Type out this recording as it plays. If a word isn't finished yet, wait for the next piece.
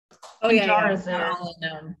Oh yeah, jars we're not there. all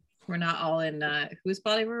in. We're not all in. Whose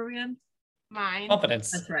body were we in? Mine.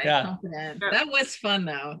 Confidence. That's right. Yeah. Confident. Yep. That was fun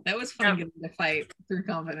though. That was fun Yep. getting to fight through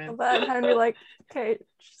confidence. Then Henry like, okay,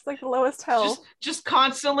 she's like the lowest health. Just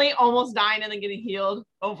constantly almost dying and then getting healed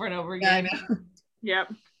over and over Yeah, I again. know. Yep.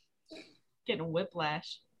 Getting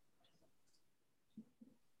whiplash.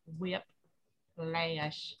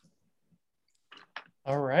 Whiplash.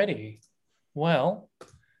 Alrighty. Well,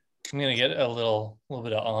 I'm gonna get a little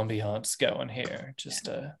bit of ambiance going here, just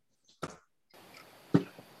to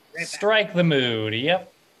Right strike the mood.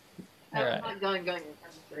 Yep. All right. Going.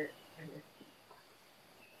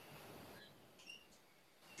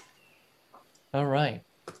 All right.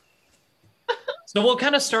 So we'll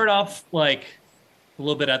kind of start off like a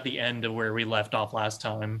little bit at the end of where we left off last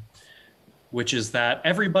time, which is that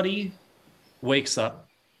everybody wakes up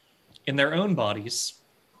in their own bodies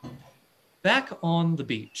back on the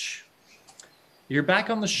beach. You're back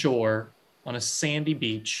on the shore on a sandy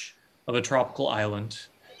beach of a tropical island.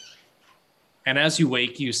 And as you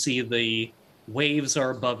wake, you see the waves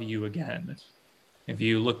are above you again. If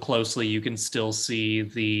you look closely, you can still see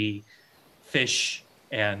the fish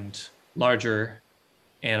and larger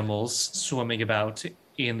animals swimming about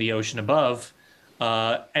in the ocean above.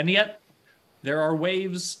 And yet, there are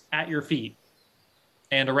waves at your feet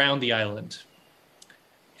and around the island.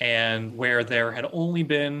 And where there had only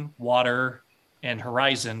been water and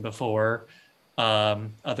horizon before,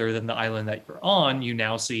 other than the island that you're on, you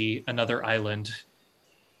now see another island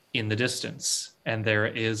in the distance. And there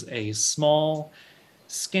is a small,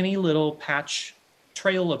 skinny little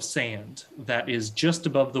trail of sand that is just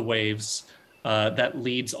above the waves that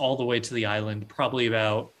leads all the way to the island, probably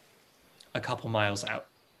about a couple miles out.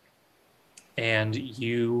 And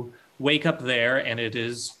you wake up there, and it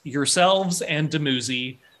is yourselves and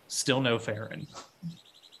Demuzi, still no Farron.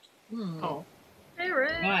 Oh.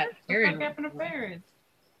 Farron. What? What happened to Farron?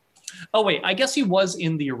 Oh wait, I guess he was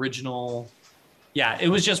in the original. Yeah, it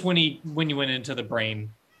was just when you went into the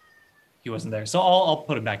brain, he wasn't there. So I'll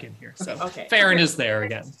put him back in here. So Okay. Farron is there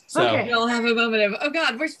again. So Okay. We'll have a moment of, oh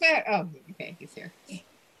God, where's Farron? Oh, okay, he's here.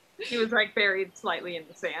 He was like buried slightly in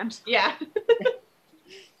the sand. Yeah.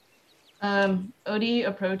 Odie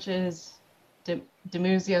approaches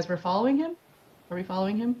Demuzi as we're following him. Are we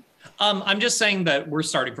following him? I'm just saying that we're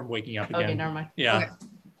starting from waking up again. Okay, never mind. Yeah. Okay.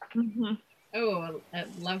 Mm-hmm. Oh, I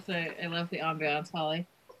love the ambiance, Holly.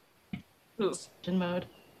 Ooh. In mode.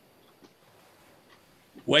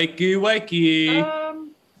 Wakey, wakey.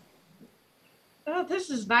 Oh, this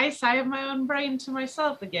is nice. I have my own brain to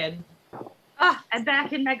myself again. Ah, I'm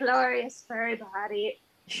back in my glorious furry body.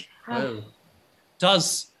 Oh.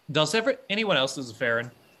 Does anyone else, this is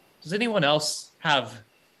Farron, does anyone else have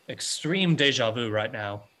extreme deja vu right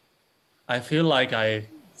now? I feel like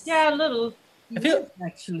Yeah, a little.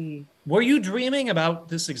 Actually, were you dreaming about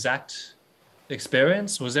this exact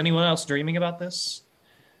experience? Was anyone else dreaming about this?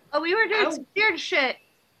 Oh, we were doing some weird shit.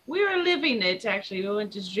 We were living it, actually. We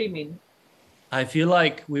weren't just dreaming. I feel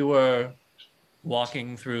like we were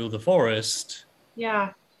walking through the forest,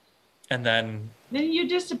 Yeah. and then Then you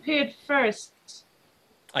disappeared first.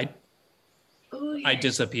 I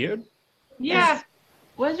disappeared. Yeah.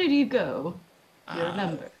 Where did you go? You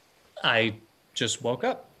remember? I just woke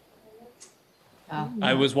up. Ah.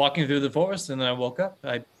 I was walking through the forest, and then I woke up.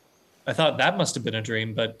 I thought that must have been a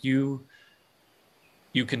dream, but you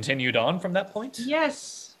continued on from that point?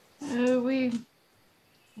 Yes. We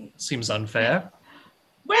Seems unfair.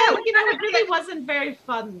 Well, it really wasn't very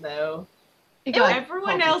fun, though. it got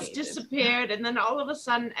Everyone else complicated. disappeared, and then all of a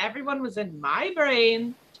sudden, everyone was in my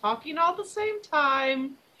brain, talking all the same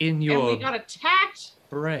time, In and your we got attacked.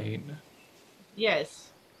 brain. Yes.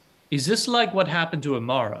 Is this like what happened to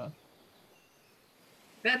Amara?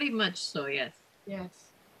 very much so, yes. Yes.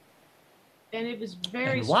 And it was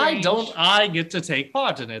very And why strange. don't I get to take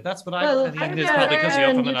part in it? That's what Well, I think it's probably because you're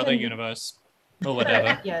and from you another can- universe. Or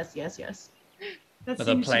whatever. Yes. That with a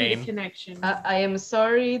seems to be plane. the connection. I am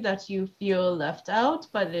sorry that you feel left out,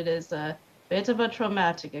 but it is a bit of a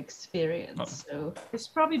traumatic experience. So It's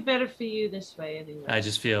probably better for you this way, anyway. I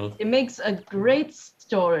just feel it makes a great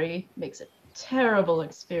story, makes a terrible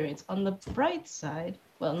experience. On the bright side,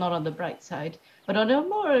 well, not on the bright side, but on a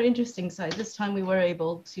more interesting side, this time we were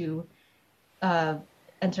able to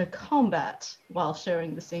enter combat while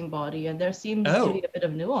sharing the same body, and there seems to be a bit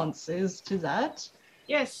of nuances to that.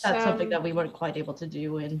 Yes. That's something that we weren't quite able to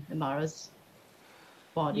do in Amara's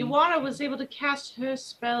body. Yuana was able to cast her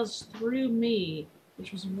spells through me,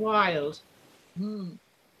 which was wild.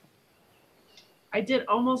 I did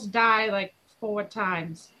almost die like 4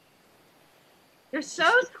 times. You're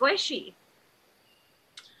so squishy.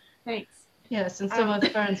 Thanks. Yes, and some of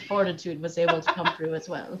Fern's fortitude was able to come through as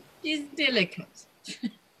well. She's delicate.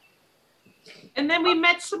 And then we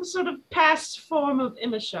met some sort of past form of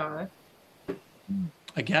Imashar.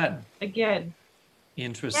 Again, Again.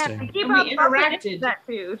 interesting. Yeah, keep And we on bumping interacted. into that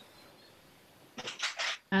dude.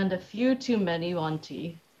 And a few too many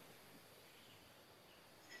Wanti.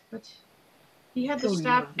 But he had the Oh,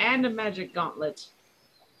 staff yeah. and a magic gauntlet,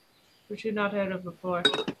 which we've not heard of before.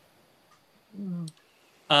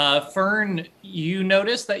 Fern, you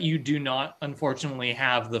notice that you do not, unfortunately,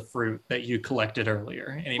 have the fruit that you collected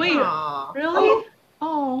earlier anymore. Wait. Aw. Really?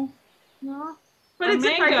 Oh. No. But Our it's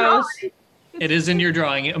in my mangoes. drawing. It is in your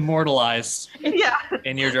drawing, immortalized Yeah,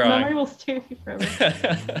 in your Memory drawing. will stay with you forever.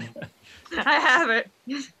 I have it.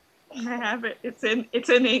 I have it. It's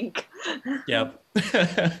in ink. Yep.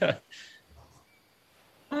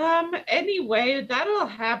 Anyway, that all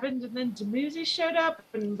happened, and then Demuzi showed up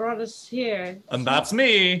and brought us here. And that's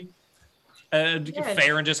me. And Yes.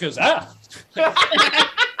 Farron just goes, ah!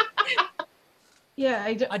 Yeah,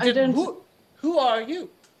 I I don't. who are you?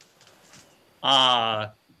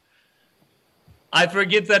 I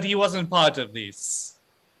forget that he wasn't part of this.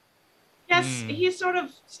 Yes, Hmm. he sort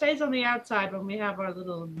of stays on the outside when we have our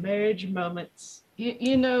little merge moments.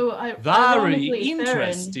 You know, Very ironically, Theron, you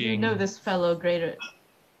interesting. know this fellow greater.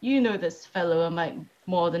 You know this fellow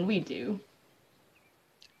more than we do.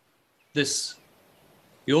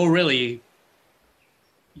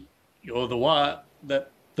 You're the one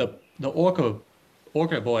that the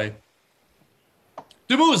orca boy.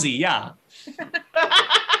 Demuzi, yeah.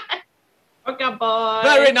 Okay, boy.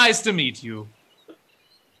 Very nice to meet you.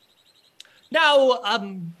 Now,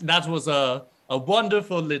 that was a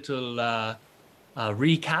wonderful little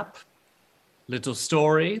recap, little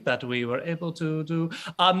story that we were able to do.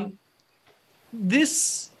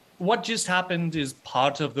 What just happened is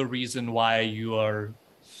part of the reason why you are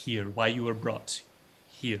here, why you were brought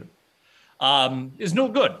here. Is no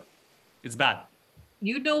good. It's bad.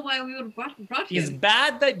 You know why we were brought here. It's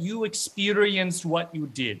bad that you experienced what you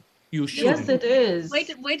did. You shouldn't. Yes, it is.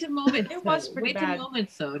 Wait a moment. It was though. pretty Wait bad. a moment,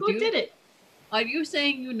 though. Who did it? Are you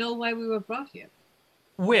saying you know why we were brought here?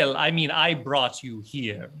 Well, I mean, I brought you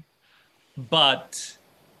here, but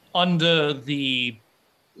under the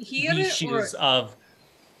Here wishes or of,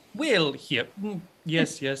 well, here,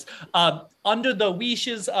 yes, under the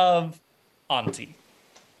wishes of Auntie,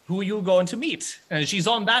 who you're going to meet, and she's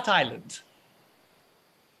on that island.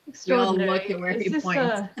 We all Extraordinary. look at where he Is this,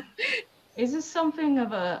 points. is this something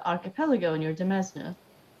of an archipelago in your Demesna?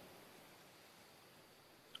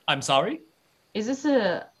 I'm sorry? Is this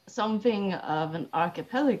something of an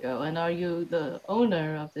archipelago, and are you the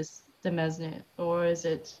owner of this Demesne, or is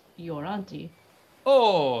it your auntie?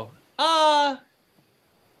 Oh, I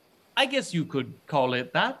guess you could call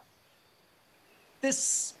it that.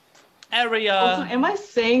 This area. Also, am I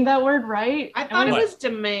saying that word right? I thought it What? was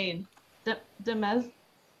domain. Demesne?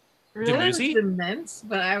 Really? Demus? It's Lucy? immense,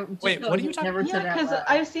 but I just Wait, what are you talking- never Yeah, said out because loud.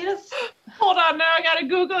 I've seen it. Hold on, now I gotta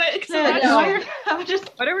Google it. 'cause Yeah, I- know. I'm just.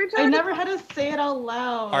 What are we I talking never had to say it out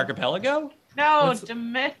loud. Archipelago? No, What's-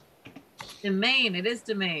 Domain. It is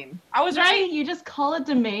domain. I was Right? right. You just call it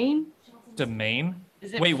domain. Domain?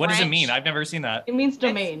 Is it Wait, what does it French? mean? I've never seen that. It means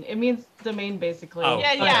domain. It means domain basically. Oh,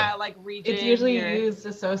 Yeah, okay. yeah, like region. It's usually or- used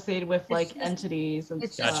associated with like It's just- entities and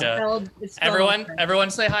It's stuff. just Gotcha. spelled. It's spelled Everyone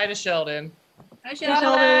say hi to Sheldon. Hi,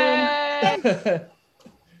 Sheldon. Sheldon.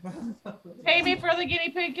 Pay me for the guinea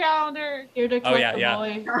pig calendar. Here to Oh, collect yeah, the yeah.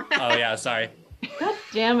 boy. Oh yeah, sorry. God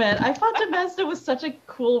damn it. I thought Demesna was such a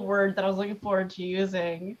cool word that I was looking forward to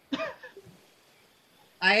using.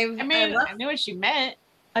 I mean, I love, I knew what she meant.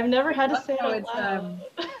 I've never had to love say it how out it's, loud.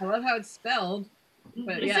 I love how it's spelled.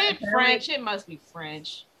 But Is yeah, it apparently- French? It must be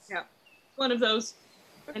French. One of those.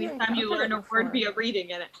 Anytime you learn a word, be a reading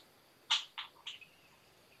in it.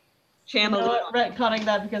 You Channel. know what? Retconning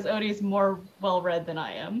that because Odie's more well read than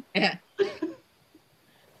I am. Yeah.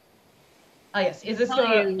 Ah yes. Is this Tell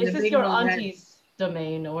your you, the is this big your well-read- auntie's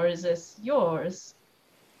domain or is this yours?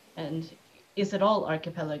 And is it all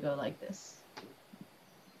archipelago like this?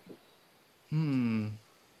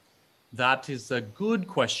 That is a good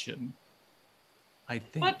question. I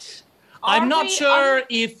think. But I'm are not we sure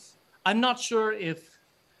if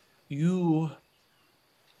you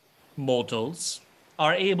mortals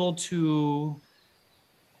are able to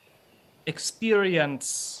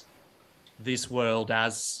experience this world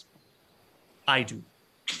as I do.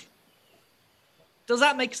 Does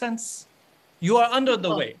that make sense? You are under the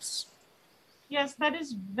Oh. waves. Yes, that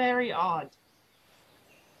is very odd.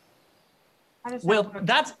 How does that Well, work?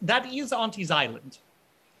 that is Auntie's island.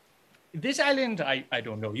 This island, I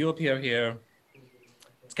don't know. You appear here.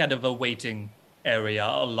 It's kind of a waiting area,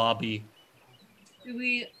 a lobby. Do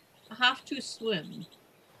we have to swim?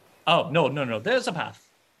 Oh, no. There's a path.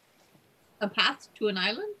 A path to an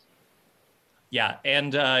island? Yeah,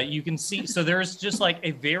 and you can see, so there's just like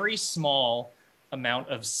a very small amount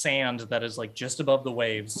of sand that is like just above the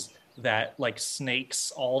waves that like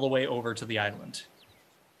snakes all the way over to the island.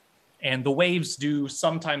 And the waves do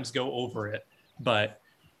sometimes go over it, but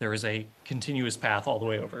there is a continuous path all the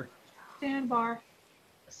way over. Sandbar.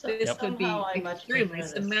 So This could be somehow I much extremely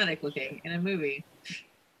prefer this. cinematic looking in a movie.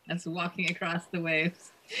 That's walking across the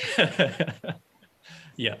waves.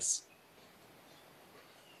 Yes.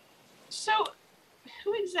 So,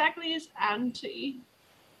 who exactly is Auntie?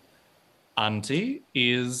 Auntie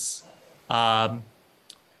is,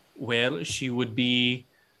 well, she would be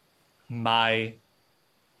my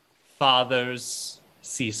father's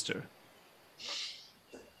sister.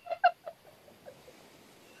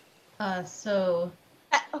 So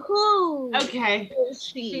Who Okay. is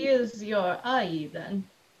she she? is your Ai then.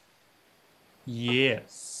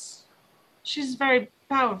 Yes. She's very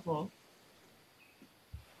powerful.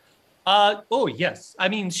 Oh yes. I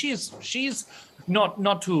mean, she's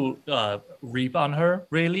not to reap on her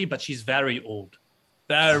really, but she's very old.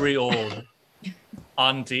 Very old.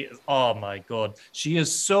 Auntie, oh my god. She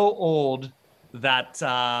is so old that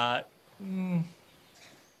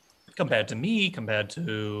compared to me, compared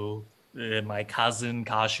to my cousin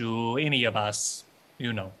Kashu, any of us,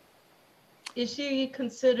 you know. Is she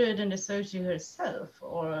considered an associate herself,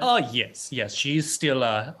 or? Oh yes. She's still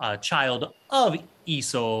a child of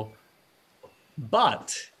Iso,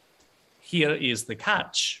 but here is the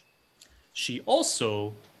catch. She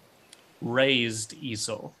also raised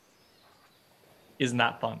Iso. Isn't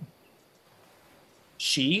that fun?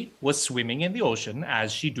 She was swimming in the ocean,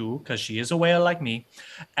 as she do, because she is a whale like me,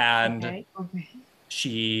 and Okay.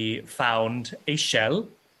 she found a shell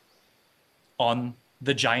on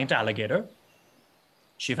the giant alligator.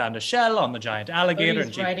 She found a shell on the giant alligator, and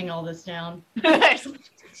He's she writing all this down.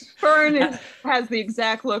 Fern has the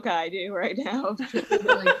exact look I do right now.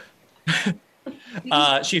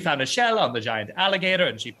 she found a shell on the giant alligator,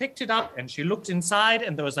 and she picked it up, and she looked inside,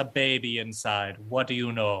 and there was a baby inside. What do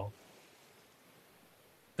you know?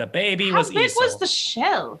 The baby How was big Iso. was the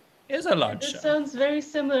shell? It's a large This shell. sounds very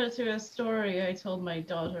similar to a story I told my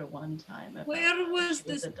daughter one time. about Where when was she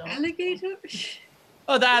this a dog. alligator?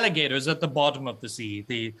 Oh, the alligator is at the bottom of the sea.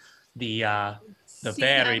 The Sea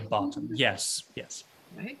very lion. bottom. Yes.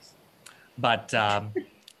 Right? But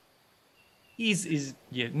he's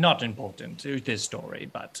not important to this story.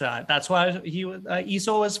 But that's why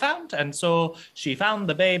Iso was found, and so she found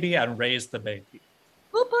the baby and raised the baby.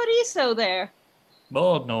 Who put Iso there?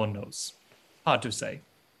 Oh, no one knows. Hard to say.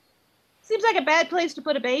 Seems like a bad place to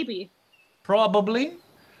put a baby. Probably,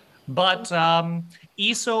 but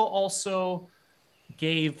Iso also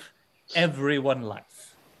gave everyone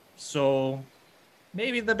life, so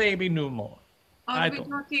maybe the baby knew more. Are I we don't.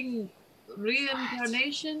 talking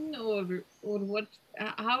reincarnation or what?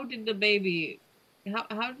 How did the baby?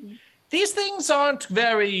 How? These things aren't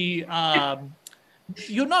very.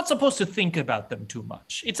 You're not supposed to think about them too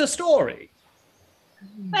much. It's a story.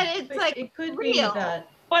 But it's like it could real. be that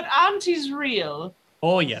But Auntie's real.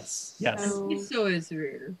 Oh yes. So is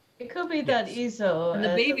real, it could be that Yes. Izo, and the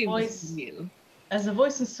as baby a was voice, real. as a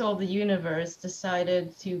voice and soul of the universe,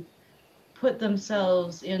 decided to put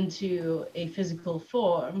themselves into a physical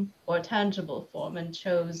form or tangible form, and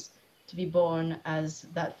chose to be born as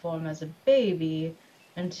that form as a baby,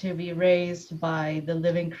 and to be raised by the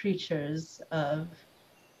living creatures of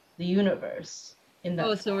the universe in that.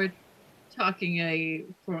 Oh, so we're talking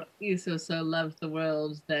for Iso so loved the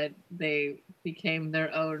world that they became their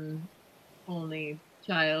own only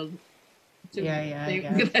child. Yeah, I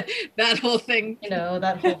guess. That whole thing. You know,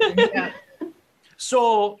 that whole thing. Yeah.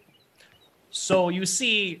 So you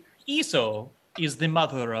see, Iso is the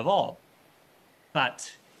mother of all,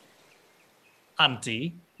 but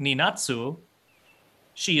Auntie Ninatsu,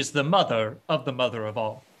 she is the mother of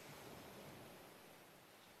all.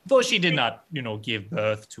 Though she did not, give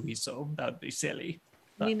birth to Iso, that would be silly.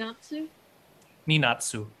 But Ninatsu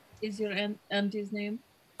Ninatsu. is your auntie's name.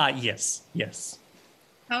 Yes.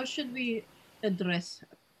 How should we address her?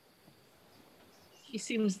 She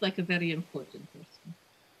seems like a very important person.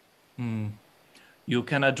 You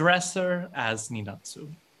can address her as Ninatsu.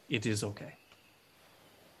 It is okay.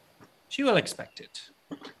 She will expect it.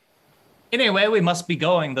 Anyway, we must be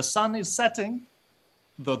going. The sun is setting,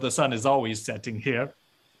 though the sun is always setting here.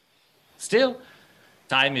 Still,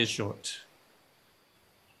 time is short.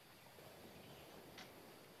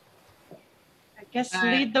 I guess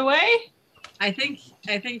lead the way. I think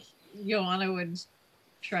Joanna would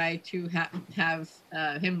try to have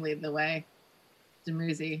him lead the way.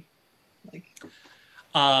 Demuzi. Like,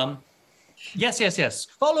 Yes.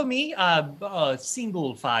 Follow me.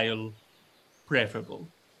 Single file, preferable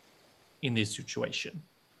in this situation.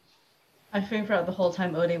 I think throughout the whole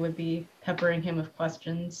time, Ode would be peppering him with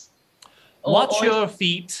questions. Watch Always- your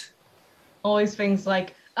feet. Always things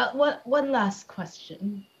like, one last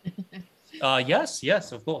question.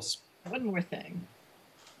 Yes, of course. one more thing.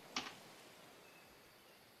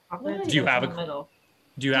 Do you have in the middle?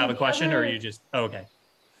 Do you have a the question, or are other- you just okay?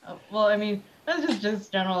 Well, I mean, that's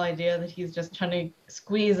just general idea that he's just trying to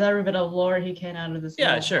squeeze every bit of lore he can out of this.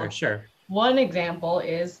 Yeah, little sure. book. One example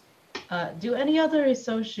is, do any other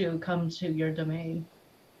Isoshu come to your domain?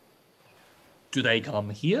 Do they come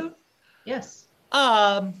here? Yes.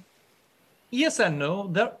 Yes and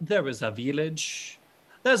no. There is a village.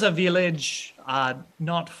 There's a village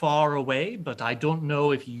not far away, but I don't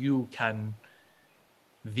know if you can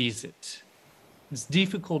visit. It's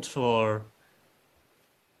difficult for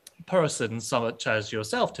persons such as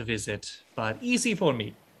yourself to visit, but easy for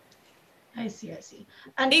me. I see.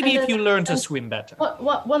 And Maybe if then- you learn to swim better.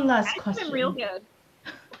 One last I've question. been real good.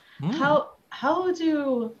 Mm. How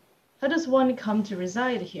does one come to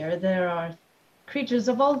reside here? There are creatures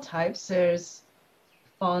of all types. There's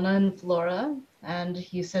fauna and flora,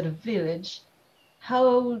 and you said a village.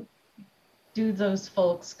 How do those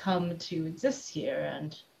folks come to exist here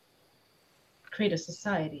and create a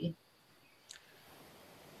society?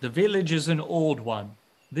 The village is an old one.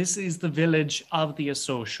 This is the village of the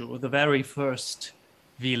Asoshu, the very first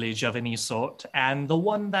village of any sort, and the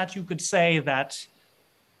one that you could say that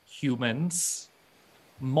humans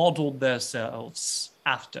modeled themselves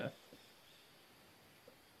after.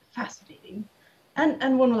 Fascinating.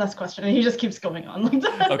 And one last question, and he just keeps going on like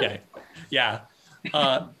that. Okay, yeah.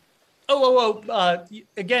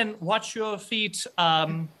 Again, watch your feet.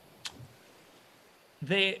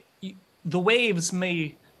 The waves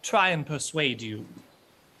may try and persuade you,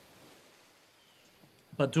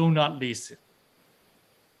 but do not listen.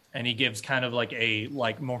 And he gives kind of like a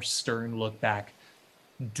more stern look back.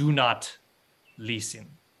 Do not listen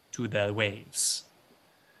to the waves.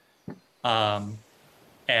 And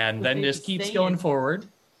then just keeps going forward.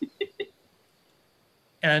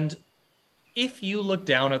 And if you look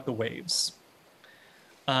down at the waves,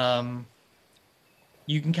 you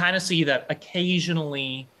can kind of see that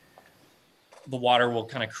occasionally the water will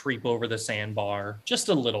kind of creep over the sandbar just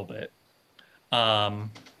a little bit.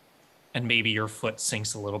 And maybe your foot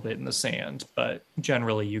sinks a little bit in the sand, but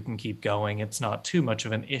generally you can keep going. It's not too much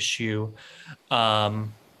of an issue. But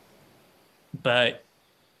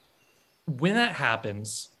when that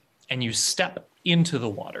happens and you step into the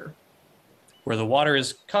water, where the water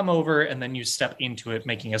has come over and then you step into it,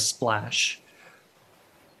 making a splash,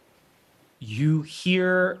 you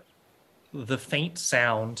hear the faint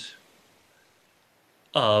sound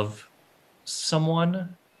of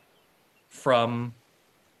someone from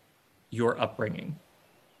your upbringing,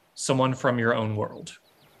 someone from your own world.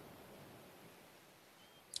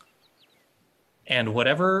 And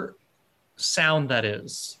whatever sound that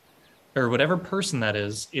is, or whatever person that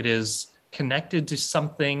is, it is connected to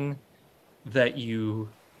something that you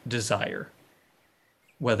desire.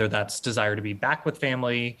 Whether that's desire to be back with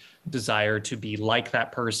family, desire to be like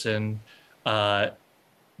that person,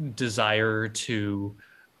 desire to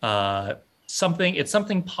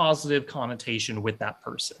something positive connotation with that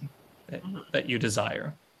person that you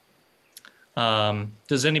desire.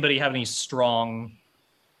 Does anybody have any strong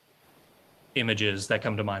images that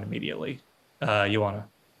come to mind immediately? Ioana?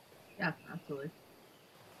 Yeah, absolutely.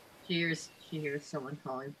 She hears someone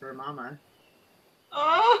calling for mama.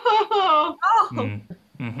 Oh,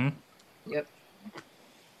 Mm-hmm. Yep.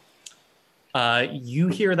 You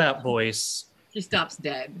hear that voice, She stops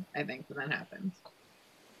dead, I think, when that happens.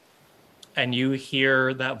 and you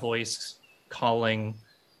hear that voice calling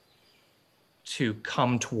to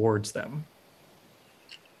come towards them,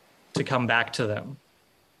 to come back to them.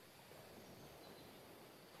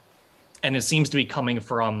 And it seems to be coming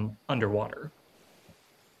from underwater.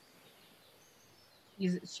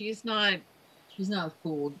 She's not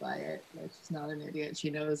fooled by it. Like, she's not an idiot. She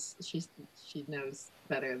knows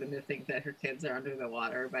better than to think that her kids are under the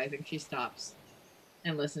water. But I think she stops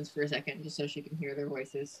and listens for a second just so she can hear their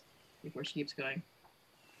voices before she keeps going.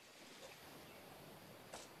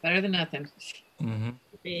 Better than nothing. Mm-hmm.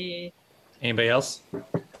 Anybody else?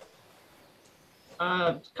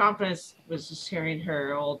 Confidence was just hearing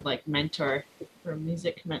her old mentor, her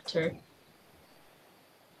music mentor.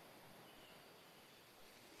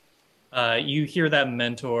 You hear that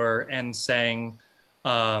mentor and saying,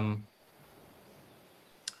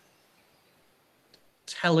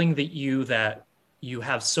 telling that you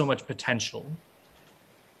have so much potential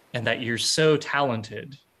and that you're so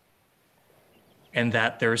talented, and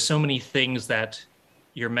that there are so many things that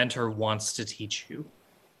your mentor wants to teach you.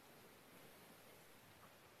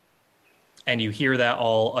 And you hear that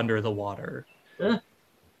all under the water.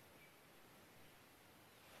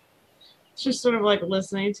 Just sort of like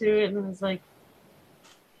listening to it, and then it's like,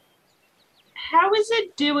 how is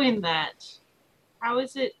it doing that? How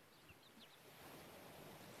is it?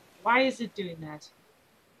 Why is it doing that?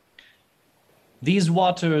 These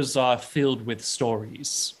waters are filled with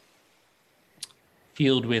stories,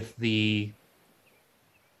 filled with the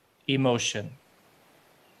emotion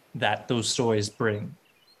that those stories bring.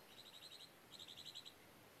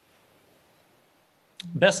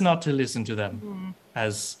 Best not to listen to them,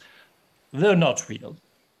 as they're not real.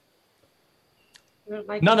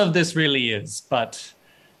 Like, None of this really is, but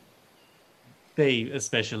they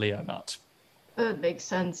especially are not. It makes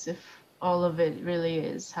sense if all of it really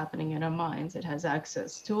is happening in our minds. It has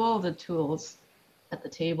access to all the tools at the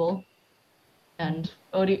table. And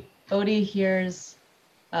Odie hears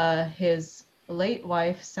his late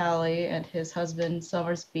wife, Sally, and his husband,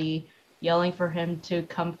 Summersby, yelling for him to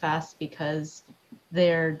come fast because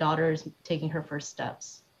their daughter is taking her first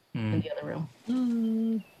steps in the other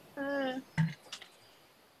room.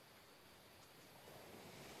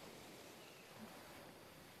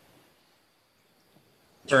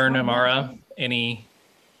 Fern, Amara, anything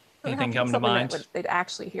Doesn't have come be to something mind? that they'd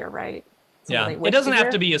actually hear, right? Something Yeah, they it wish doesn't have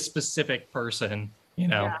hear. to be a specific person, you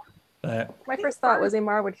know. Yeah. But My first thought was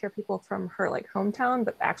Amara would hear people from her like hometown,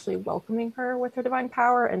 but actually welcoming her with her divine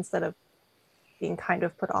power instead of being kind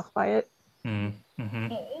of put off by it.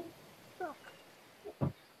 mm-hmm.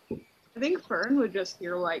 I think Fern would just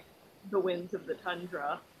hear like the winds of the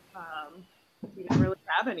tundra. We didn't really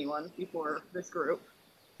have anyone before this group,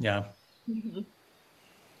 Yeah.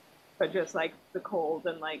 but just like the cold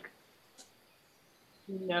and like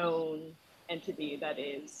known entity that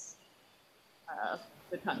is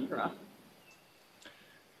the tundra.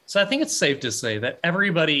 So I think it's safe to say that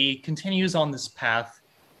everybody continues on this path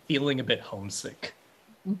feeling a bit homesick.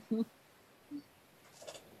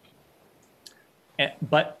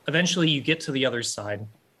 But eventually you get to the other side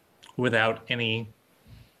without any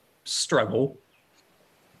struggle.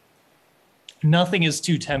 Nothing is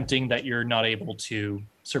too tempting that you're not able to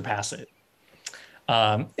surpass it.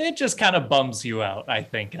 It just kind of bums you out, I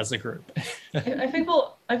think, as a group. I think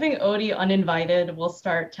Odie, uninvited, will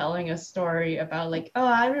start telling a story about like, oh,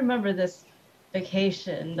 I remember this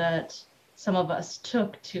vacation that some of us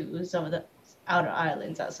took to some of the outer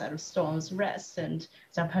islands outside of Storm's Rest, and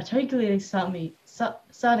it's a particularly sunny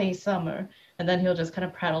summer. And then he'll just kind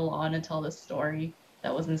of prattle on and tell the story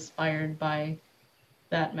that was inspired by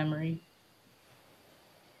that memory.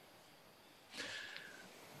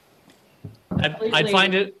 I'd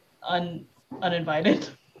find it uninvited.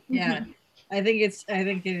 Yeah, I think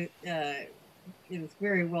it is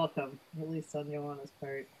very welcome, at least on Joanna's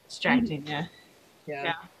part. distracting, yeah.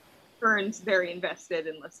 Yeah. Fern's very invested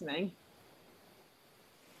in listening.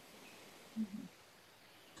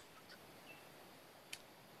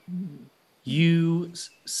 You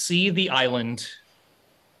see the island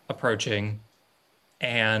approaching,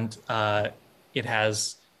 and it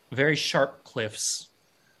has very sharp cliffs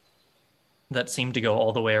that seem to go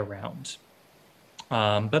all the way around.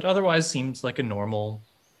 But otherwise seems like a normal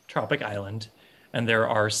tropic island. And there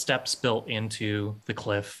are steps built into the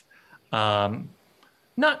cliff.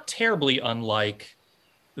 Not terribly unlike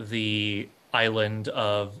the island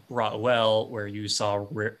of Rotwell, where you saw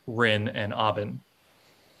Rin and Aubin.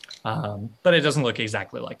 But it doesn't look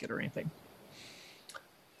exactly like it or anything.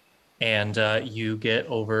 And you get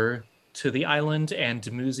over to the island, and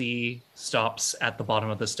Dumuzi stops at the bottom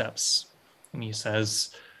of the steps. And he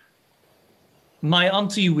says, "My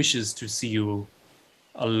auntie wishes to see you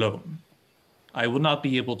alone. I will not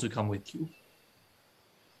be able to come with you."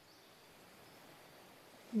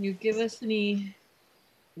 Can you give us any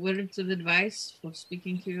words of advice for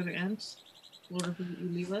speaking to your aunt? Or will you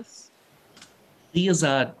leave us? She is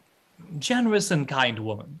a generous and kind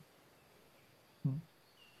woman.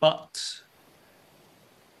 But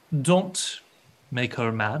don't make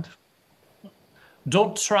her mad.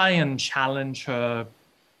 Don't try and challenge her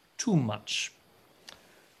too much.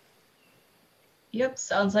 Yep,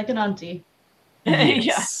 sounds like an auntie.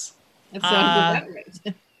 Yes. That sounds about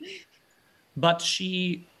right. But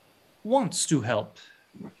she wants to help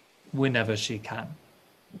whenever she can.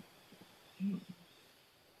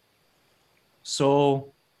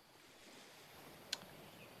 So,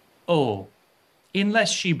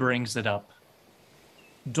 unless she brings it up,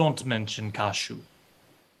 don't mention Kashu.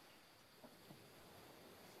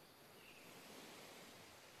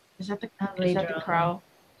 Is that the Later on. crow?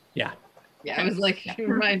 Yeah. Yeah, I was like,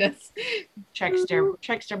 remind us.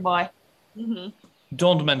 Trickster boy. Mm-hmm.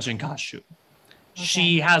 Don't mention Kashu.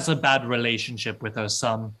 She has a bad relationship with her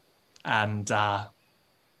son, and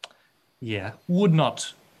yeah, would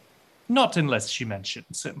not unless she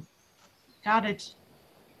mentions him. Got it.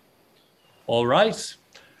 All right.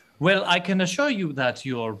 Well, I can assure you that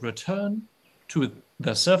your return to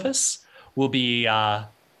the surface will be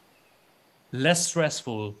less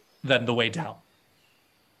stressful than the way down.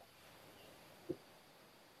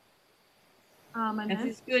 And That then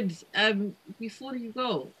is good. Before you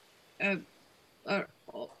go, are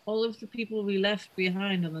all of the people we left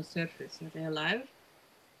behind on the surface, are they alive?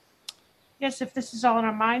 Yes, if this is all in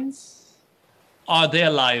our minds. Are they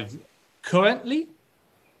alive currently?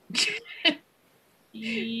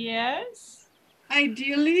 Yes.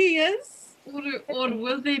 Ideally, yes. Or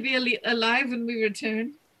will they be alive when we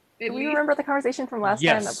return? Do we remember the conversation from last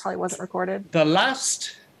time that probably wasn't recorded? The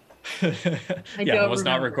last it was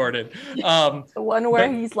not recorded. The one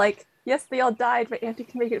where he's like, yes, they all died, but Auntie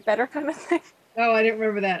can make it better kind of thing. Oh, I didn't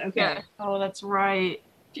remember that. Okay. Yeah. Oh, that's right.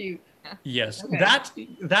 Shoot. Yes, Okay.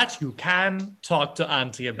 that you can talk to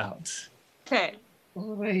Auntie about. okay.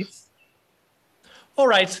 All right. All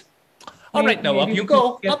right. All right, now up Maybe you we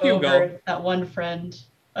go. could skip Up you go. over that one friend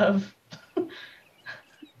of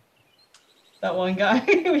that one guy.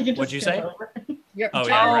 We can just What'd you skip say? over. Oh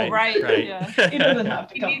yeah, right. Yeah. He doesn't have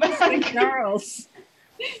to come back. Charles.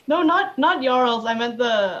 No, not Jarls. I meant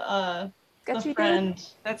the Sketchy dude. friend.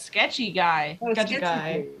 That sketchy guy. Oh, Sketchy sketchy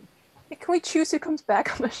guy. dude. Hey, can we choose who comes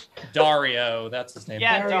back on the show? Dario, that's his name.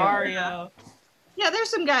 Yeah, Dario. Yeah, there's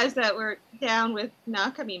some guys that were down with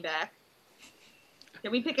not coming back.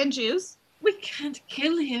 Can we pick and choose? We can't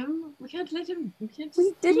kill him. We can't let him. We can't.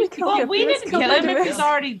 We didn't kill Well, him. we Let's didn't kill kill him him. if he's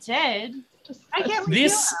already dead. I can't we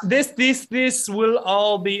This will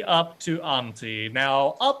all be up to Auntie.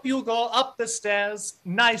 Now, up you go, up the stairs.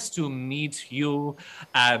 Nice to meet you,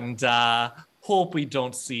 and hope we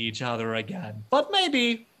don't see each other again. But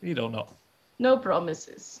maybe, we don't know. No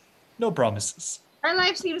promises. No promises. Our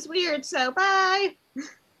life seems weird, so bye.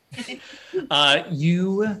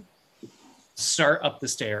 You start up the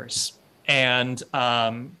stairs, and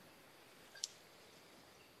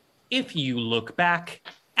if you look back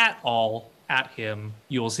at all at him,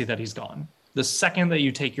 you will see that he's gone. The second that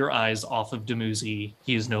you take your eyes off of Dumuzi,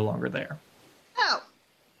 he is no longer there. Oh.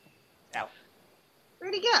 Ow.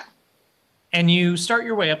 Where'd he go? And you start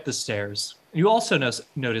your way up the stairs. You also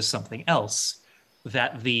notice something else,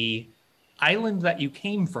 that the island that you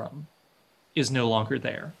came from is no longer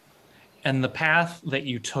there. And the path that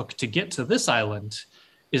you took to get to this island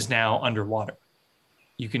is now underwater.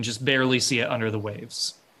 You can just barely see it under the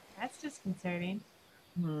waves. That's disconcerting.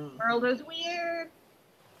 World is weird.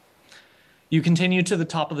 You continue to the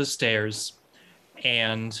top of the stairs,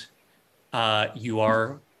 and you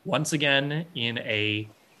are once again in a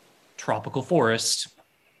tropical forest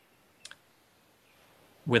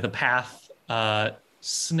with a path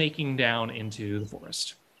snaking down into the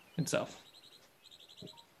forest itself.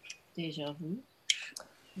 Deja vu.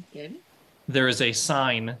 Okay. There is a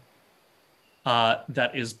sign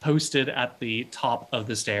that is posted at the top of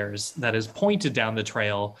the stairs that is pointed down the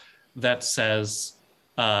trail that says,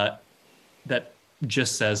 that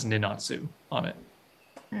just says Ninatsu on it.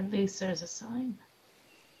 At least there's a sign.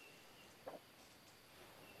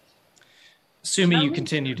 Sumi, you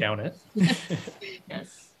continue down it.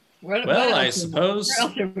 Yes. Well, I suppose Where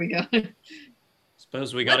else are we going?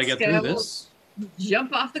 we got to Let's get through go. this.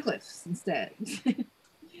 Jump off the cliffs instead.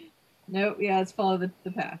 Nope. Yeah, let's follow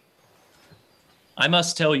the path. I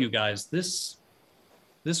must tell you guys, this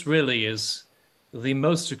really is the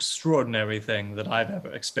most extraordinary thing that I've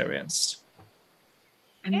ever experienced.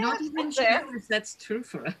 I'm Yeah, not even that's sure fair. if that's true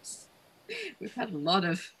for us. We've had a lot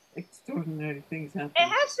of extraordinary things happen. It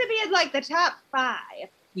has to be in like the top 5.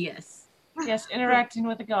 Yes, Yes, interacting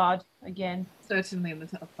with a god again certainly in the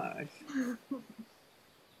top 5.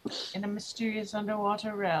 in a mysterious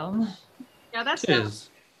underwater realm. Yeah, that's It not, is.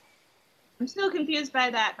 I'm still confused by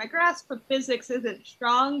that. My grasp of physics isn't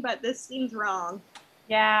strong, but this seems wrong.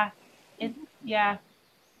 Yeah.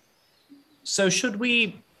 So should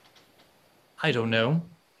we, I don't know,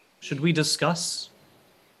 should we discuss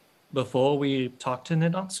before we talk to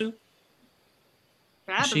Ninatsu?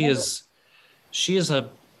 Probably. She is a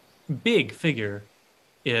big figure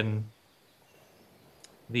in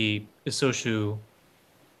the Isoshu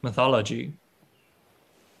mythology.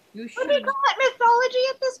 You Would we should. call it mythology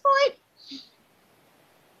at this point?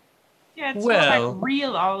 Yeah, it's Well- more like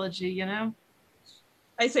realology, you know?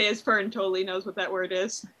 I say as Fern totally knows what that word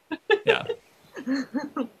is. Yeah,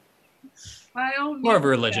 By all more of a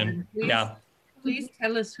means, religion. please. Yeah. Please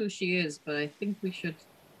tell us who she is, but I think we should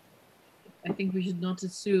not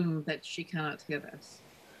assume that she cannot hear us.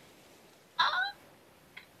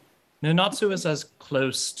 Ninatsu is as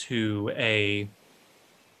close to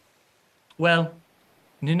well,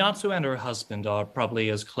 Ninatsu and her husband are probably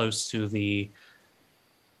as close to the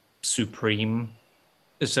supreme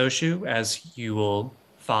Isoshu as you will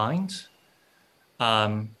find.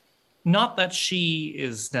 Not that she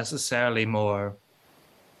is necessarily more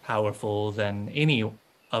powerful than any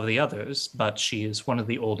of the others, but she is one of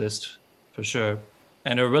the oldest for sure.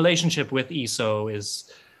 And her relationship with Iso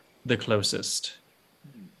is the closest.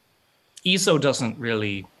 Iso doesn't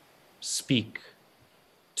really speak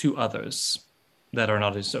to others that are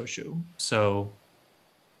not Isoshu. So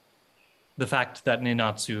the fact that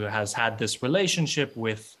Ninatsu has had this relationship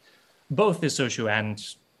with both Isoshu and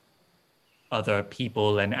other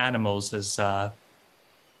people and animals is,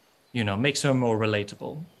 makes her more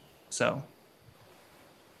relatable. So.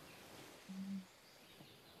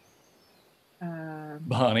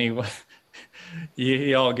 Bonnie,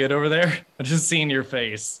 you all good over there? I'm just seeing your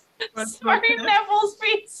face. Sorry, Neville's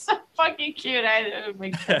being so fucking cute. I didn't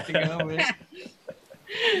make sense to go over.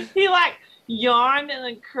 He like yawned and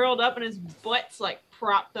then curled up, and his butt's like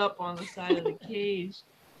propped up on the side of the cage.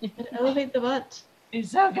 Elevate the butt.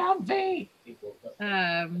 He's so comfy.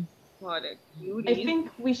 What a cutie. I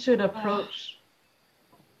think we should approach.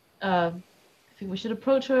 I think we should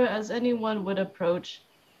approach her as anyone would approach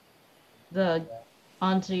the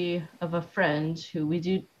auntie of a friend who we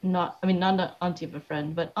do not. I mean, not auntie of a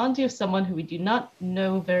friend, but auntie of someone who we do not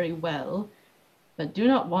know very well, but do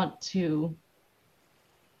not want to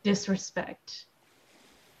disrespect.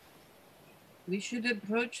 We should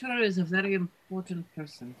approach her as a very important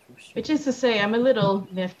person for sure. Which is to say, I'm a little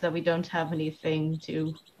miffed that we don't have anything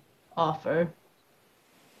to offer.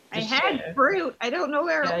 I had fruit. I don't know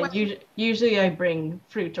where it went. Usually I bring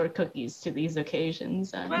fruit or cookies to these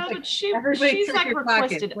occasions. And Well, but she's check like your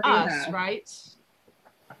requested pocket. What do you us, have? right?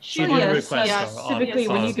 She Well, did yes, request yes. our Typically,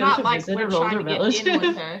 when you It's go not to like visit we're an trying older to get in with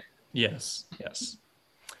relative. her. Yes.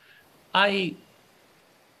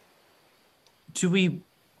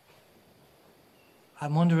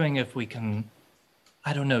 I'm wondering if we can,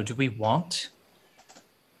 I don't know, do we want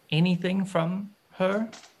anything from her?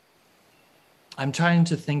 I'm trying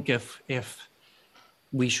to think if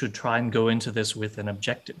we should try and go into this with an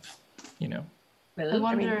objective, I Well,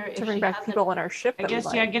 wonder to if bring she back has people on our ship. I that we guess,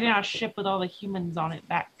 like. yeah, getting our ship with all the humans on it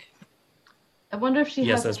back. I wonder if she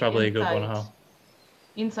Yes, has that's any probably a good one, huh?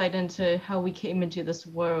 insight into how we came into this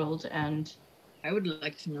world and I would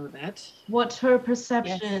like to know that. what her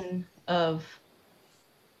perception of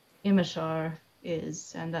Imashar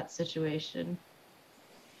is and that situation.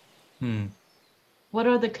 What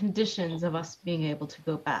are the conditions of us being able to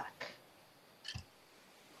go back?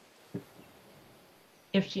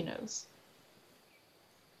 If she knows.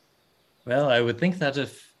 Well, I would think that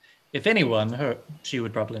if anyone, she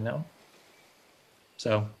would probably know.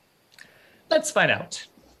 So let's find out.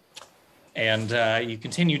 And you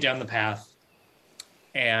continue down the path.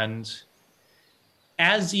 And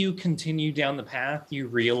as you continue down the path, you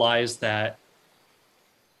realize that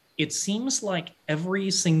it seems like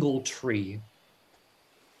every single tree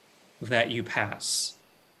that you pass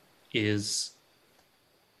is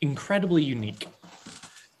incredibly unique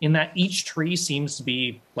in that each tree seems to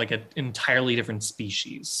be like an entirely different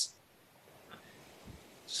species.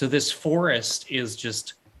 So this forest is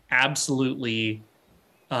just absolutely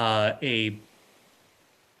it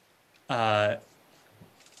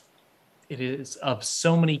is of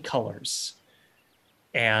so many colors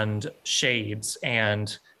and shades,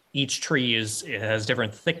 and each tree it has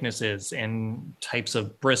different thicknesses and types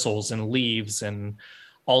of bristles and leaves and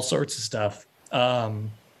all sorts of stuff.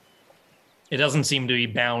 It doesn't seem to be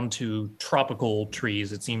bound to tropical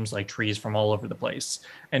trees. It seems like trees from all over the place,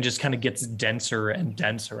 and just kind of gets denser and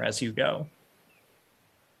denser as you go.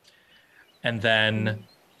 And then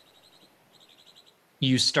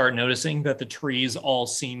you start noticing that the trees all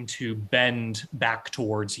seem to bend back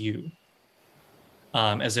towards you,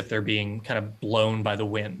 as if they're being kind of blown by the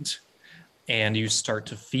wind. And you start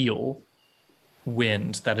to feel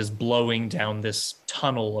wind that is blowing down this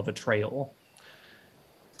tunnel of a trail.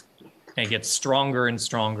 And it gets stronger and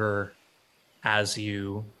stronger as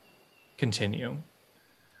you continue,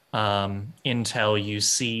 until you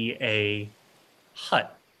see a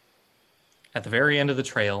hut at the very end of the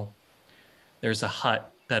trail. There's a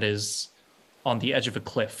hut that is on the edge of a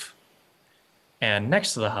cliff, and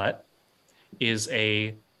next to the hut is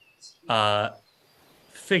a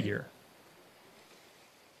figure.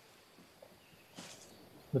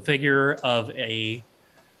 The figure of a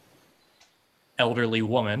elderly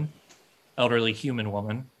woman, elderly human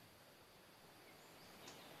woman.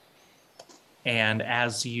 And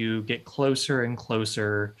as you get closer and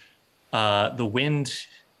closer, the wind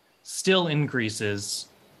still increases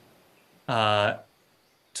to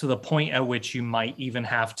the point at which you might even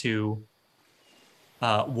have to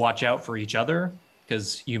watch out for each other,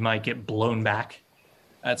 because you might get blown back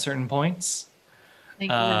at certain points.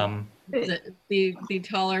 The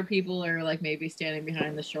taller people are like maybe standing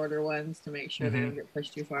behind the shorter ones to make sure they don't get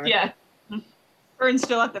pushed too far. Yeah. Fern's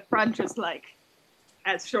still at the front, just like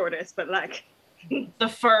as shortest, but like The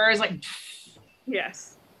fur is like.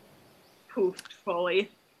 yes, poofed fully.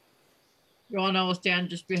 Yona will stand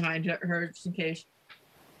just behind her just in case.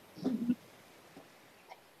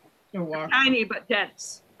 Or walk. Tiny but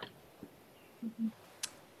dense.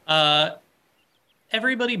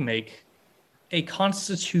 Everybody make a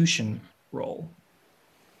Constitution roll.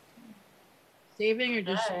 Saving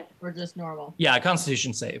or just normal? Yeah, a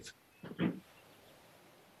Constitution save.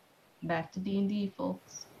 Back to D&D,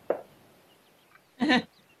 folks. Did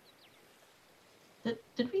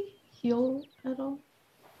we heal at all?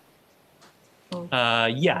 Oh.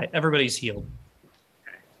 Yeah, everybody's healed.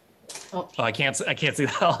 Oh. I can't see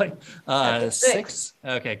that. 6.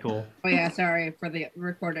 Okay, cool. Oh yeah, sorry for the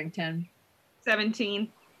recording. 10. 17.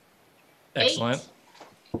 Excellent.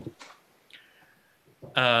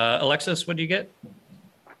 Alexis, what do you get?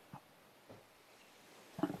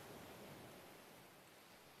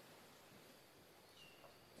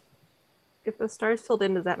 If the star's filled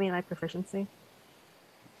in, does that mean I have proficiency?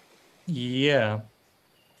 Yeah.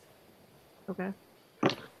 Okay.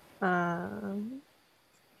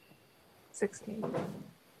 16.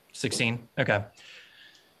 16. Okay.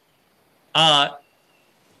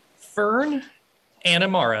 Fern and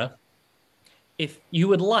Amara, if you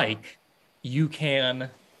would like, you can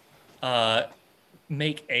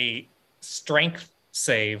make a strength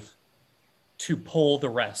save to pull the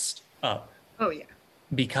rest up. Oh yeah.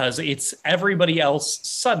 Because it's everybody else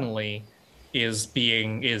suddenly is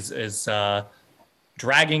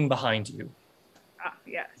dragging behind you. Ah,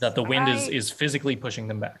 yes. That the wind is physically pushing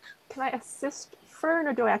them back. Can I assist Fern,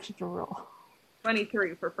 or do I actually have to roll?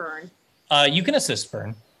 23 for Fern. You can assist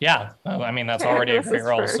Fern. Yeah. I mean, that's already a great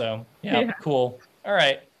roll. So yeah, cool. All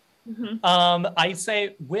right. Mm-hmm. I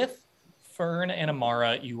say with Fern and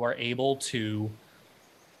Amara, you are able to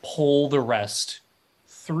pull the rest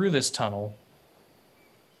through this tunnel.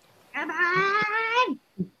 Come on!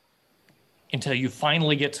 Until you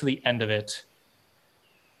finally get to the end of it,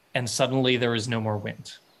 and suddenly there is no more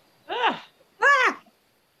wind. Ah,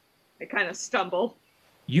 They kind of stumble.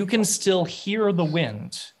 You can still hear the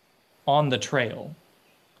wind on the trail,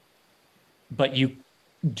 but you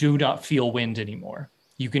do not feel wind anymore.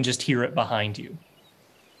 You can just hear it behind you.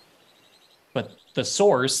 But the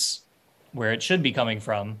source, where it should be coming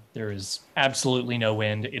from, there is absolutely no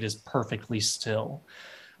wind. It is perfectly still.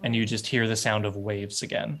 And you just hear the sound of waves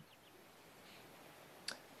again.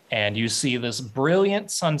 And you see this brilliant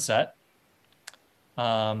sunset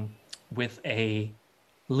with a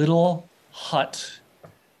little hut,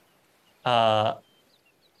 a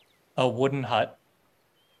wooden hut,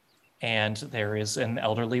 and there is an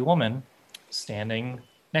elderly woman standing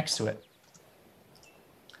next to it.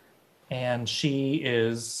 And she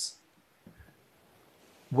is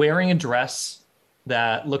wearing a dress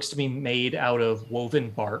that looks to be made out of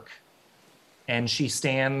woven bark, and she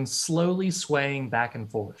stands slowly swaying back and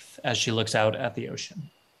forth as she looks out at the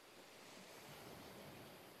ocean.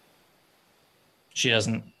 She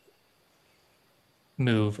doesn't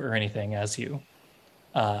move or anything as you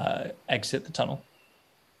exit the tunnel.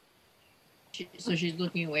 So she's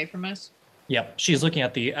looking away from us? Yep, she's looking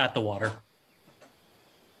at the water.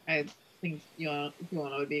 I think Yona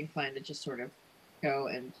would be inclined to just sort of go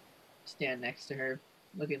and stand next to her,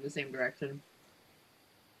 look in the same direction,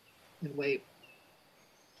 and wait.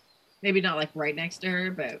 Maybe not like right next to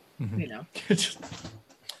her, but you know.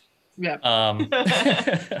 Yeah.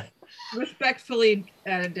 Respectfully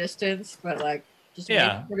at a distance, but like just wait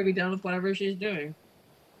for her to be done with whatever she's doing.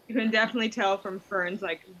 You can definitely tell from Fern's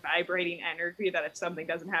like vibrating energy that if something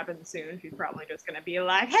doesn't happen soon, she's probably just gonna be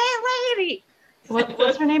like, "Hey, lady!"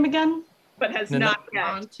 What's her name again? But has not yet.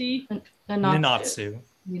 Auntie. Ninatsu.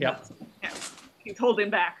 Yep. Yeah. She's holding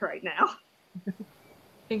back right now. I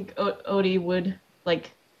think Odie would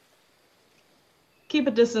like keep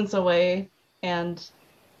a distance away and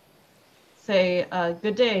say,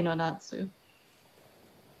 "Good day, Ninatsu."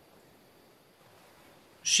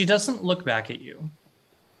 She doesn't look back at you,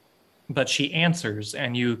 but she answers,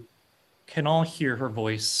 and you can all hear her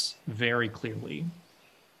voice very clearly.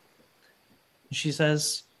 She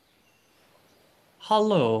says,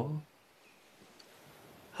 "Hello.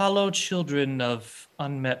 hollow children of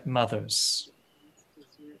unmet mothers.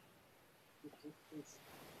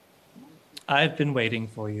 I've been waiting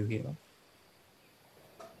for you here.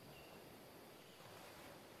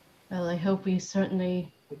 Well, I hope we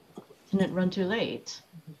certainly didn't run too late.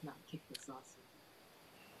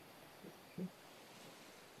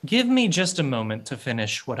 Give me just a moment to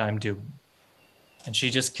finish what I'm doing. And she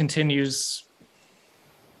just continues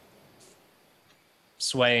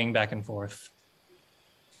swaying back and forth.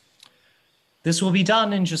 This will be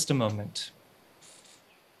done in just a moment.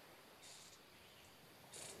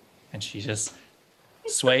 And she just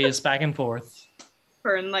sways back and forth.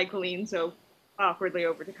 Fern like leans so awkwardly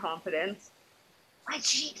over to Confidence. What's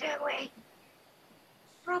she doing?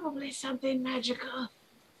 Probably something magical.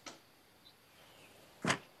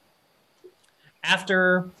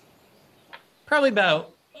 After probably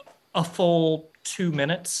about a full 2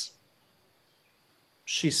 minutes,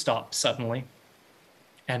 she stops suddenly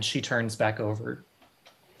and she turns back over.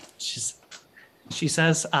 She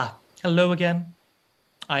says, hello again.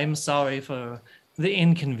 I'm sorry for the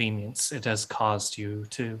inconvenience it has caused you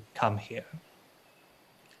to come here.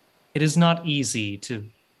 It is not easy to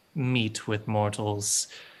meet with mortals,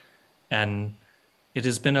 and it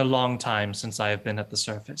has been a long time since I have been at the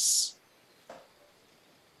surface.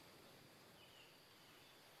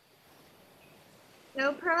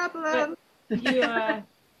 No problem. You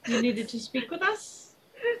needed to speak with us?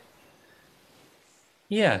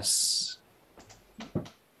 Yes.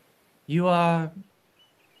 You are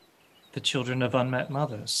the children of unmet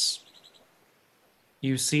mothers.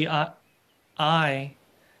 You see, I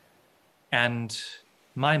and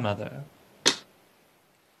my mother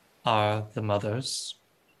are the mothers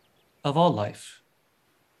of all life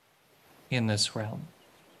in this realm.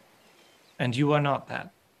 And you are not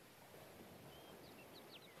that.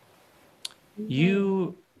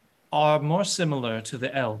 You are more similar to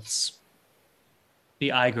the elves, the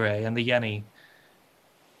Igray and the Yenni,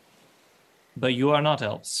 but you are not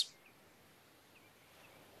elves.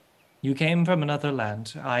 You came from another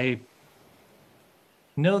land. I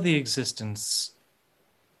know the existence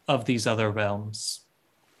of these other realms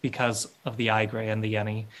because of the Igray and the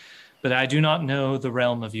Yenni, but I do not know the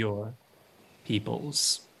realm of your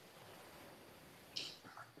peoples.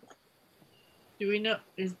 Do we know,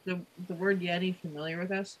 is the word Yeti familiar with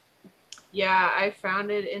us? Yeah, I found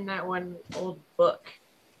it in that one old book.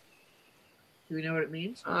 Do we know what it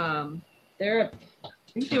means? I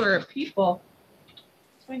think they were a people.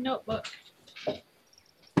 It's my notebook.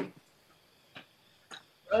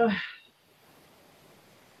 Ugh.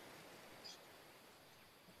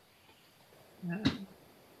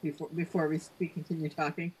 Before we continue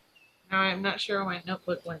talking. Now I'm not sure my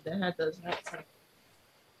notebook went that had those notes.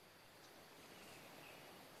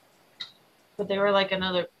 But they were like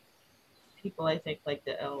another people, I think, like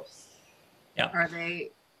the elves. Yeah. Are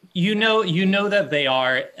they? You know that they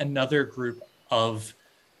are another group of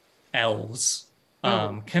elves,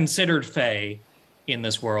 considered fae in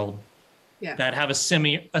this world, that have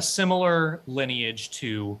a similar lineage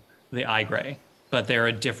to the Igray, but they're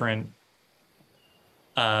a different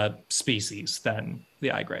species than the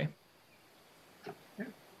Igray.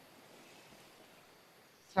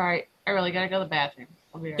 Sorry, I really gotta go to the bathroom.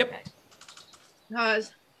 I'll be right back.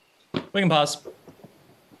 Pause. We can pause.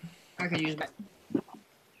 I could use that.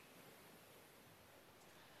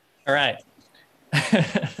 All right.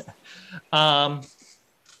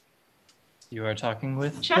 You are talking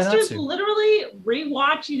with Chester's Ninatsu. literally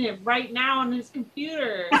rewatching it right now on his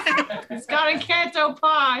computer. He's got a Canto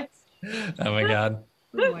Pause. Oh my god.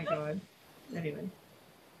 Oh my god. Anyway.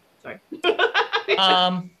 Sorry.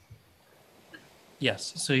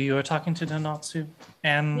 Yes, so you are talking to Ninatsu,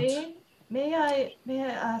 and May I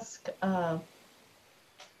ask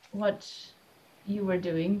what you were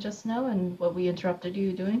doing just now and what we interrupted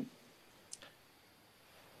you doing?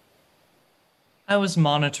 I was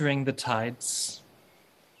monitoring the tides.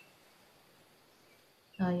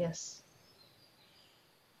 Yes.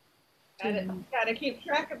 Gotta keep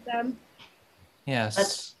track of them. Yes.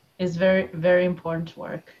 That is very, very important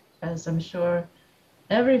work, as I'm sure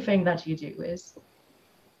everything that you do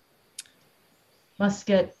must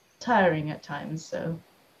get tiring at times, so.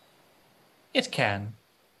 It can,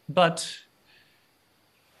 but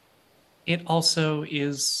it also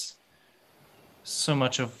is so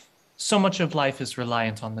much of life is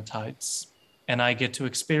reliant on the tides, and I get to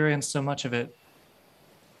experience so much of it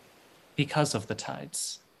because of the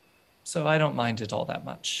tides. So I don't mind it all that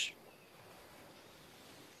much.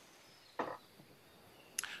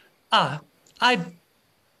 I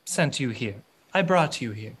sent you here. I brought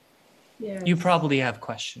you here. Yes. You probably have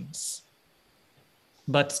questions,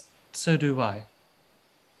 but so do I.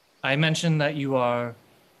 I mentioned that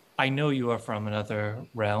I know you are from another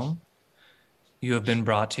realm. You have been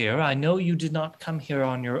brought here. I know you did not come here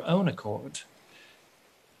on your own accord.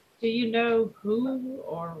 Do you know who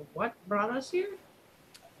or what brought us here?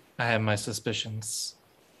 I have my suspicions.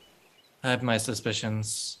 I have my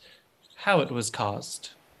suspicions how it was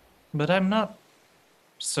caused, but I'm not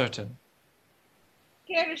certain.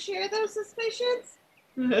 Care to share those suspicions?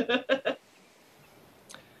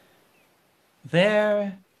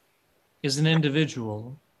 There is an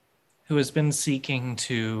individual who has been seeking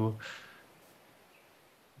to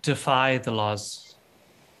defy the laws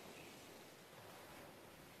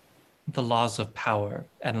of power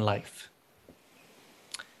and life.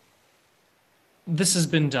 This has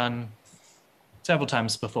been done several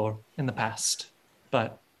times before in the past,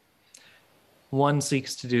 but one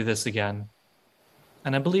seeks to do this again.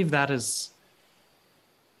 And I believe that is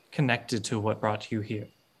connected to what brought you here.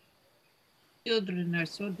 Children are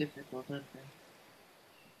so difficult, aren't they?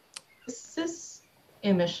 Is this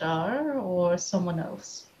Imishar or someone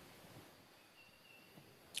else?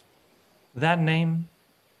 That name,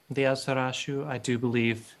 the Asarashu, I do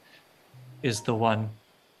believe is the one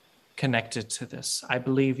connected to this. I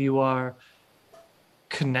believe you are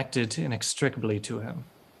connected inextricably to him.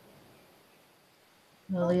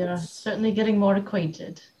 Well, you're certainly getting more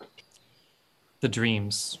acquainted. The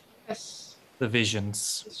dreams, Yes. the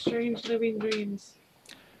visions. The strange living dreams.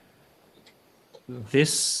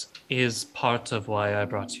 This is part of why I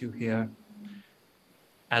brought you here,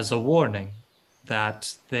 as a warning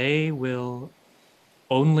that they will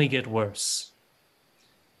only get worse.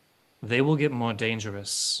 They will get more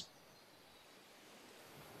dangerous.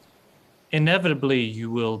 Inevitably, you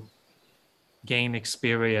will gain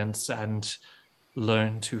experience and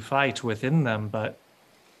learn to fight within them, but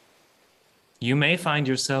you may find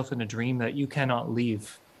yourself in a dream that you cannot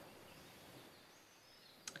leave.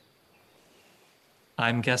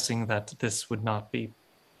 I'm guessing that this would not be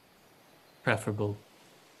preferable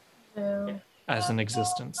No. as an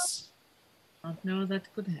existence. Don't know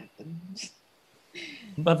that could happen.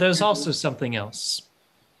 But there's also something else.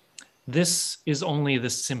 This is only the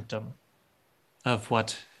symptom of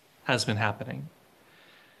what has been happening.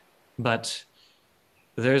 But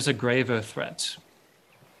there's a graver threat.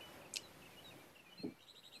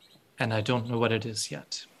 And I don't know what it is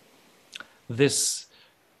yet. This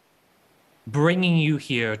bringing you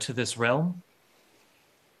here to this realm,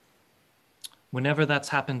 whenever that's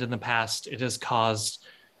happened in the past, it has caused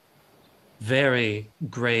very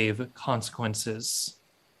grave consequences.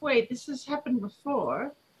 Wait, this has happened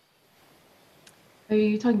before. Are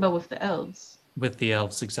you talking about with the elves? With the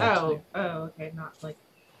elves, exactly. Oh, okay, not like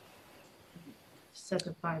set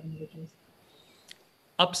of 5 individuals.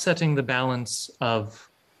 Upsetting the balance of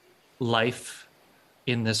life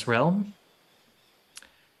in this realm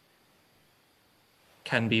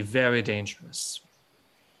can be very dangerous.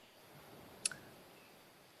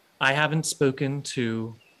 I haven't spoken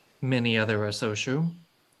to many other Asoshu,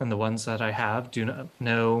 and the ones that I have do not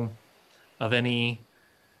know of any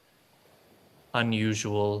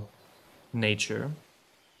unusual nature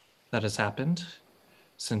that has happened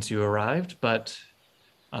since you arrived, but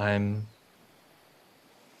I'm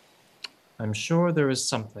sure there is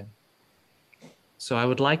something. So I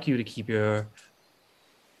would like you to keep your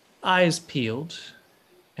eyes peeled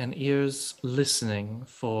and ears listening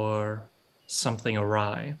for something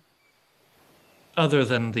awry, other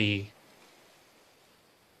than the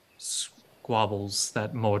squabbles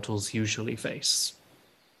that mortals usually face.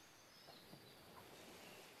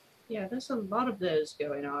 Yeah, there's a lot of those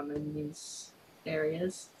going on in these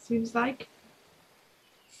areas, seems like.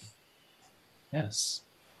 Yes.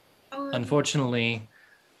 Unfortunately,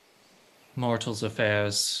 mortals'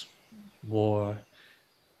 affairs, war,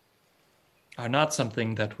 are not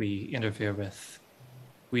something that we interfere with.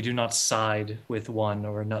 We do not side with one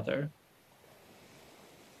or another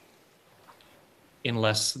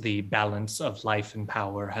unless the balance of life and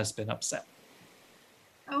power has been upset.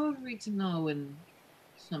 How are we to know when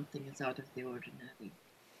something is out of the ordinary?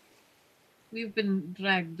 We've been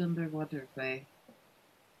dragged underwater by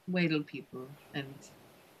whale people and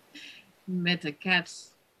met a cat,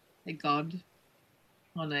 a god,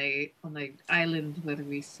 on a island where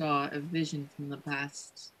we saw a vision from the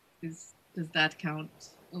past. Does that count,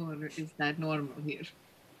 or is that normal here?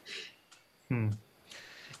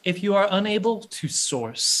 If you are unable to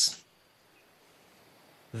source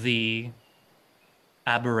the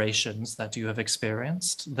aberrations that you have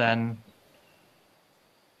experienced, then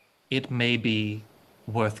it may be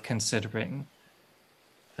worth considering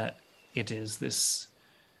that it is this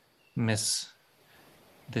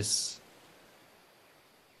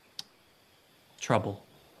trouble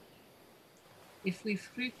If we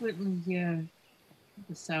frequently hear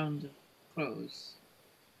the sound of crows,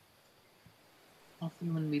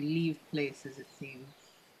 often when we leave places, it seems,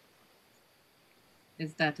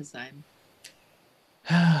 is that a sign?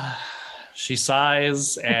 She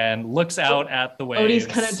sighs and looks out at the waves. Odie's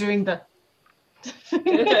kind of doing the.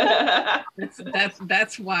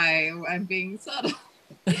 That's why I'm being subtle.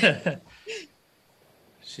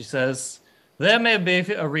 She says, there may be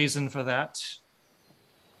a reason for that.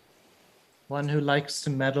 One who likes to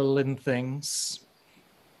meddle in things.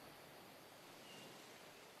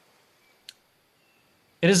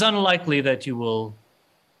 It is unlikely that you will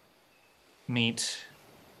meet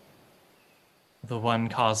the one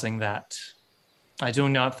causing that. I do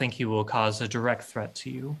not think he will cause a direct threat to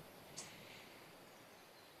you,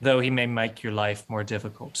 though he may make your life more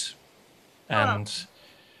difficult. And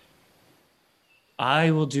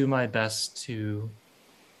I will do my best to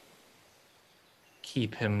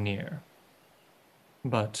keep him near,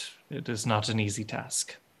 but it is not an easy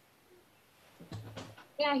task.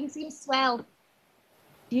 Yeah, he seems swell.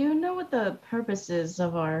 Do you know what the purpose is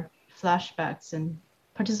of our flashbacks and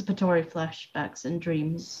participatory flashbacks and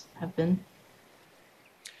dreams have been?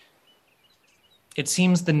 It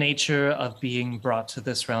seems the nature of being brought to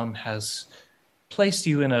this realm has placed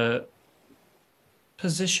you in a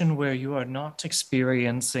position where you are not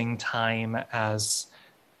experiencing time as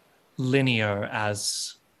linear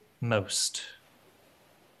as most.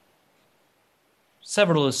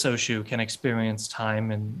 Several Ososhu can experience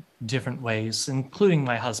time in different ways, including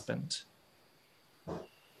my husband.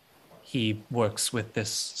 He works with this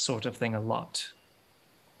sort of thing a lot.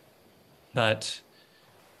 But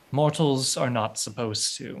mortals are not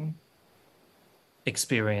supposed to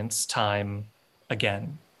experience time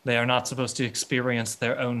again. They are not supposed to experience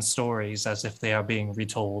their own stories as if they are being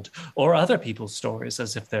retold, or other people's stories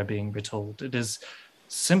as if they're being retold. It is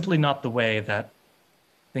simply not the way that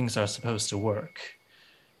things are supposed to work,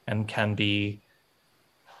 and can be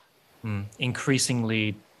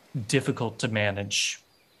increasingly difficult to manage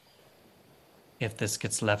if this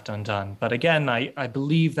gets left undone. But again, I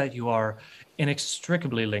believe that you are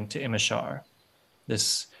inextricably linked to Imishar,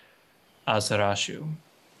 this Azarashu.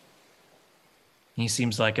 He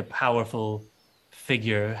seems like a powerful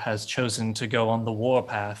figure, has chosen to go on the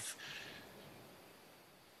warpath.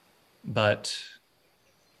 But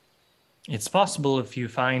it's possible if you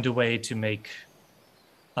find a way to make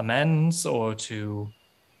amends or to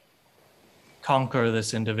conquer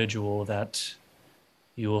this individual that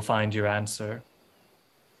you will find your answer.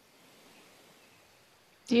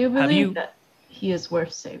 Do you believe that he is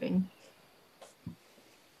worth saving?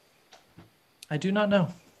 I do not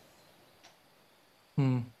know.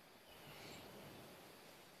 I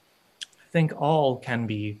think all can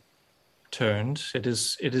be turned. It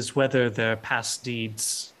is whether their past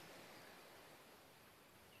deeds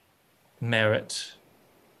merit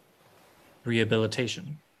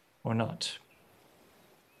rehabilitation or not.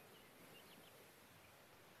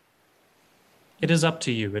 It is up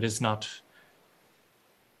to you. It is not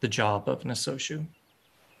the job of an Ososhu.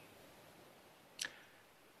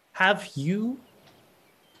 Have you,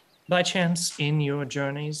 by chance, in your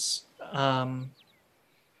journeys,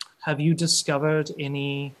 have you discovered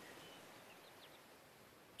anything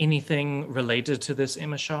related to this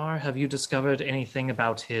Imishar? Have you discovered anything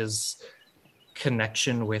about his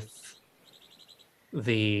connection with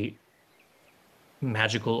the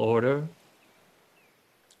magical order?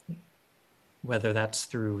 Whether that's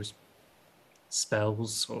through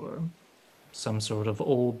spells or some sort of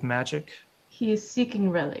old magic? He is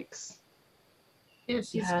seeking relics.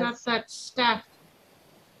 Yes, he's Yes. got that staff.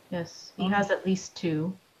 Yes, he has at least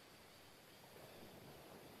 2.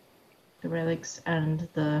 The relics and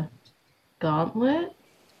the gauntlet.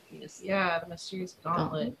 Yes. Yeah, the mysterious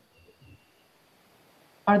gauntlet.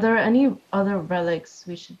 Are there any other relics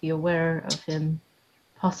we should be aware of him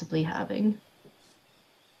possibly having?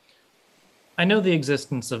 I know the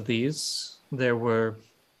existence of these. There were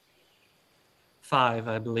 5,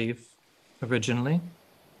 I believe, originally.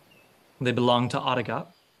 They belonged to Otagat.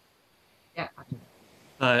 Yeah.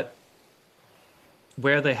 But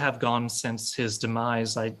where they have gone since his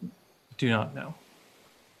demise, I do not know.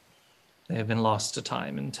 They have been lost to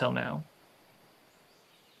time until now.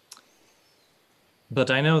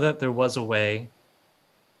 But I know that there was a way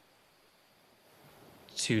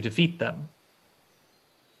to defeat them.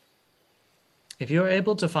 If you're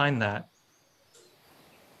able to find that,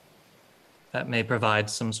 that may provide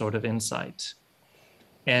some sort of insight.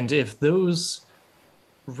 And if those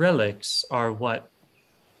relics are what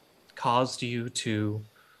caused you to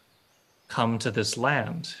come to this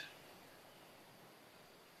land,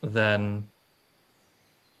 then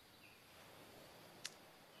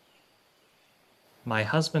My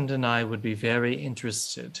husband and I would be very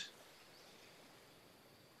interested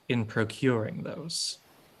in procuring those.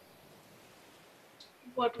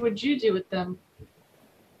 What would you do with them?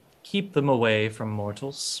 Keep them away from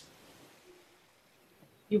mortals.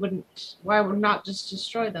 You wouldn't. Why would not just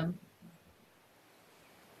destroy them?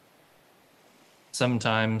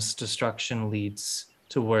 Sometimes destruction leads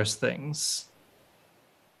to worse things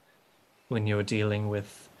when you're dealing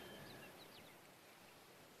with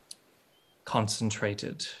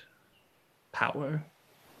concentrated power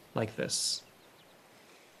like this.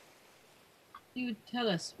 You would tell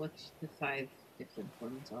us what the 5 different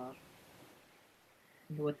ones are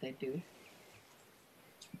and what they do.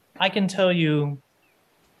 I can tell you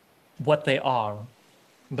what they are,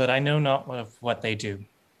 but I know not of what they do.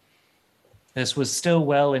 This was still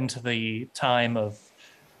well into the time of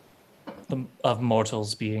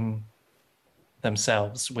mortals being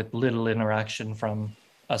themselves with little interaction from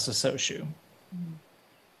us Asoshu.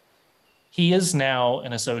 He is now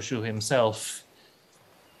an Asoshu himself,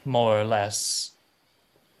 more or less,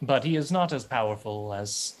 but he is not as powerful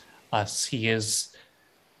as us. He is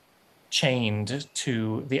chained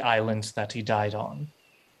to the island that he died on,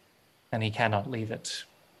 and he cannot leave it.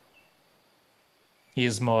 He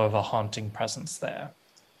is more of a haunting presence there.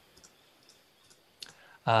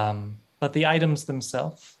 But the items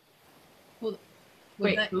themselves. Well,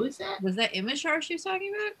 Wait, who is that? Was that Imishar she was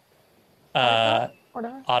talking about?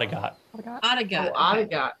 Odegat. Odegat. Oh,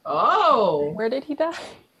 Odegat. Oh. Where did he die?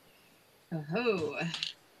 Oh.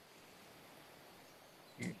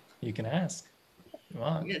 You can ask. Come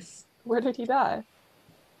on. Yes. Where did he die?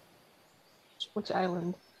 Which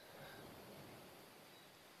island?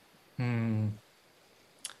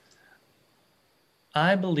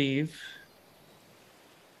 I believe.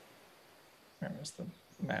 Where is the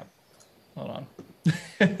map? Hold on.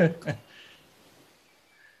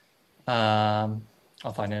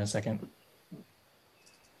 I'll find it in a second.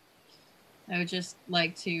 I would just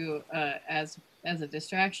like to, as a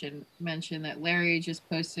distraction, mention that Larry just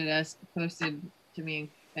posted to me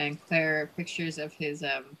and Claire pictures of his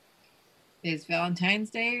Valentine's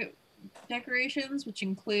Day decorations, which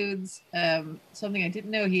includes something I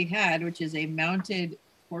didn't know he had, which is a mounted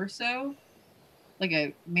torso, like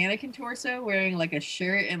a mannequin torso wearing like a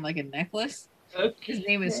shirt and like a necklace. Okay. His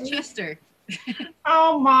name is Chester.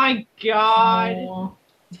 Oh my god. Oh.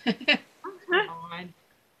 God.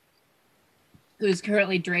 Who's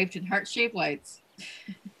currently draped in heart-shaped lights.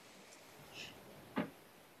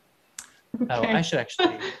 Oh, I should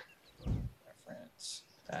actually reference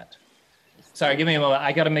that. Sorry, give me a moment.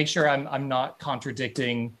 I got to make sure I'm not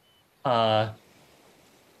contradicting the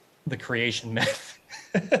creation myth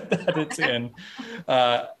that it's in.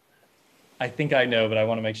 I think I know, but I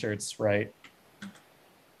want to make sure it's right.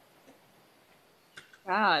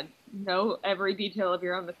 God, know every detail of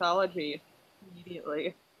your own mythology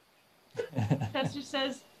immediately. Chester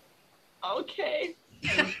says, okay. In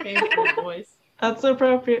his favorite voice. That's the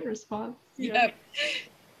appropriate response. Yep.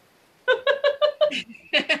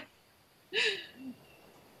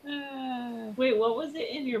 Wait, what was it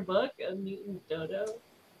in your book? A mutant dodo?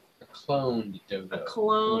 A cloned dodo. A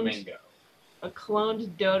cloned flamingo. A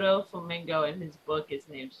cloned dodo flamingo in his book is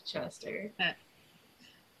named Chester.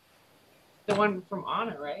 The one from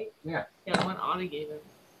Anna, right? Yeah. Yeah, the one Anna gave him.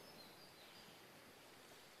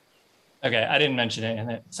 Okay, I didn't mention it in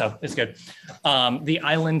it, so it's good. The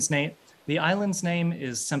island's name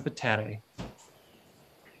is Sempetere.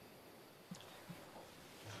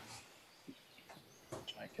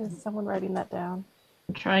 Is someone writing that down?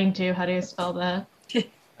 I'm trying to. How do you spell that?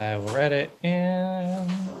 I will write it in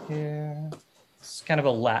here. It's kind of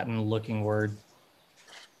a Latin-looking word.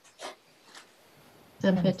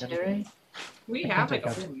 Sempetere. We have like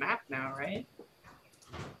a whole map now, right?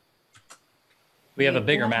 We have a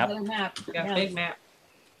bigger map. Another map. We got a Yes. big map.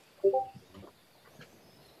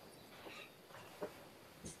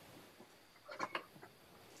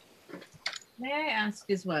 May I ask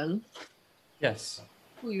as well Yes.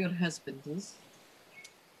 who your husband is?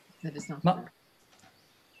 That is not Ma-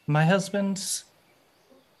 My husband's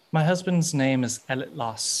name is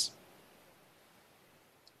Elitlas.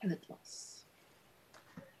 Elitlas.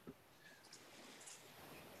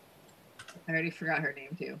 I already forgot her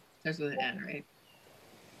name too. Starts with an N, right?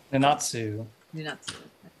 Ninatsu. Ninatsu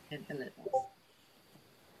and Elitlas.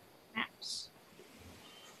 Maps.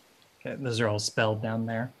 Okay, those are all spelled down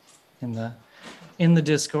there in the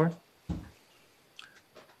Discord.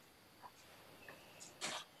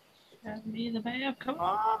 Have me the map. Come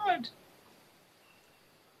on.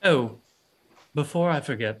 Oh, before I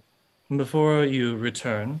forget, before you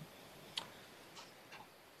return,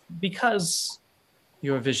 because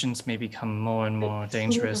your visions may become more and more We still need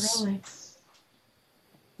the dangerous. relics.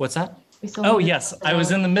 What's that? We still Oh, need the yes, I was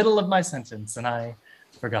relics. in the middle of my sentence and I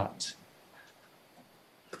forgot.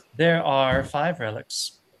 There are 5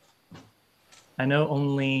 relics. I know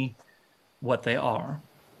only what they are.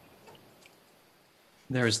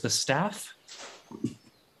 There is the staff.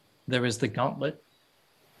 There is the gauntlet.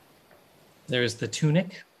 There is the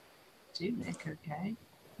tunic. Tunic, okay.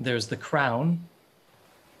 There's the crown.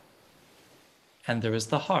 And there is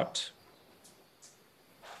the heart.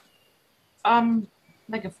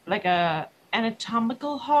 Like a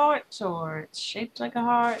anatomical heart, or it's shaped like a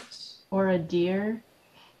heart. Or a deer.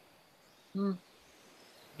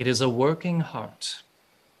 It is a working heart.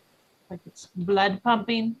 Like it's blood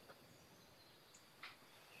pumping.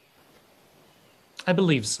 I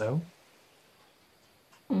believe so.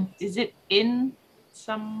 Is it in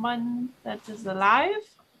someone that is alive?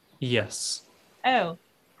 Yes. Oh,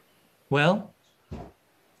 Well,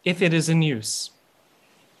 if it is in use.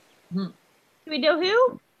 Do we know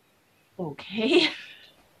who? okay.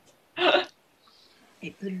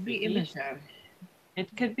 It could be Imishar.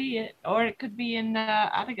 It could be it, or it could be in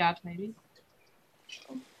Adagat, maybe.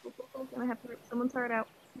 Gonna have to rip someone's heart out.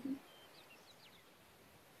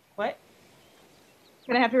 What?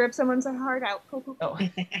 Gonna have to rip someone's heart out. Cool. Oh.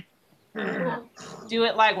 Do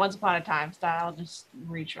it like Once Upon a Time style. Just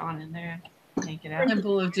reach on in there and take it out.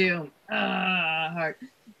 Temple of Doom. Heart.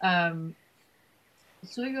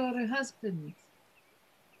 So your husband,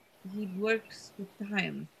 he works with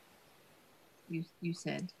time. You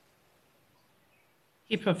said.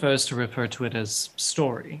 He prefers to refer to it as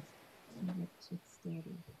story.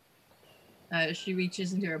 She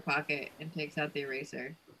reaches into her pocket and takes out the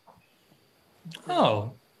eraser.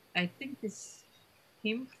 Oh, I think this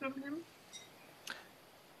came from him.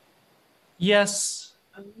 yes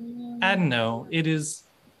and no. It is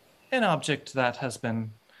an object that has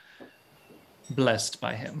been blessed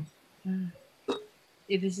by him.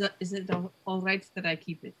 Is it all right that I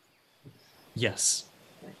keep it? Yes.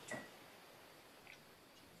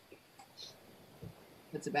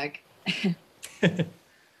 Puts it back.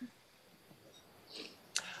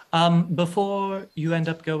 Before you end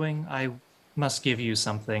up going, I must give you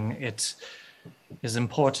something. It is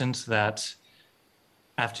important that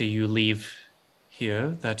after you leave here,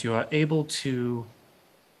 that you are able to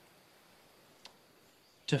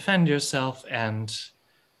defend yourself and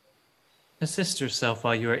assist yourself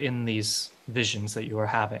while you are in these visions that you are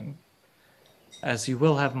having, as you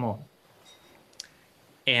will have more.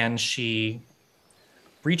 And she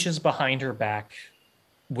reaches behind her back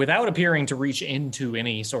without appearing to reach into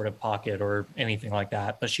any sort of pocket or anything like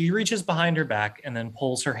that, but she reaches behind her back and then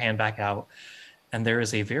pulls her hand back out, and there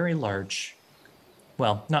is a very large,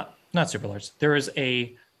 well, not super large, there is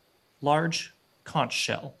a large conch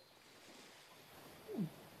shell.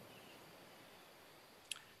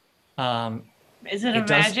 Is it a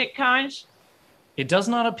magic conch? It does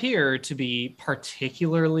not appear to be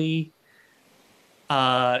particularly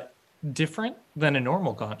different than a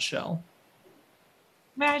normal conch shell.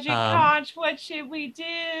 Magic conch, what should we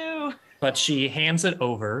do? But she hands it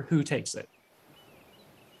over. Who takes it?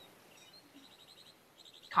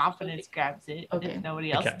 Confidence grabs it Okay. if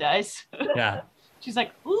nobody else Okay. does. Yeah. She's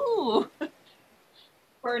like, ooh.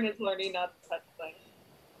 Fern is learning not to touch things.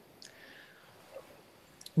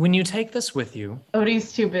 When you take this with you,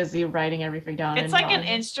 Odie's too busy writing everything down. It's and like an drawing.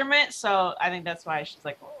 instrument, so I think that's why she's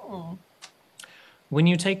like, ooh. when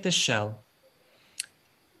you take this shell,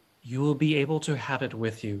 you will be able to have it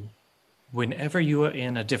with you whenever you are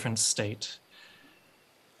in a different state.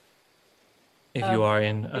 If you are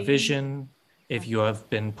in a vision, if you have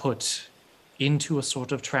been put into a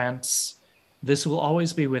sort of trance, this will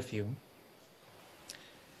always be with you.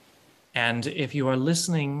 And if you are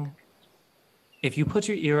listening, if you put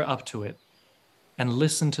your ear up to it and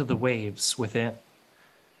listen to the waves within,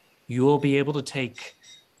 you will be able to take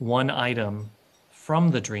one item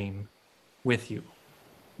from the dream with you.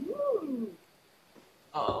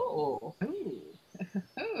 Oh.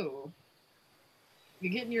 Oh.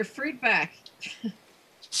 You're getting your fruit back. Too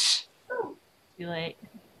late.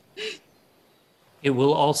 It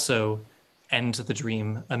will also end the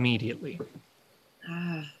dream immediately.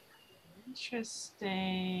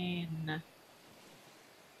 Interesting.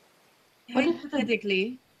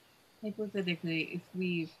 Hypothetically, if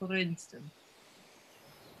we, for instance,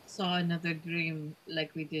 saw another dream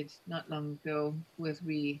like we did not long ago, where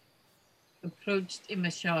we approached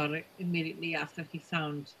Imashar immediately after he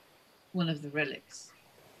found one of the relics,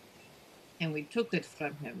 and we took it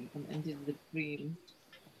from him and ended the dream,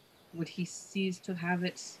 would he cease to have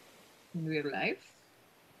it in real life?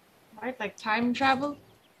 Right, like time travel?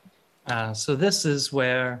 So this is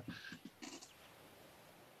where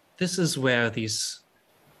these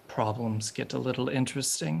problems get a little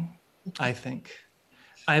interesting, I think.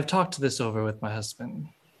 I have talked this over with my husband.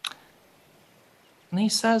 And he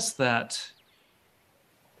says that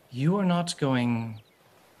you are not going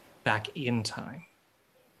back in time.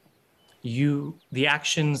 The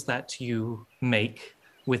actions that you make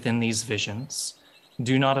within these visions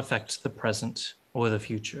do not affect the present or the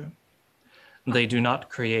future. They do not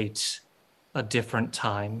create a different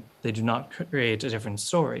time. They do not create a different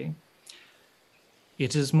story.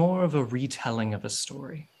 It is more of a retelling of a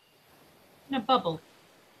story. In a bubble.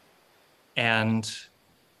 And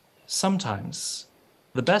sometimes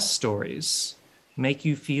the best stories make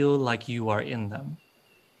you feel like you are in them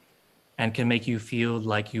and can make you feel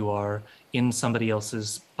like you are in somebody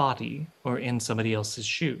else's body or in somebody else's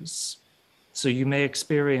shoes. So you may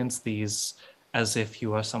experience these as if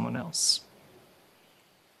you are someone else.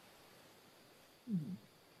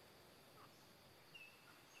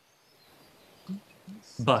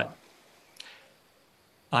 But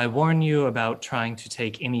I warn you about trying to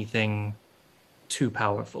take anything too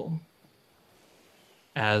powerful,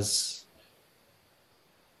 as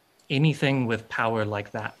anything with power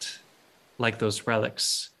like that, like those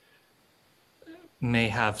relics, may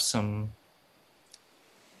have some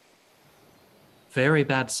very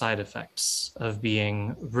bad side effects of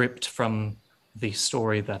being ripped from the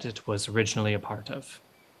story that it was originally a part of.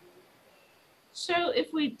 So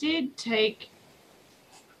if we did take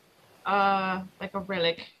like a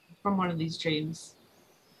relic from one of these dreams,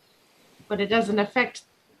 but it doesn't affect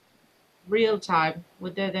real time,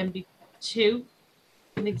 would there then be two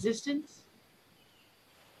in existence?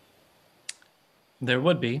 There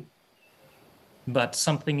would be, but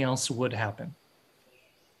something else would happen.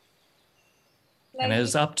 And it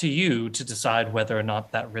is up to you to decide whether or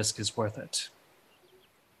not that risk is worth it.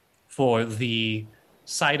 For the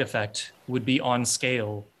side effect would be on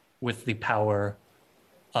scale with the power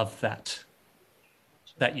of that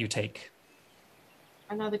you take.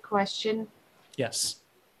 Another question. Yes.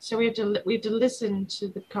 So we have to listen to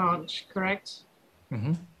the conch, correct?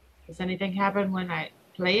 Mm-hmm. Does anything happen when I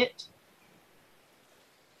play it?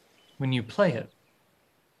 When you play it?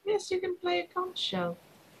 Yes, you can play a conch shell.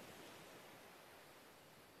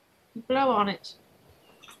 You blow on it.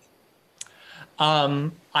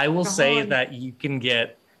 I will say horn. that you can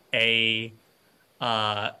get a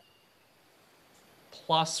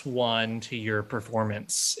 +1 to your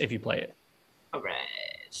performance if you play it. All right.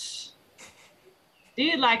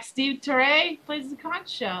 Dude, like Steve Teray plays the conch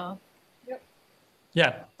shell.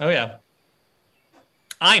 Yeah. Oh, yeah.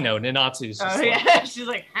 I know. Ninatsu's just Oh, yeah. She's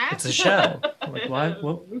like, huh? It's a shell. Like, what?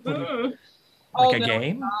 What like Oh, a no,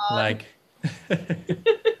 game? God. Like...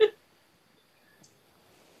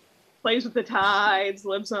 Plays with the tides,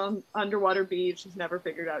 lives on underwater beach. Has never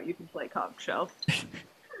figured out you can play conch shell.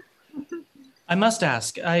 I must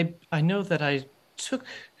ask, I know that I took,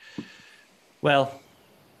 well,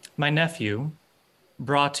 my nephew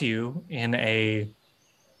brought you in a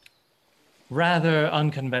rather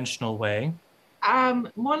unconventional way.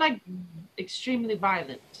 More like extremely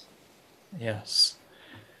violent. Yes.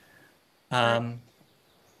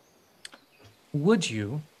 Would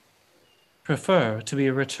you prefer to be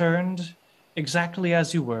returned exactly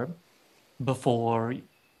as you were before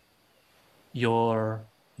your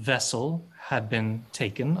vessel had been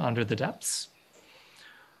taken under the depths?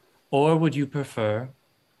 Or would you prefer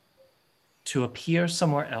to appear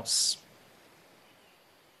somewhere else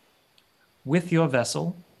with your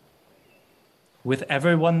vessel, with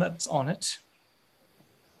everyone that's on it?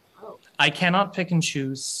 Oh. I cannot pick and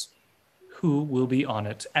choose who will be on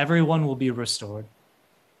it. Everyone will be restored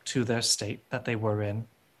to their state that they were in.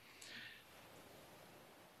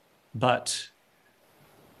 But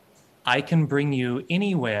I can bring you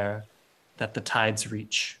anywhere that the tides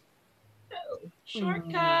reach.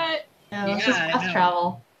 Shortcut. No, Yeah, it's just I fast know.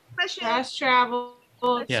 travel. Question: Fast travel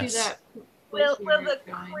to Yes. that Will place we will were the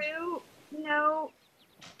going. crew know?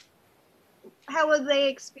 How will they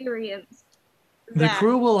experience The that?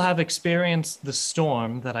 crew will have experienced the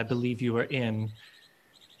storm that I believe you were in,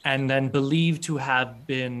 and then believed to have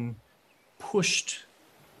been pushed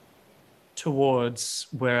towards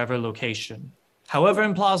wherever location. However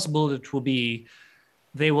implausible it will be,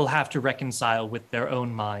 they will have to reconcile with their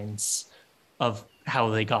own minds of how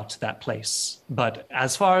they got to that place. But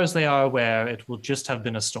as far as they are aware, it will just have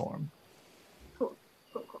been a storm. Cool,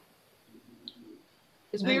 cool, cool.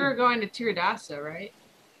 Because we were going to Tiradasa, right?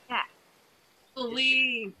 Well,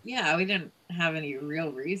 we didn't have any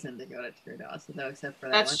real reason to go to Tiradasa though, except for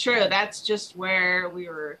that That's one true. time. That's just where we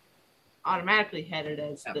were automatically headed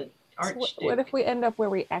as Yep. the So what Archduke. if we end up where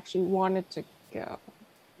we actually wanted to go?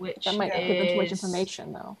 Which That might give them too much is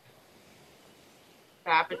information, though.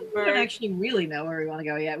 We don't Babenberg. actually really know where we want to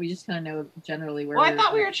go yet. We just kind of know generally where. Well, I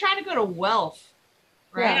thought we were trying to go to Wealth,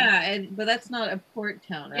 right? Yeah, but that's not a port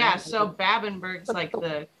town, right? Yeah, so Babenberg's like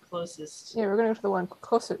the closest. Yeah, we're going to go to the one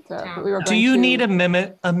closer to that. Town. But we were Do going you to... need a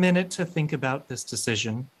minute to think about this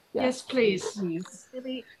decision? Yes, please. Please.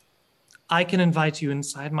 Really? I can invite you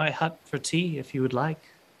inside my hut for tea if you would like.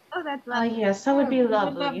 Oh, that's Ah, lovely. yes, that would be I would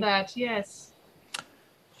lovely. love that. Yes.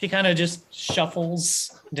 She kind of just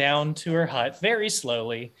shuffles down to her hut very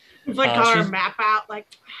slowly. It's like got our she's- map out, like.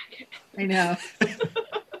 I know.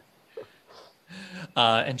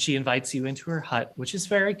 And she invites you into her hut, which is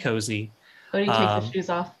very cozy. Odie takes the shoes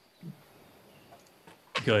off.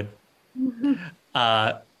 Good.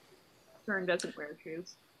 Fern doesn't wear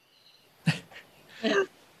shoes.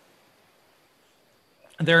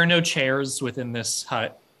 There are no chairs within this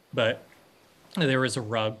hut, but there is a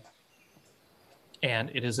rug.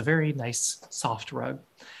 And it is a very nice, soft rug.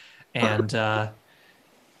 And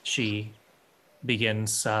she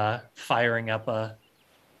begins firing up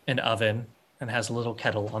an oven and has a little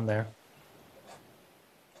kettle on there.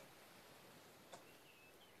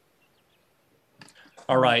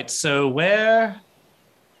 All right, so where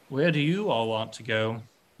do you all want to go?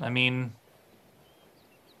 I mean,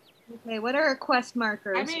 Okay, what are our quest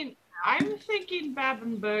markers? I mean, I'm thinking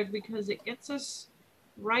Babenberg because it gets us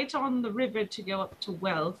right on the river to go up to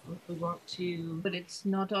Wealth if we want to. But it's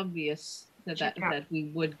not obvious that Check out. that we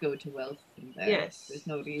would go to Wealth from there. Yes. There's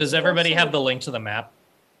no reason. does everybody have the link to the map?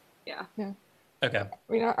 Yeah. Yeah. Okay.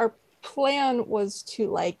 I mean, our plan was to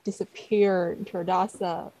like disappear into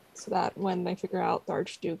Ardasa so that when they figure out the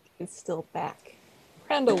Archduke is still back,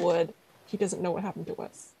 Crandallwood, he doesn't know what happened to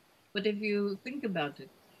us. But if you think about it,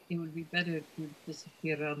 it would be better to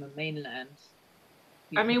disappear on the mainland.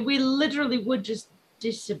 I mean, we literally would just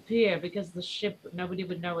disappear because the ship, nobody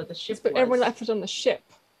would know what the ship But was. everyone left it on the ship.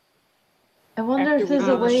 I wonder After if we there's a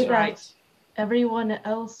go to way the that right. everyone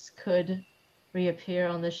else could reappear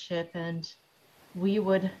on the ship and we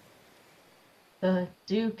would. The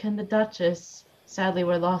Duke and the Duchess sadly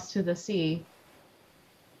were lost to the sea.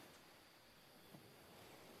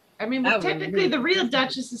 I mean, That but would technically be- the real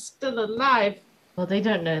Duchess is still alive. Well, they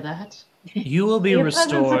don't know that. You will be Be a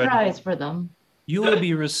pleasant restored. surprise for them. You will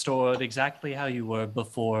be restored exactly how you were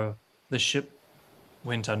before the ship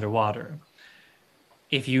went underwater.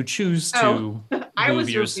 If you choose to I move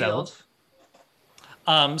was yourself.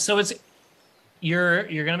 So it's you're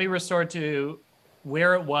gonna be restored to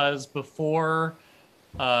where it was before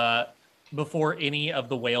any of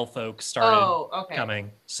the whale folk started Oh, okay.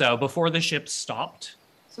 coming. So before the ship stopped.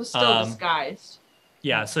 So still Um, disguised.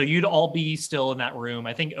 Yeah, so you'd all be still in that room.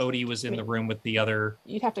 I think Odie was in the room with the other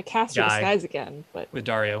You'd have to cast your Guy. disguise again, but with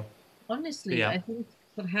Dario. Honestly, Yeah. I think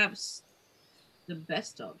perhaps the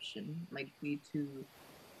best option might be to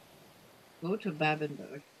go to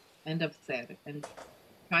Babenberg, end up there, and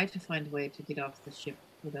try to find a way to get off the ship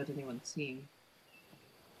without anyone seeing.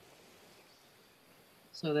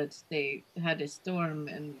 So that they had a storm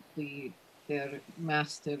and their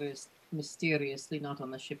master is mysteriously not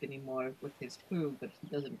on the ship anymore with his crew, but he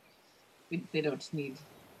doesn't. They don't need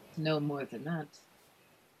to know more than that.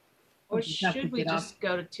 Or we just have to should we get off. just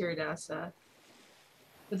go to Tiradasa?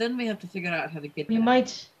 But then we have to figure out how to get We there.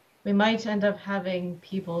 might end up having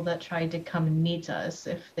people that try to come and meet us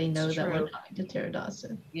if they know It's that we're true. going to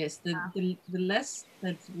Tiradasa. Yes, the less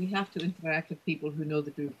that we have to interact with people who know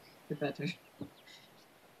the Duke, the better.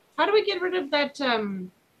 How do we get rid of that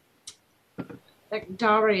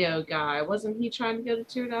Dario guy? Wasn't he trying to go to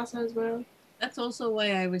Tiradasa as well? That's also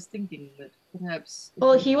why I was thinking that perhaps. if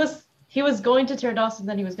Well, we- he was going to Tiradasa and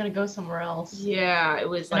then he was going to go somewhere else. Yeah, it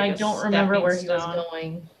was And like I a don't remember where he was stepping stone.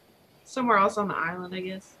 going. Somewhere else on the island, I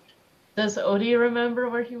guess. Does Odie remember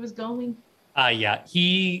where he was going? Yeah,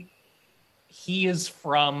 he is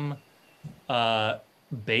from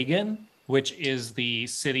Bagan, which is the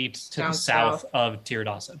city to Down the south south. of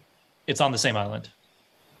Tiradasa. It's on the same island.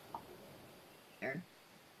 there.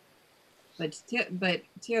 But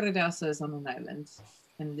Tiradasa is on an island,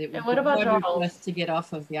 and it would And what be about harder for Charles? us to get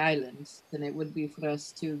off of the island than it would be for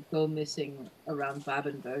us to go missing around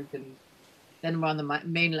Babenberg, and then we're on the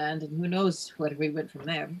mainland, and who knows where we went from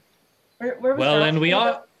there. Where was Well, Charles and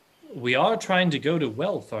going? we are trying to go to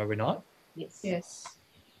Wealth, are we not? Yes. Yes.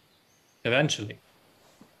 Eventually.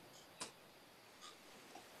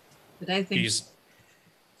 But I think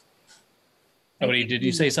Odie, did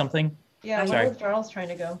you say something? Yeah, Sorry. where was Charles trying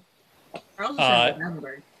to go? Charles is Uh, in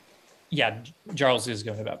Babenberg. Yeah, Charles is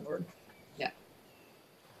going to Babenberg.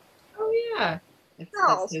 Oh yeah. That's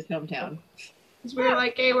Charles. his hometown. Because we were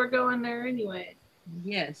like, hey, we're going there anyway.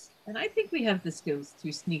 Yes, and I think we have the skills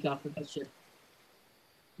to sneak off of the ship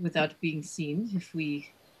without being seen if we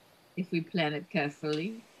plan it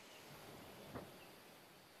carefully.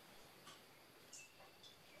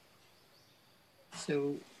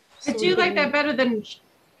 So I do like that better than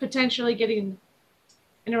potentially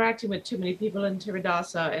interacting with too many people in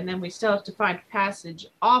Tiradasa, and then we still have to find passage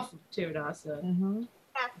off of Tiradasa. mhm.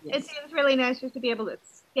 Yeah, it seems really nice just to be able to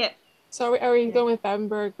skip. So are we going with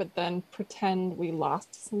Bamberg, but then pretend we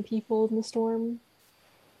lost some people in the storm?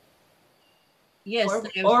 Yes, I was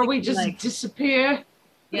Or we thinking, just like, disappear.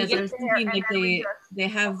 yes, get I was there thinking and like then we they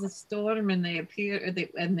have the storm and they appear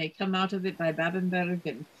and they come out of it by Babenberg,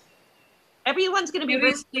 and Everyone's going to be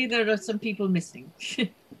really seriously there are some people missing.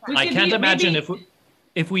 I can't imagine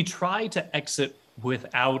if we try to exit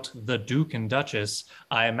without the Duke and Duchess,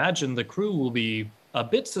 I imagine the crew will be a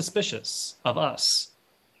bit suspicious of us.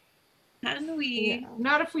 Can we? Yeah.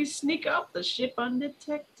 Not if we sneak off the ship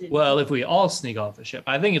undetected. Well, if we all sneak off the ship,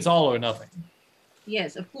 I think it's all or nothing.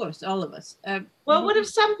 Yes, of course, all of us. Well, what if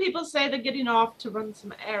some people say they're getting off to run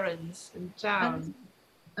some errands in town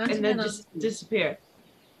and then just disappear?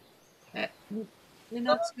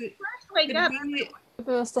 Ninatsu, first wake up.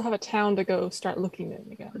 We'll still have a town to go start looking in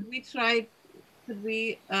again. could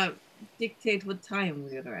we dictate what time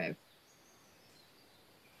we arrive?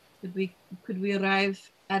 Could we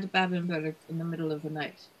arrive at Babenberg in the middle of the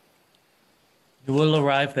night? You will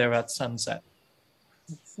arrive there at sunset.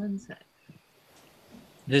 At sunset.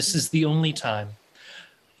 This is the only time.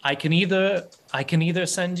 I can either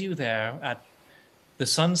send you there at the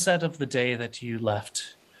sunset of the day that you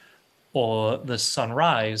left, or the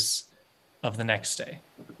sunrise of the next day.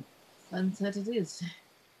 Sunset it is.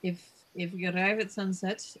 If we arrive at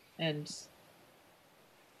sunset and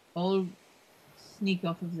all sneak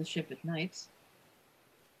off of the ship at night,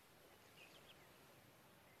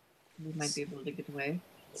 we might be able to get away.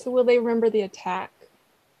 So will they remember the attack?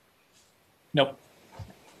 Nope.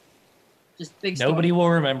 Just big storm. Nobody will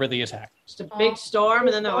remember the attack. Just a big storm,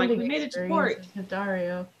 and then they're like, we made it to port. With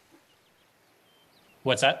Dario.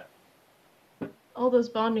 What's that? All those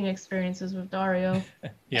bonding experiences with Dario.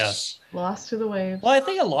 Yes. Lost to the waves. Well, I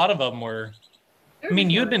think a lot of them were. I mean,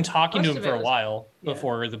 you'd been talking to Most him of it for a was- while yeah.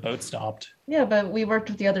 before the boat stopped. Yeah, but we worked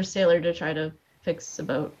with the other sailor to try to fix the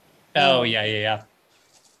boat. Oh, yeah.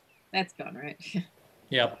 That's gone, right?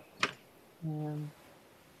 Yep.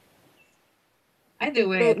 Either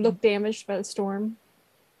way, Boat look damaged by the storm.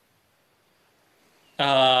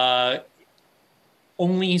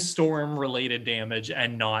 Only storm-related damage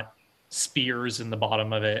and not spears in the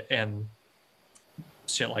bottom of it and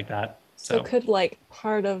shit like that. So could like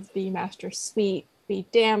part of the master suite be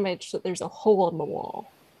damaged so there's a hole in the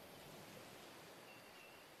wall?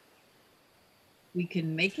 we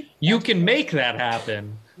can make it. You can make that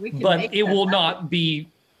happen, We can but make it that will happen. not be.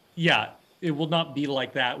 Yeah, it will not be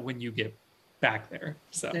like that when you get back there.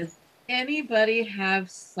 So Does anybody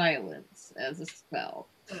have silence as a spell?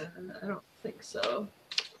 I don't think so.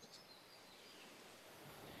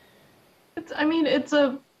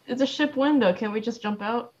 It's a ship window. Can't we just jump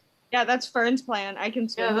out? Yeah, that's Fern's plan. I can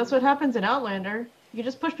swim. Yeah, that's what happens in Outlander. You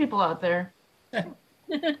just push people out there.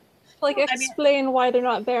 Like explain why they're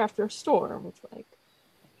not there after a storm. It's like,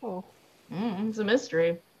 oh, It's a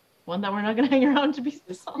mystery. One that we're not going to hang around to be solved.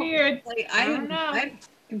 Disappeared. Like, I don't know. I'm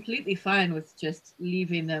completely fine with just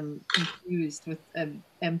leaving them confused with an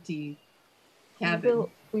empty cabin.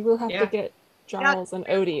 we will have Yeah. to get Giles and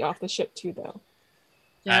Odie off the ship too, though.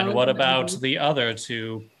 and Giles what and about Odie, the other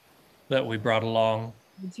two that we brought along?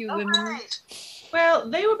 the two women? Well,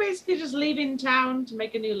 they were basically just leaving town to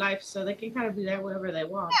make a new life, so they can kind of be there wherever they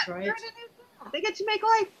want, Yeah, right? they're in a new town. They get to make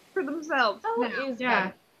life for themselves. Oh, now. it is Yeah.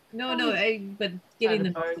 bad. No, but getting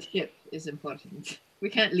them Kind off of the ship is important. We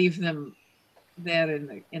can't leave them there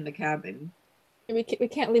in the cabin. And we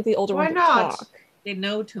can't leave the older Why one to not? talk. They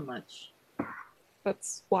know too much.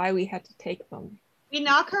 That's why we had to take them. We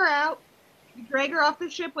knock her out. We drag her off the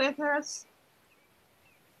ship with us.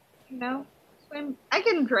 You know, swim. I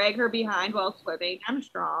can drag her behind while swimming. I'm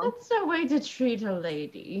strong. That's a way to treat a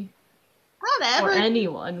lady. Whatever. Or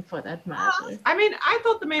anyone, for that matter. I mean, I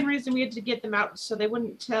thought the main reason we had to get them out was so they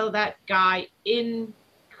wouldn't tell that guy in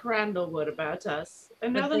Crandallwood about us.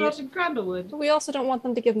 And now But they're they- not in Crandallwood. But we also don't want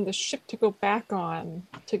them to give them the ship to go back on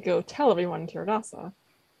to go tell everyone in Tiradasa.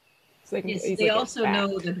 So they can Yes, easily they get also back.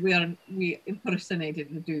 know that we impersonated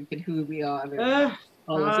the Duke and who we are. And Ugh,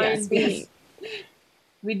 all of fine. that. Yes.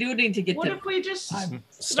 We do need to get what them. if we just I'm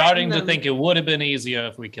starting to them. think it would have been easier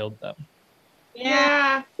if we killed them.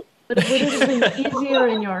 Yeah. But would it have been easier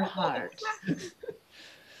in your heart?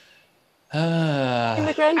 And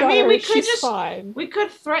the Uh, granddaughter, we could she's just- fine. We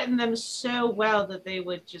could threaten them so well that they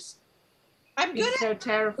would just I'm be good so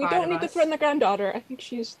terrified. We don't of need to us. threaten the granddaughter. I think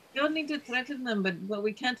she's. You don't need to threaten them, but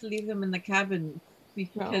we can't leave them in the cabin No,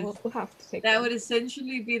 because we'll have to take that them. would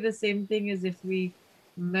essentially be the same thing as if we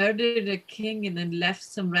murdered a king and then left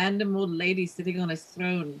some random old lady sitting on his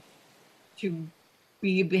throne to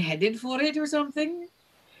be beheaded for it or something.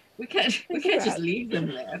 We can't just that. leave them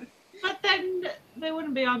there. But then they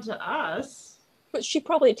wouldn't be onto us. But she'd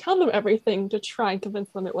probably tell them everything to try and convince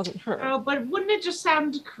them it wasn't her. Oh, but wouldn't it just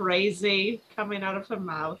sound crazy coming out of her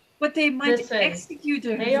mouth? But they might Listen, execute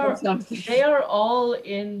her they or are- something. They are all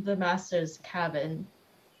in the master's cabin.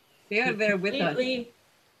 They are there with us. Completely-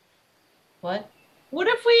 What? What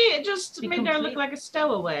if we just Be made her look complete- like a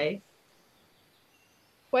stowaway?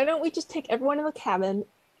 Why don't we just take everyone in the cabin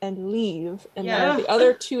and leave, and Yeah. then the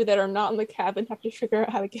other two that are not in the cabin have to figure out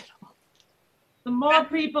how to get off. The more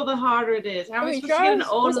people, the harder it is. How are we supposed to get an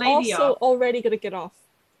Giles old was lady also off? already gonna get off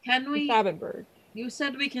Can the we? cabin bird. You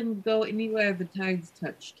said we can go anywhere the tides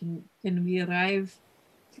touch. Can we arrive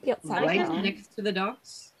To be outside right now. next to the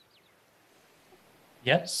docks?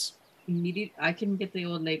 yes. Immediate. I can get the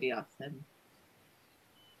old lady off then.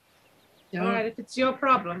 All right, if it's your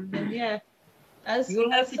problem, then yeah. You'll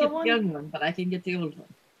have As to get the someone, young one, but I can get the old one.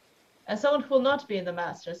 as someone who will not be in the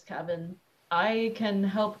master's cabin, I can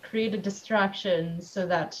help create a distraction so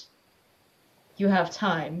that you have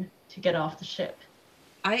time to get off the ship.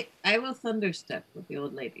 I will thunderstep with the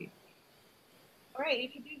old lady. All right, you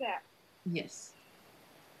can do that. Yes.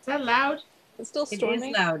 Is that loud? It's still It is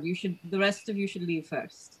storming. loud. You should. The rest of you should leave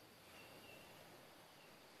first.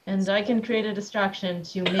 And I can create a distraction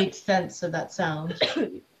to make sense of that sound.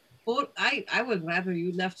 Or I would rather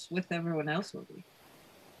you left with everyone else, Obi.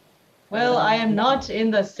 Well, I am not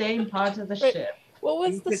in the same part of the Wait. ship. What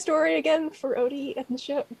was You the could- story again for Odie and the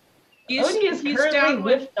ship? Odie is he's currently down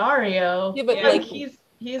with Dario. Yeah, but Yeah. like, he's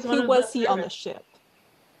one who of was the he on the servants.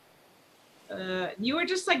 ship? You were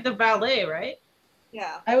just like the valet, right?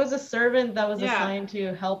 Yeah, I was a servant that was Yeah. assigned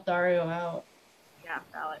to help Dario out. yeah,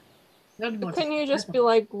 valid. Don't But want couldn't to- you just be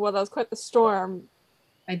like, well, that was quite the storm.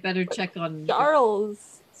 I'd better check on.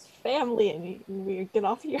 Charles' family, and we get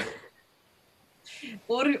off here.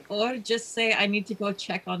 Or just say I need to go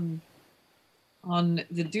check on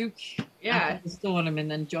the Duke Yeah. after the storm and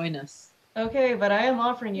then join us. Okay, but I am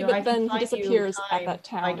offering you. Yeah, but I can then he find you disappears at time that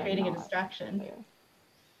town by and creating a not distraction. there.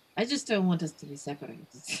 I just don't want us to be separated.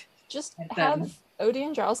 Just And have then- Odie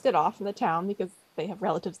and Giles get off in the town because they have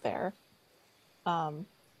relatives there.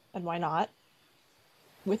 And why not?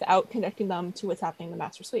 Without connecting them to what's happening in the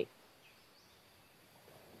master suite.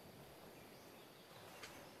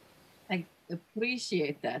 I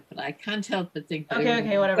appreciate that, but I can't help but think that. Okay, it would okay,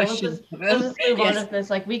 be whatever. Let's questions just, for let's them. just move on Yes. with this.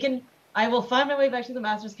 Like we can. I will find my way back to the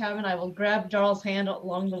master's cabin. I will grab Jarl's hand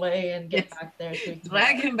along the way and get Yes. back there. So we can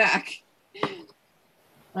Drag him back.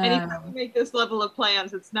 Anytime we make this level of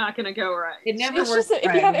plans, it's not going to go right. It never It's works. just that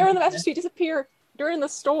if for you have Aaron everyone. the Master Suite disappear during the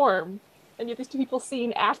storm, and you have these two people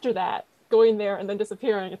seen after that going there and then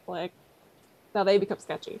disappearing, it's like now they become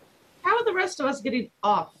sketchy. How are the rest of us getting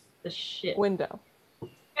off the ship? Window.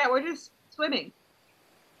 Yeah, we're just swimming.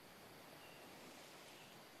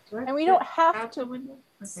 Do I And we fit don't have out to the window?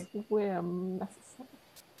 Okay. swim necessarily.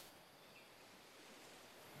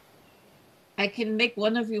 I can make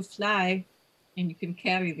one of you fly, and you can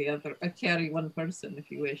carry the other. Carry one person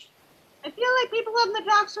if you wish. I feel like people on the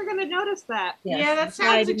docks are going to notice that. Yeah, that that's why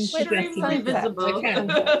I sounds didn't suggest extremely you do that. visible.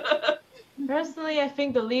 Okay. Personally, I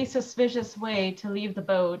think the least suspicious way to leave the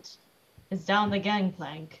boat is down the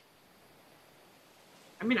gangplank.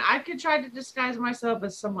 I mean, I could try to disguise myself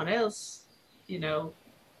as someone else,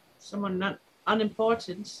 someone not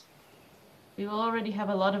unimportant. We will already have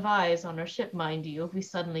a lot of eyes on our ship, mind you, if we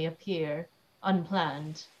suddenly appear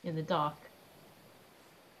unplanned in the dock.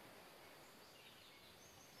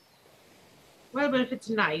 Well, but if it's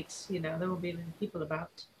night, there won't be many people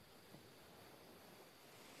about.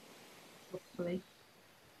 Hopefully.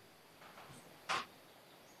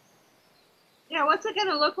 Yeah, what's it going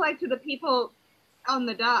to look like to the people on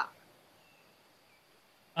the dock,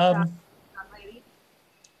 Um, young lady?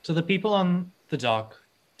 to the people on the dock,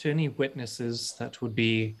 to any witnesses that would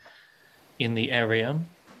be in the area,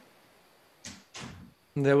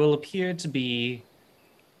 there will appear to be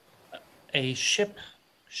a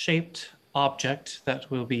ship-shaped object that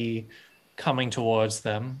will be coming towards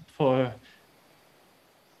them for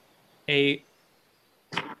a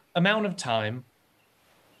amount of time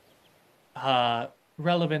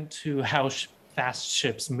relevant to how fast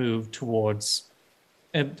ships move towards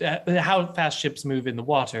how fast ships move in the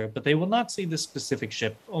water, but they will not see the specific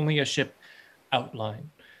ship, only a ship outline.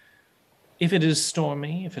 If it is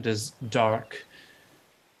stormy, if it is dark,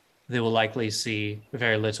 they will likely see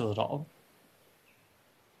very little at all.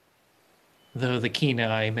 Though the keen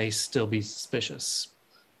eye may still be suspicious.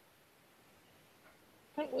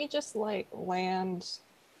 Can't we just like land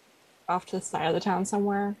off to the side of the town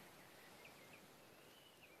somewhere?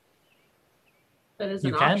 That is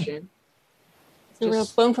You an can. option. So we're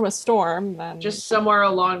Just- blown from a storm, then Just somewhere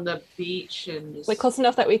along the beach and just like close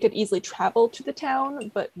enough that we could easily travel to the town,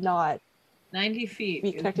 but not 90 feet be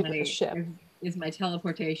is connected with my, the ship. is my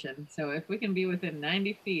teleportation. So if we can be within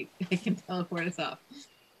 90 feet, I can teleport us off.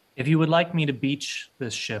 If you would like me to beach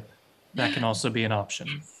this ship, that can also be an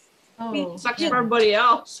option. Oh, sucks Yeah. for everybody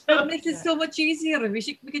else. It makes it so much easier. We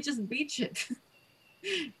could just beach it.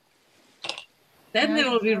 Then Yeah, I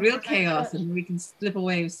there will guess be that's real what I chaos thought. and we can slip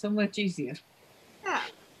away so much easier. Yeah.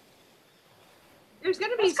 There's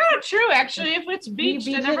gonna be It's kind of true, actually. If it's we beached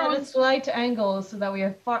beat and it at a everyone's slight angle so that we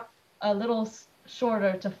are a little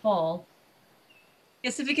shorter to fall.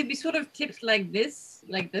 Yes, if it could be sort of tipped like this,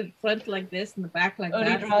 like the front like this and the back like Odie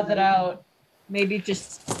that. draws it out. Maybe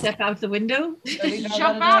just step out the window. Odie draws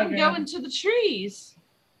jump a out and go diagram. into the trees.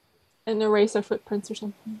 and erase our footprints or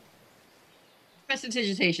something.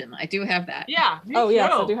 Prestidigitation. I do have that. Yeah. me Oh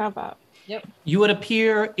yes, I too. do have that. You would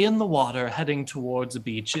appear in the water heading towards a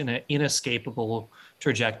beach in an inescapable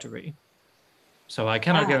trajectory. So I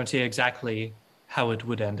cannot Ah. guarantee exactly how it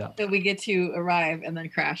would end up. So we get to arrive and then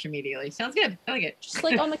crash immediately. Sounds good. I like it. Just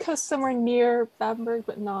like on the coast somewhere near Bamberg,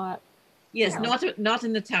 but not. Yes, Yeah. not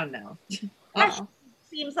in the town now. Oh.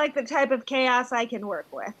 seems like the type of chaos I can work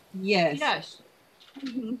with. Yes. Yes.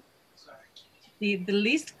 Mhm. The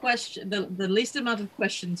least question, the least amount of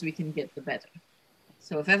questions we can get, the better.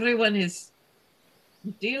 So if everyone is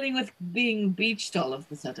dealing with being beached all of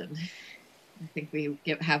a sudden, I think we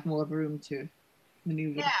have more room to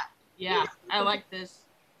maneuver. Yeah. Yeah. I like this.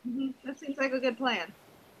 That seems like a good plan.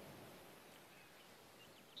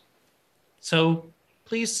 So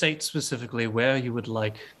please state specifically where you would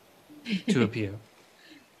like to appear.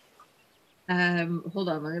 Hold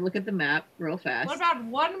on, let me look at the map real fast. What about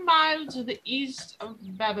 1 mile to the east of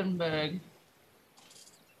Babenberg?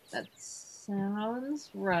 That sounds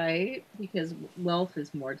right because Welf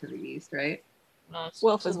is more to the east, right? No, it's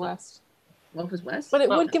Welf to is the- west. Welf is west. But it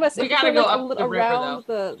Well, would give us we if gotta could, go like, up the river, around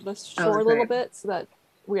the shore a little great. bit so that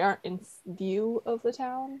we aren't in view of the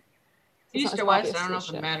town. So it's East not or as west? obvious I don't to know the if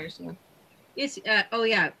it ship. matters. Then. Yes. Oh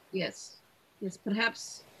yeah. Yes. Yes.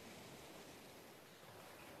 Perhaps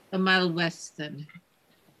a mile west then.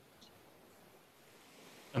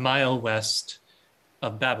 A mile west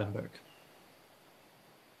of Babenberg.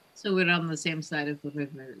 So we're on the same side of the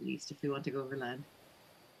river at least if we want to go overland.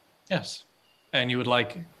 Yes. And you would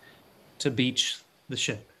like to beach the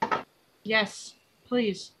ship. Yes,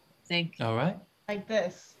 please. Thank you. All right. Like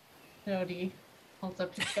this. Odie holds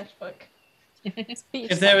up his sketchbook. It's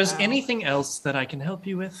beach If there is somehow. anything else that I can help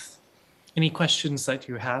you with, any questions that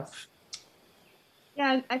you have,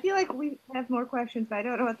 Yeah, I feel like we have more questions, but I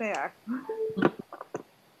don't know what they are.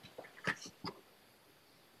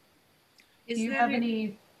 Is Do you there have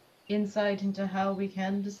any insight into how we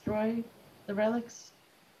can destroy the relics?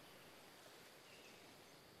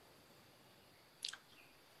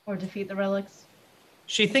 Or defeat the relics?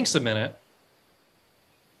 she thinks a minute.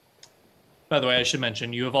 By the way, I should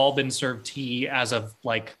mention you have all been served tea as of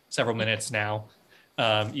like several minutes now.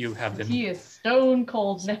 You have been, He is stone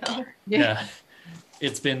cold now. yeah.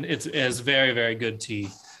 It's very, very good tea.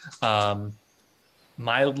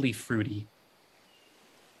 Mildly fruity.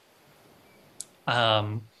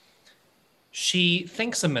 She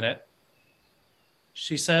thinks a minute.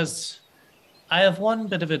 She says, I have one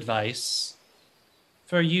bit of advice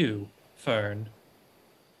for you, Fern.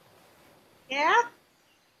 Yeah?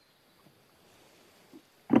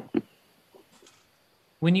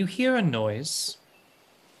 When you hear a noise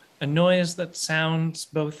that sounds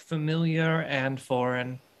both familiar and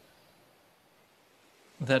foreign,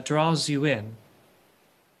 that draws you in,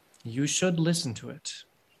 you should listen to it.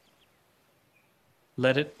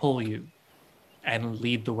 Let it pull you and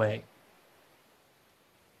lead the way.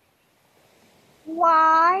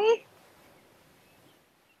 Why?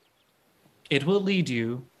 It will lead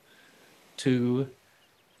you to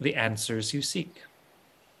the answers you seek.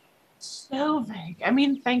 So vague. I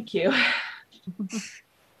mean, thank you.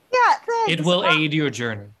 Yeah, thanks. It will aid your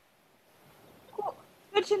journey. Cool.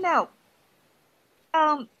 Good to know.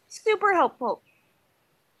 Super helpful.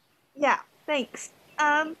 Yeah, thanks.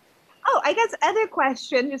 Oh, I guess other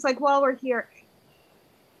question, just like while we're here.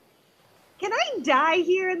 Can I die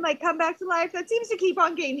here and like come back to life? That seems to keep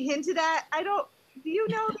on getting hinted at. Do you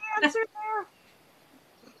know the answer there?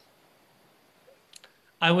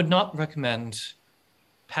 I would not recommend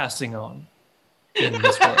passing on in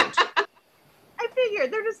this world. I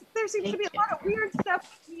figured there seems to be a lot of weird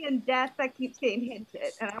stuff with me and death that keeps getting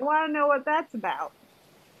hinted, and I want to know what that's about.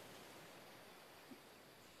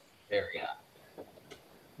 Very high.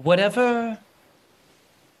 Whatever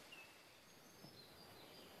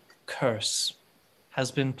curse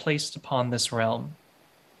has been placed upon this realm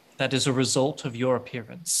that is a result of your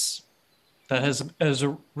appearance, that has as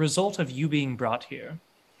a result of you being brought here,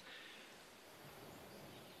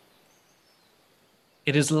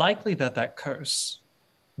 it is likely that that curse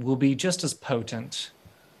will be just as potent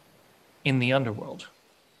in the underworld.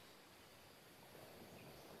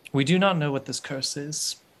 We do not know what this curse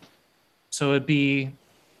is, so it'd be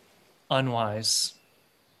unwise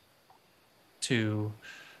to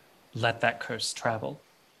let that curse travel.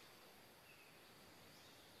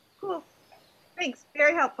 Cool. Thanks.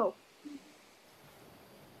 Very helpful.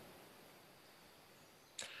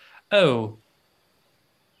 Oh,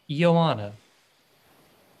 Joanna.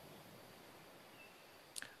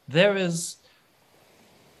 There is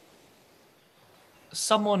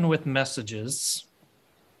someone with messages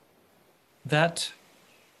that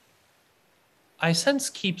I sense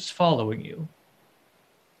keeps following you.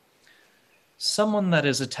 Someone that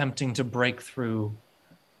is attempting to break through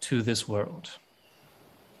to this world.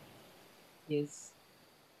 Yes.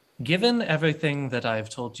 Given everything that I've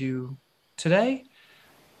told you today,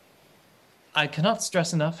 I cannot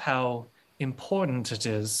stress enough how important it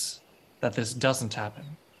is that this doesn't happen.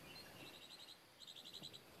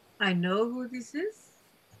 I know who this is,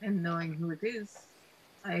 and knowing who it is,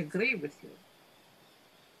 I agree with you.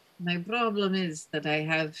 My problem is that I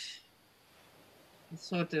have a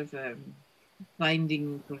sort of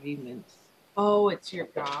binding agreement. Oh, it's your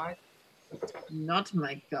god. Not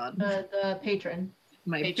my god, The patron.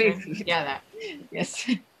 my Patron. favorite. Yeah, that. Yes.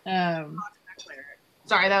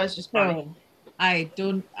 Sorry, that was just funny. So I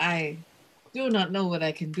do not know what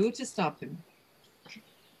I can do to stop him.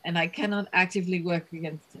 And I cannot actively work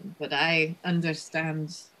against him, but I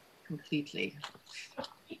understand completely.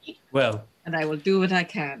 Well, And I will do what I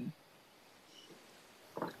can.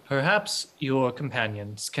 perhaps your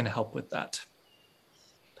companions can help with that.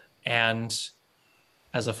 And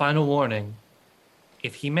as a final warning,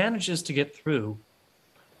 if he manages to get through,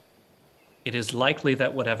 it is likely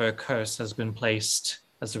that whatever curse has been placed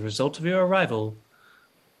as a result of your arrival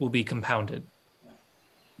will be compounded.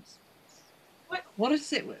 What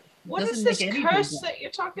is it? What is Doesn't this make any curse sense. that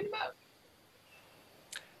you're talking about?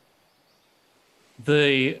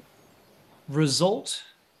 The result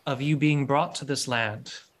of you being brought to this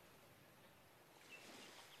land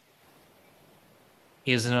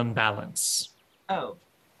is an imbalance. Oh.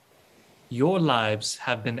 Your lives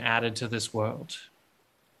have been added to this world.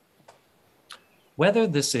 Whether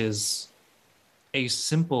this is a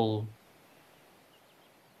simple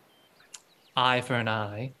eye for an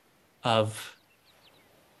eye of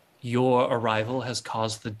your arrival has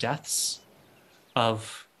caused the deaths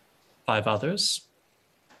of 5 others,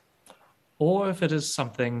 or if it is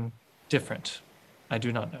something different, I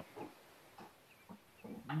do not know.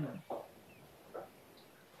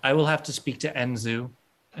 I will have to speak to Enzu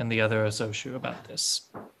and the other Ososhu about this.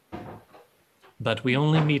 But we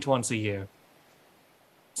only meet once a year,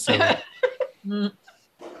 so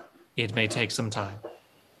it may take some time.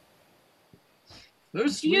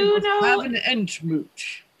 First, You we must know- have an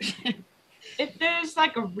entmooch. If there's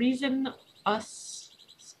like a reason us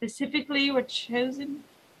specifically were chosen.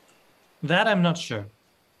 That I'm not sure.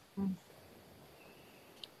 Hmm.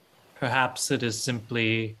 Perhaps it is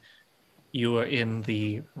simply you are in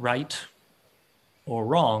the right or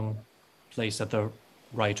wrong place at the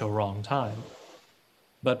right or wrong time.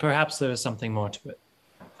 But perhaps there is something more to it.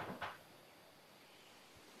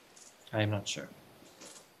 I am not sure.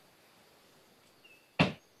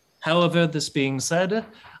 However, this being said,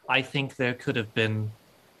 I think there could have been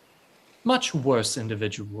much worse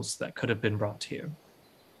individuals that could have been brought here,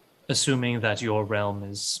 assuming that your realm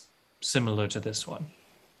is similar to this one.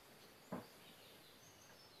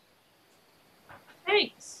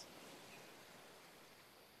 Thanks.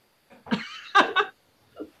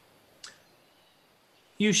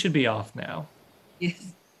 You should be off now.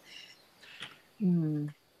 Yes.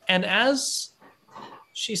 And as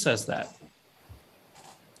she says that,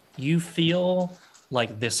 you feel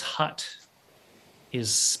like this hut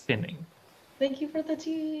is spinning, Thank you for the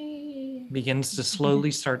tea. begins to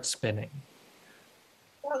slowly start spinning.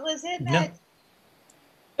 What was it No,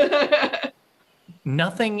 that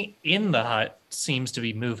nothing in the hut seems to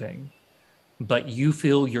be moving, but you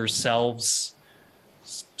feel yourselves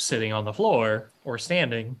sitting on the floor or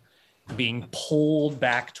standing being pulled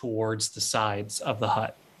back towards the sides of the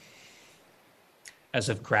hut, as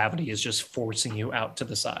if gravity is just forcing you out to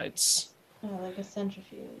the sides. Oh, like a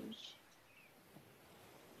centrifuge.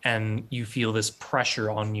 And you feel this pressure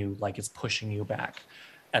on you, like it's pushing you back.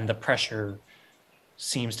 And the pressure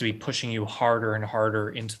seems to be pushing you harder and harder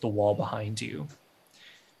into the wall behind you.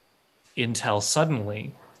 Until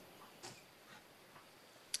suddenly,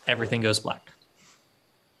 everything goes black.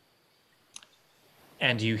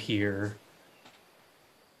 And you hear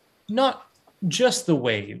not just the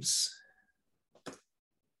waves,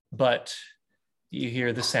 but you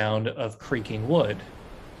hear the sound of creaking wood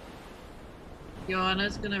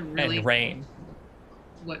Joanna's gonna really and rain.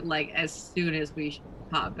 like as soon as we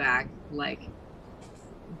pop back, like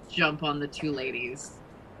jump on the two ladies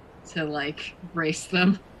to like brace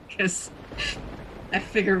them because I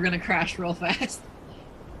figure we're gonna crash real fast.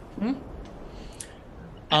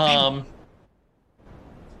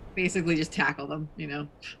 Basically just tackle them, you know.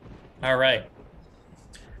 All right.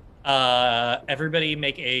 Everybody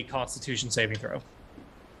make a Constitution saving throw.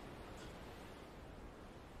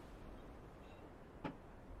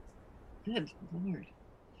 Good lord.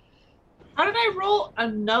 How did I roll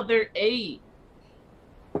another 8?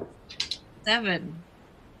 7.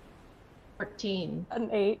 14. An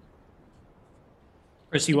 8.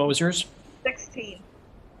 Chrissy, what was yours? 16.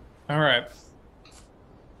 All right.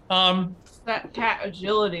 That cat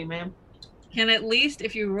agility, man. Can at least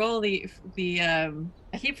if you roll the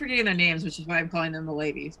I keep forgetting their names, which is why I'm calling them the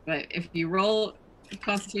ladies, but if you roll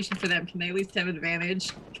Constitution for them, can they at least have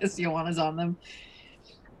advantage because Joanna's on them?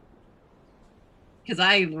 Because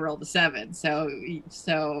I rolled a 7, so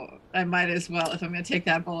I might as well, if I'm going to take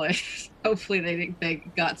that bullet, hopefully they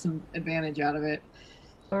got some advantage out of it.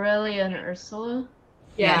 Aurelia and Ursula?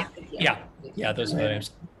 Yeah. Yeah, those are the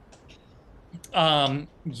names.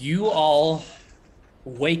 You all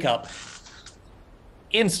wake up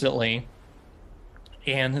instantly,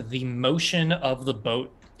 and the motion of the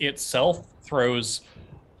boat itself throws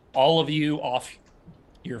all of you off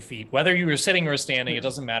your feet. Whether you were sitting or standing, it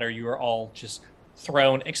doesn't matter. You are all just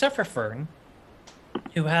thrown, except for Fern,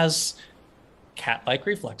 who has cat-like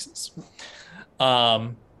reflexes.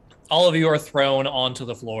 All of you are thrown onto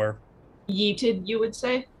the floor. Yeeted, you would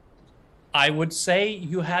say? I would say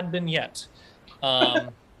you had been yet.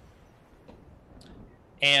 And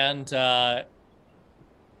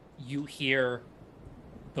you hear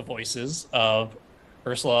the voices of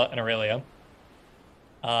Ursula and Aurelia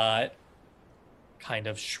kind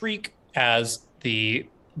of shriek as the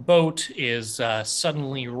boat is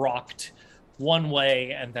suddenly rocked one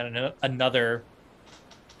way and then another.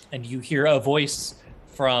 And you hear a voice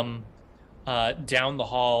from down the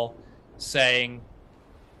hall saying,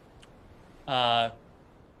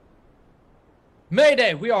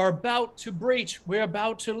 Mayday, we are about to breach. We're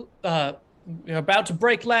about to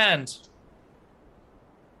break land.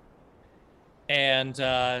 And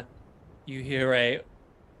you hear a,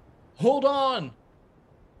 hold on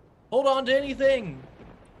to anything.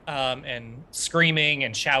 And screaming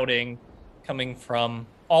and shouting coming from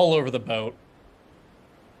all over the boat.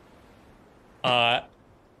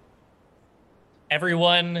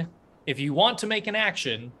 Everyone, if you want to make an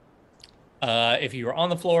action, if you are on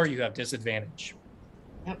the floor, you have disadvantage.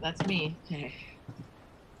 Yep, that's me. Okay.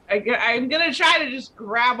 I'm gonna try to just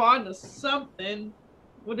grab onto something.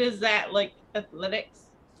 What is that, like athletics?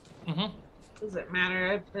 Mm-hmm. Does it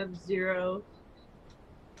matter? I have 0.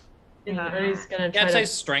 Everybody's gonna Yeah, try I'd to say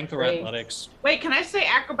strength or brace. athletics. Wait, can I say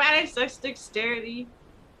acrobatics? That's dexterity.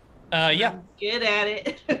 Yeah. I'm good at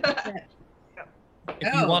it.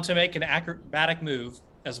 If you want to make an acrobatic move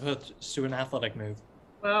as opposed to an athletic move.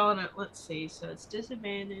 Well, no, let's see. So it's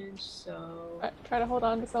disadvantage. So Try to hold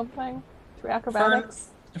on to something. Through acrobatics.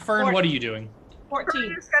 Fern, what are you doing? 14.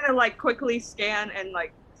 I'm just gonna like quickly scan and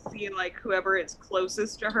like see like whoever is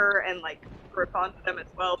closest to her and like grip onto them as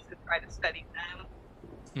well to try to steady them.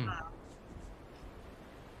 I don't know.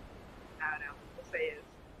 We'll say is.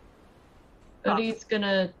 Odie's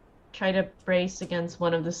gonna try to brace against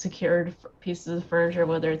one of the secured pieces of furniture,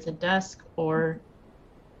 whether it's a desk or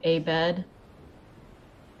a bed.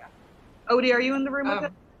 Odie, are you in the room with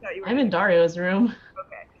us? I'm in Dario's room.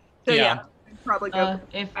 Okay. So yeah, probably go.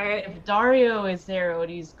 If Dario is there,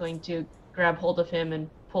 Odie's going to grab hold of him and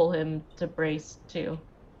pull him to brace too.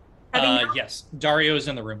 Yes, Dario is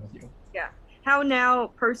in the room with you. Yeah. How now,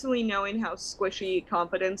 personally knowing how squishy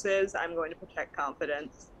confidence is, I'm going to protect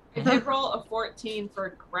confidence. I did roll a 14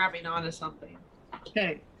 for grabbing onto something.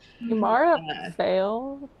 Okay. Umara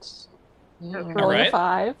failed. Rolling a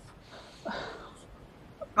 5.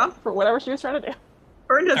 For whatever she was trying to do.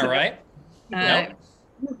 Fern doesn't. All right. Uh,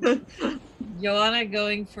 Joanna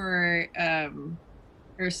going for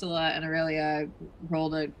Ursula and Aurelia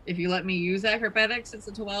rolled a. If you let me use acrobatics, it's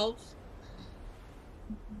a 12.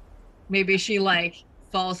 Maybe she like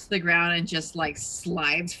falls to the ground and just like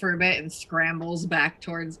slides for a bit and scrambles back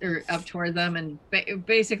towards or up toward them, and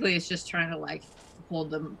basically it's just trying to like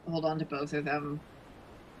hold on to both of them,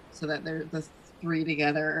 so that they're the three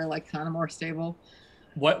together are like kind of more stable.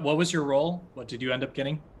 What was your roll? What did you end up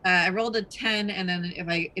getting? I rolled a 10, and then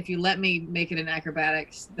if you let me make it in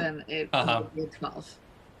acrobatics, then it will be a 12.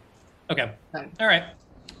 Okay. So, all right.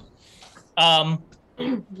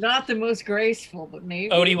 Not the most graceful, but maybe.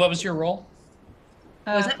 Odie, what was your roll?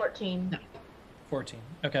 Was it 14? No. 14.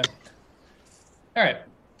 Okay. All right.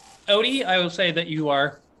 Odie, I will say that you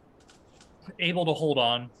are able to hold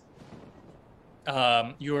on.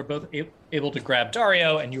 You are both able to grab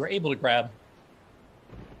Dario, and you are able to grab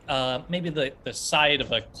maybe the side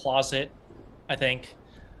of a closet, I think.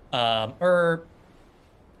 Or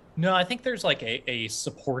no, I think there's like a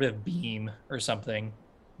supportive beam or something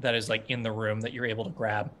that is like in the room that you're able to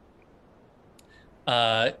grab.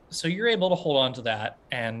 So you're able to hold on to that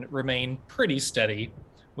and remain pretty steady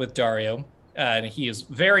with Dario. And he is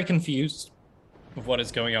very confused of what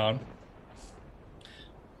is going on.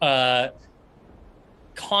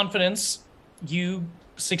 Confidence, you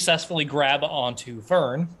successfully grab onto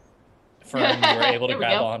Fern. Fern, you were able to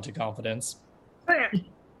grab onto Confidence.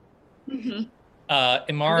 Mhm.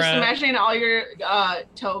 Imara, I'm just imagining all your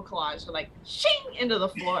toe claws are like shing into the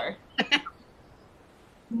floor.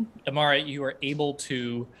 Imara, you are able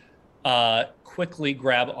to quickly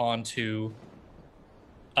grab onto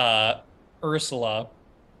Ursula,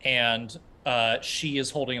 and she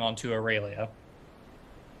is holding onto Aurelia.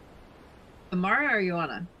 Amara or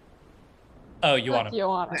Ioana? Oh, Ioana.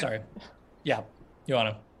 Ioana. Sorry. Yeah,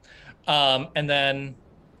 Ioana. And then,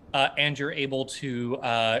 and you're able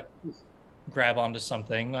to grab onto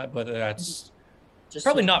something, but that's Just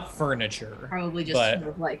probably sort of- not furniture. Probably just but- sort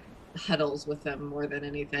of like huddles with them more than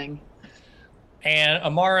anything. And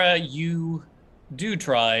Amara, you do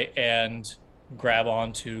try and grab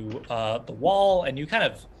onto the wall, and you kind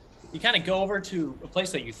of go over to a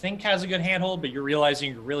place that you think has a good handhold, but you're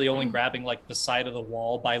realizing you're really only grabbing like the side of the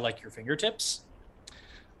wall by like your fingertips.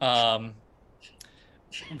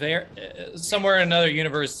 There, somewhere in another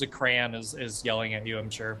universe, the crayon is yelling at you, I'm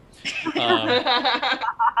sure. Head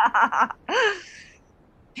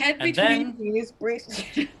And between then- these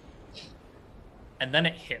bracelets. And then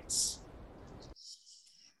it hits.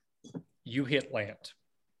 You hit land.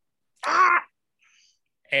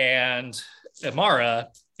 And Amara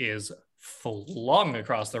is flung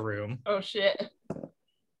across the room. Oh shit.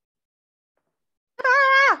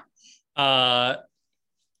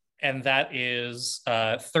 And that is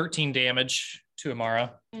 13 damage to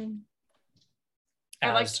Amara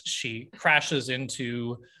as she crashes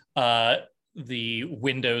into the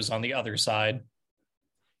windows on the other side.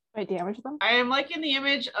 I damage them. I am like in the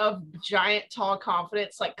image of giant, tall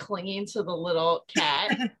Confidence, like clinging to the little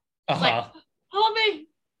cat. Uh-huh. Help me!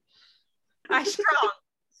 I'm strong.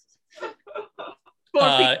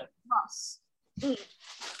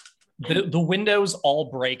 The windows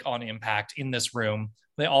all break on impact in this room.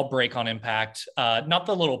 They all break on impact. Not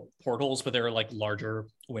the little portals, but there are like larger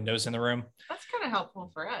windows in the room. That's kind of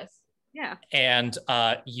helpful for us. Yeah. And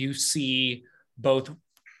you see both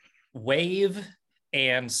wave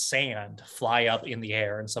and sand fly up in the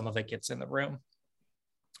air, and some of it gets in the room.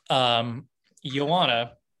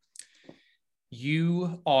 Ioana,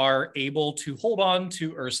 you are able to hold on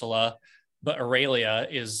to Ursula, but Aurelia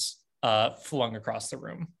is flung across the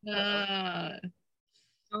room.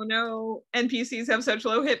 Oh no, NPCs have such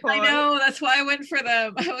low hit I points. know, that's why I went for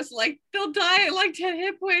them. I was like, they'll die at like 10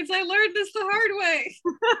 hit points. I learned this the hard way.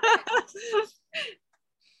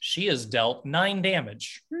 She is dealt 9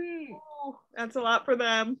 damage. Oh, that's a lot for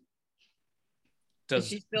them.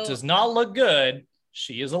 Does not look good.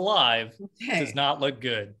 She is alive. Okay. Does not look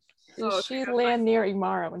good. Does Oh, she okay. land near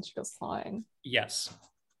Imara when she goes flying? Yes.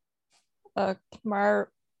 Can Imara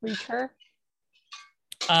reach her?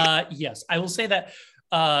 Yes, I will say that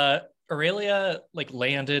Aurelia like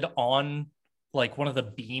landed on like one of the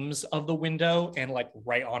beams of the window and like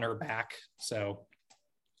right on her back. So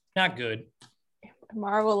not good.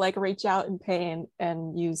 Imara will like reach out in pain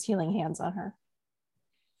and use healing hands on her.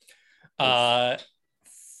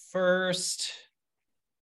 First,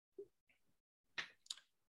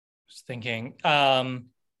 just thinking, Odie,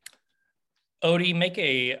 make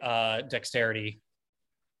a dexterity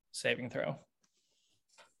saving throw.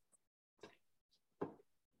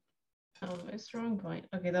 Oh, my strong point.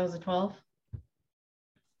 Okay, that was a 12.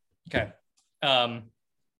 Okay.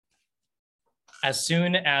 As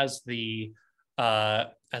soon as the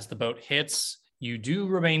as the boat hits, you do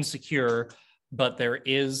remain secure, but there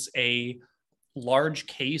is a large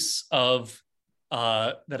case of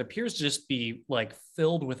that appears to just be like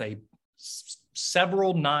filled with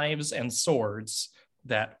several knives and swords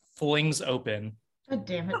that flings open. God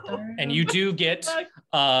damn it, Dario. And you do get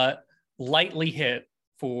lightly hit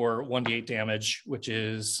for 1d8 damage, which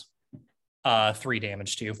is 3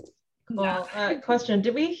 damage to you. Well, question,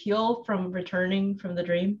 did we heal from returning from the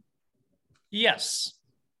dream? Yes.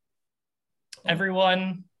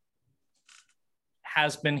 Everyone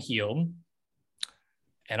has been healed.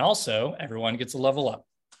 And also, everyone gets a level up.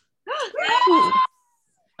 Oh,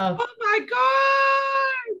 Oh my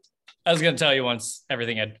god! I was going to tell you once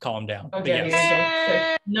everything had calmed down. But okay, yes.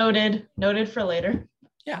 okay. Noted. Noted for later.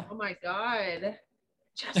 Yeah. Oh my god.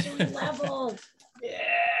 Justin leveled.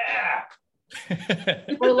 Yeah.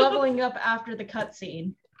 We're leveling up after the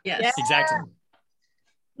cutscene. Yes. Exactly.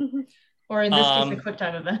 Or in this case, the quick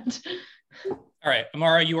time event. All right,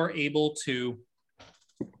 Amara, you are able to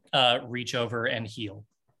reach over and heal.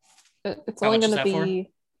 It's How only much is going to that for? be,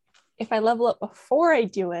 if I level up before I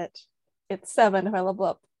do it, it's 7. If I level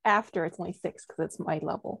up after, it's only 6 because it's my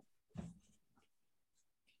level.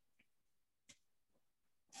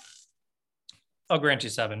 I'll grant you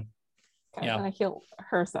 7. Okay, Yeah. and I heal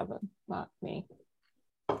her 7, not me.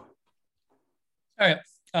 All right.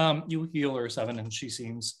 You heal her 7, and she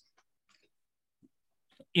seems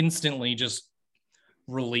instantly just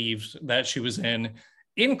relieved that she was in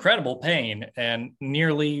incredible pain and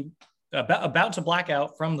nearly about to black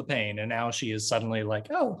out from the pain. And now she is suddenly like,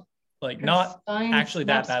 oh, like Her not spine actually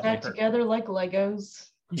that snaps badly back hurt. together like Legos.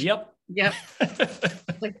 Yep. Yep.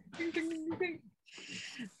 Like,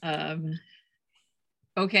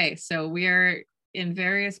 okay, so we are in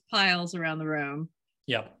various piles around the room,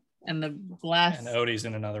 Yep. and the glass And Odie's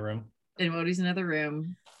in another room. and Odie's in another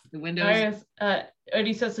room. The windows. Darius,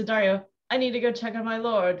 Odie says to Dario, I need to go check on my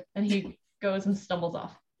lord. And he goes and stumbles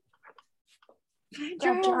off.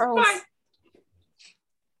 Grab Charles.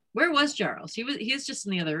 Where was Charles? He was just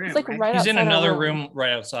in the other room. It's like right? right He's in outside our another room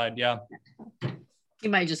right outside. Yeah. He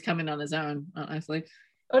might just come in on his own, honestly.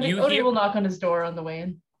 Odie will knock on his door on the way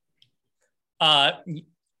in.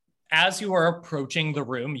 As you are approaching the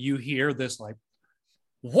room, you hear this like,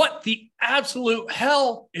 what the absolute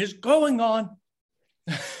hell is going on?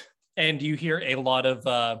 And you hear a lot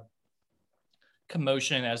of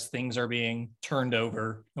commotion as things are being turned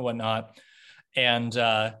over and whatnot. And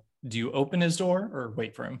do you open his door or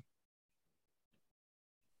wait for him?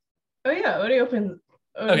 Oh yeah, Odie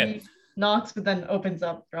Okay. knocks, but then opens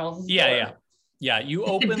up Charles' Yeah. You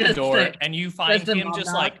open the door and you find the him mom just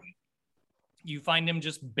knock? like, you find him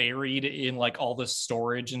just buried in like all the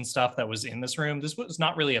storage and stuff that was in this room. This was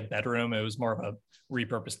not really a bedroom. It was more of a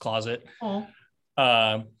repurposed closet. Oh.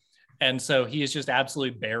 And so he is just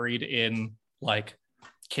absolutely buried in like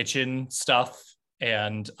kitchen stuff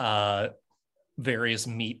and various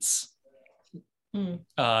meats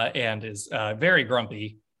and is very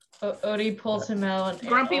grumpy. Odie pulls him out. and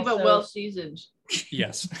Grumpy but also- well seasoned.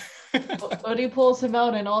 Yes. Odie pulls him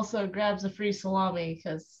out and also grabs a free salami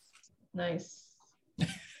because nice.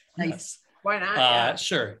 Nice. Why not? Yeah.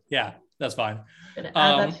 Sure. Yeah, that's fine. Gonna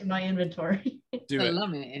add that to my inventory. Do it.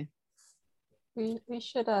 Salami. We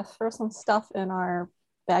should throw some stuff in our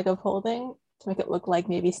bag of holding to make it look like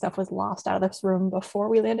maybe stuff was lost out of this room before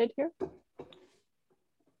we landed here.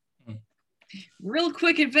 Real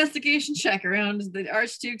quick investigation check around the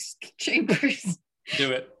Archduke's chambers.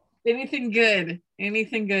 Do it. Anything good?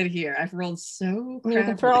 Anything good here? I've rolled so I mean, we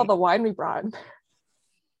can throw all the wine we brought.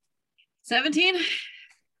 17.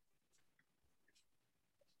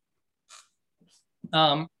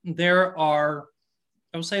 There are,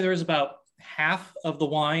 I would say there's about half of the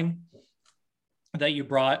wine that you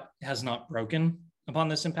brought has not broken upon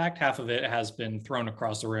this impact. Half of it has been thrown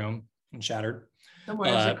across the room and shattered. Somewhere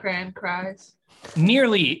as a cran cries.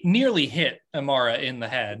 Nearly hit Amara in the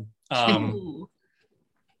head, Ooh.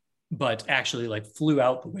 but actually like flew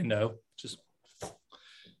out the window. Just,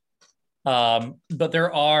 but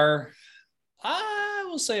there are, I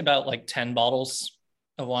will say about like 10 bottles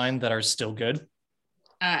of wine that are still good.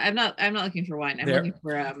 I'm not looking for wine. I'm There- looking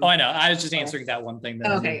for Oh, I know. I was just answering that one thing.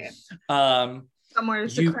 That okay. Somewhere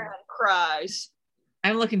the You- crowd cries.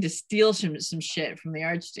 I'm looking to steal some shit from the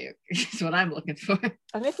Archduke. Is what I'm looking for.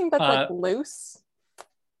 Anything that's like loose.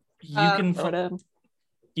 You can Throw it in.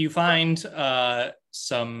 you find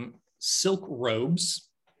some silk robes,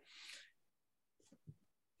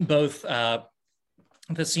 both that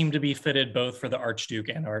seem to be fitted both for the Archduke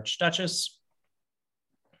and Archduchess.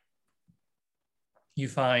 You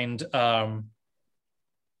find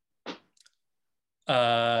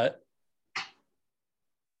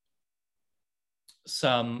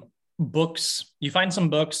some books. You find some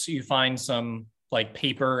books. You find some like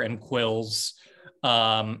paper and quills.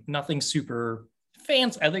 Nothing super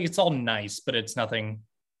fancy. I think it's all nice, but it's nothing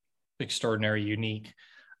extraordinary, unique.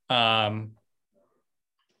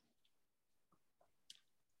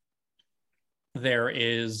 There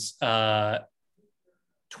is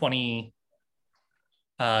 20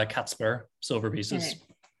 Katzper silver pieces. Okay.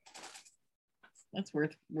 That's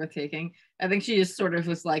worth taking. I think she just sort of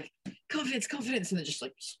was like, confidence, and then just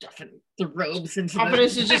like stuffing the robes into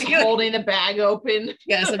Confidence is just holding the bag open.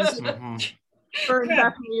 Yes, I'm just Fern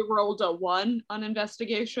definitely rolled a 1 on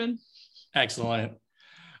investigation. Excellent.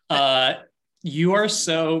 You are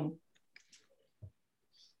so,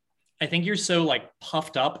 I think you're so like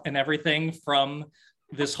puffed up and everything from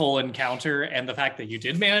this whole encounter and the fact that you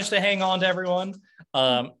did manage to hang on to everyone,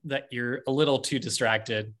 that you're a little too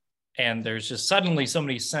distracted. And there's just suddenly so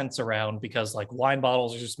many scents around because like wine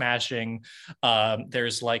bottles are smashing.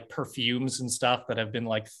 There's like perfumes and stuff that have been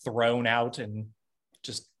like thrown out and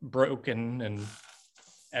just broken and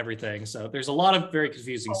everything. So there's a lot of very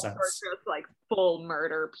confusing scents. Just like full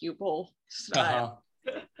murder pupil style.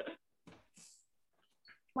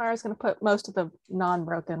 Mara's going to put most of the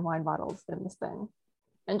non-broken wine bottles in this thing.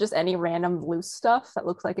 And just any random loose stuff that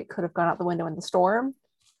looks like it could have gone out the window in the storm.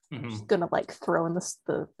 Just gonna like throw in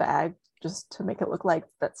the bag just to make it look like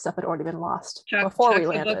that stuff had already been lost before we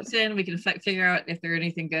landed. Books in. We can figure out if there's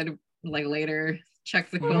anything good like later. Check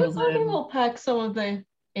the Well, quills I think in. we'll pack some of the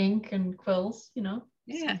ink and quills, you know.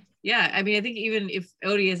 Yeah. I mean, I think even if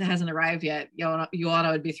Odie hasn't arrived yet,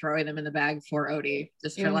 Joanna would be throwing them in the bag for Odie,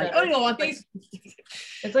 just for like, oh, you want these?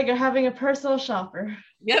 It's like you're having a personal shopper.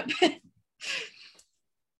 Yep.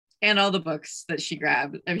 And all the books that she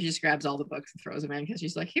grabbed. I mean, she just grabs all the books and throws them in because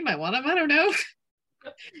she's like, he might want them. I don't know.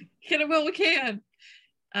 Get them while we can.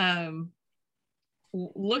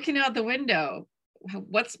 Looking out the window,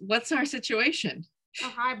 what's our situation?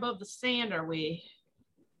 How high above the sand are we?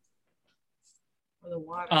 Or the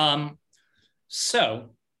water?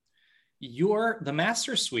 So the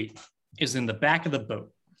master suite is in the back of the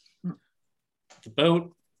boat. The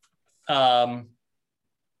boat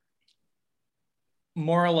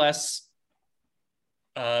more or less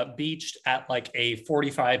beached at like a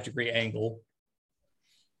 45-degree angle.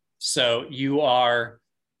 So you are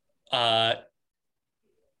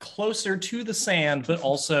closer to the sand, but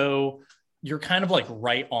also you're kind of like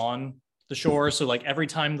right on the shore. So like every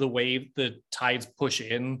time the tides push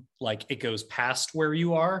in, like it goes past where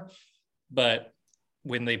you are. But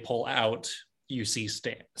when they pull out, you see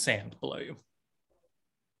sand below you.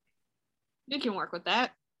 You can work with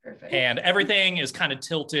that. Perfect. And everything is kind of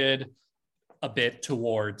tilted a bit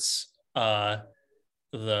towards the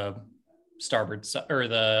starboard side or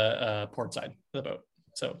the port side of the boat.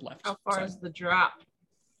 So left. How far side. is the drop?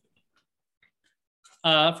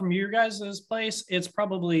 From your guys' place, it's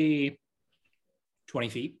probably 20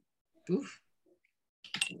 feet. Oof.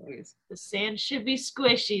 The sand should be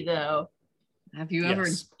squishy though. Have you ever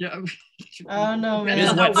Oh no, man. It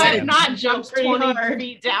is wet I have sand. not jumped Pretty 20 hard.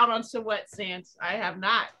 feet down on some wet sand. I have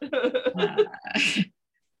not.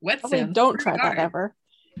 Wet Probably sand. don't try that ever.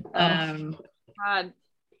 God,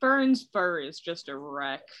 Fern's fur is just a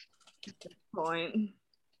wreck at this point.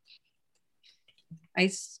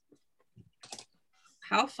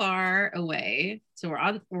 How far away? So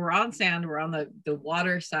we're on sand. We're on the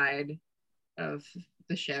water side of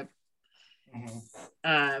the ship.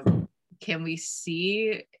 Can we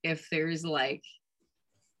see if there's like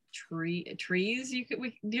trees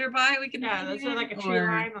nearby we can That's like a tree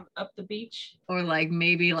line up the beach, or like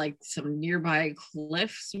maybe like some nearby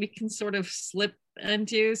cliffs we can sort of slip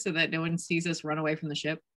into so that no one sees us run away from the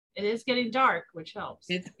ship. It is getting dark, which helps.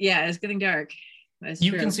 It's getting dark. That's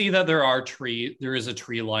You true. can see that there is a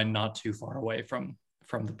tree line not too far away from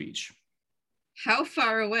the beach. How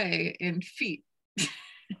far away in feet?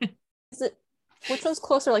 Which one's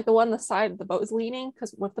closer, like the one on the side the boat is leaning?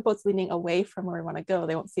 Because if the boat's leaning away from where we want to go,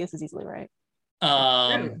 they won't see us as easily, right?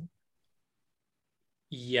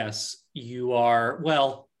 Yes, you are.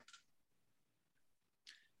 Well,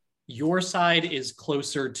 your side is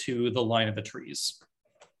closer to the line of the trees.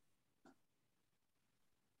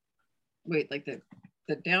 Wait, like the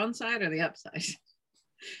downside or the upside?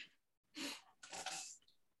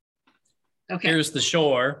 Okay. Here's the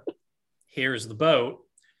shore. Here's the boat.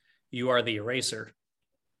 You are the eraser.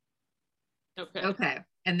 Okay.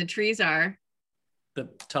 And the trees are The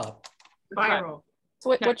top. Spiral. So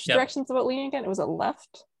which Yep. direction's the boat leaning again? Was it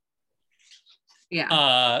left?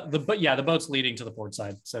 yeah. The boat's leading to the port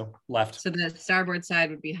side, so left. So the starboard side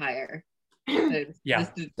would be higher. Yeah.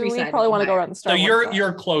 So we probably want to go around the So starboard side.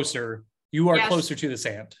 you're closer. You are Yes. closer to the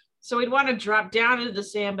sand. So we'd want to drop down into the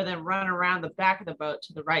sand, but then run around the back of the boat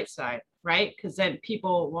to the right side, right? Because then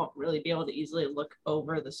people won't really be able to easily look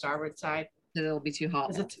over the starboard side. It'll be too hot.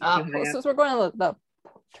 Because it's up. Well, since we're going on the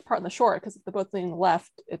part on the shore, because if the boat's leaning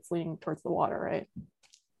left, it's leaning towards the water, right?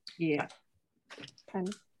 Yeah. Kind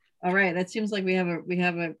of. All right. That seems like we have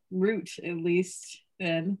a route at least.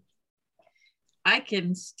 Then I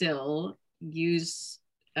can still use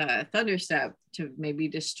Thunderstep to maybe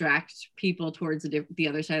distract people towards the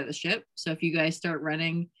other side of the ship. So if you guys start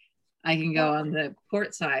running, I can go on the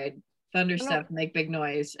port side, Thunderstep, make big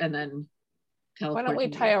noise, and then teleport. Why don't we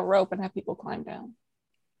tie a rope and have people climb down?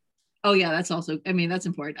 Oh yeah, that's also. I mean, that's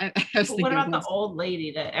important. I was thinking what about the old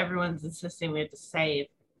lady that everyone's insisting we have to save?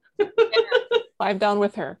 Climb down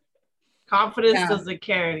with her. Confidence doesn't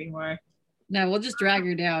care anymore. No, we'll just drag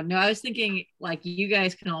her down. No, I was thinking like you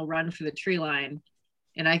guys can all run for the tree line,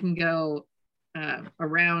 and I can go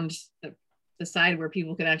around the side where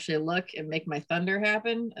people can actually look and make my thunder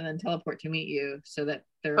happen, and then teleport to meet you so that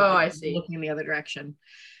they're I see. looking in the other direction.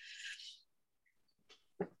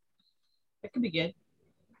 That could be good.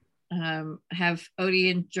 Have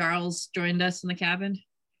Odie and Charles joined us in the cabin?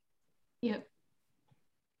 Yep.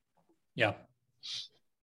 Yeah.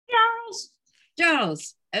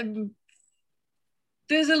 Charles,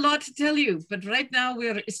 there's a lot to tell you, but right now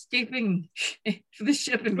we're escaping the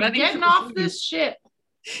ship and running. Getting off this ship.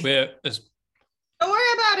 We're Don't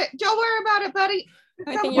worry about it. Don't worry about it, buddy.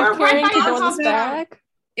 I think you're We're carrying right people in by this the bag.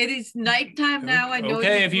 It is nighttime now. I know.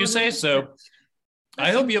 okay, if you say so.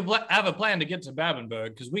 I hope you have a plan to get to Babenberg,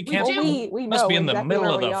 because we can't. We must know be in the exactly middle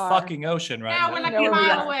where of the we are. fucking ocean right Yeah, now. we're like know a where we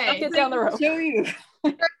mile are. away. I'll get down the road. Show you.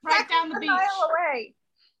 Right down the beach. Away.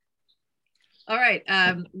 All right,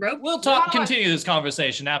 rope. We'll Follow us. continue this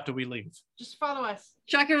conversation after we leave. Just follow us.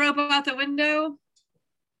 Chuck a rope out the window.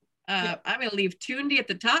 I'm gonna leave Tundy at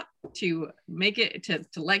the top to make it to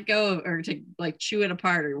let go of, or to like chew it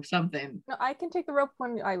apart or something. No, I can take the rope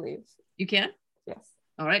when I leave. You can? Yes.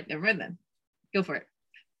 All right, never mind then. Go for it.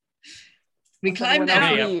 We Once climb everyone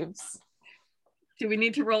else down. leaves. Do we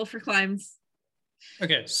need to roll for climbs?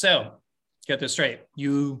 Okay, so get this straight.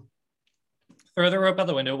 You throw the rope out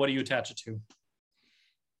the window. What do you attach it to?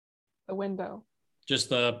 The window. Just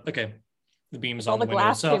the beams All on the the window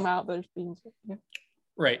glass itself. came out. There's beams. Yeah.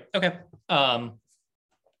 Right. Okay.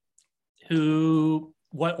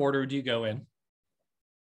 What order do you go in?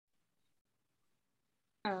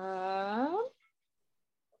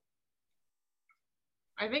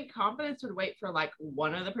 I think Confidence would wait for like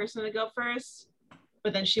one of the person to go first,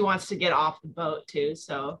 but then she wants to get off the boat too.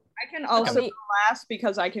 So I can also go last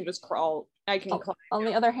because I can just crawl. I can climb. On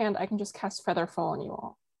the other hand, I can just cast Featherfall on you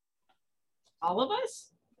all. all of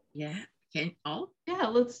us? Yeah. Okay. All. Yeah,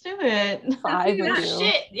 let's do it. 5 of Ah, you.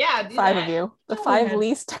 shit. Yeah. Do 5 that. of you. The Go 5 ahead.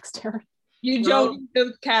 least dexterity. You don't need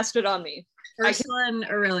to cast it on me. Ursula and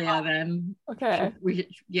Aurelia then. Okay. We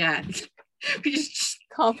just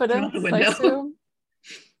Confidence, the I window. assume.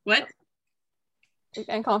 what?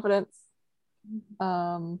 And confidence.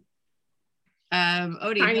 Odie.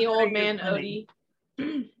 Tiny how old are you man running?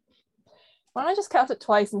 Odie. Why don't I just cast it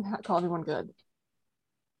twice and call everyone good?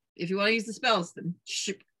 If you want to use the spells, then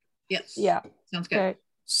yes. Yeah. Sounds good. Okay.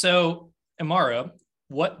 So, Amara,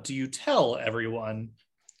 what do you tell everyone?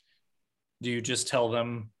 Do you just tell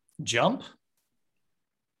them jump?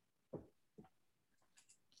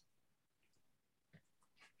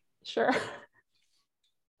 Sure.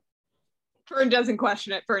 Fern doesn't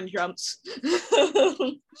question it. Fern jumps.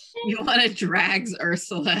 You want to drags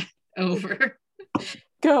Ursula over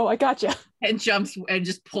Go. I gotcha. and jumps and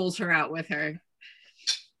just pulls her out with her.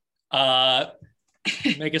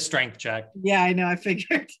 Make a strength check. Yeah, I know. I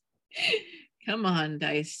figured. Come on,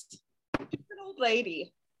 dice. An old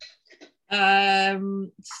lady.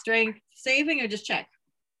 Strength saving or just check?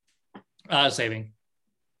 Saving.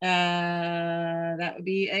 That would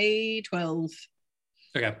be a 12.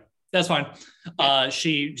 Okay, that's fine.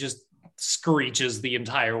 She just screeches the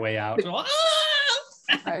entire way out.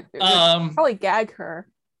 Right, Um, probably gag her.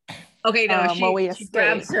 Okay, no, while we she escape.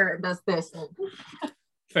 grabs her and does this.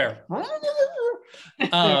 Fair.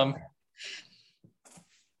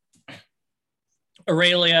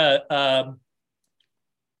 Aurelia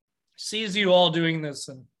sees you all doing this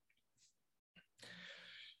and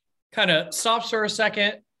kind of stops for a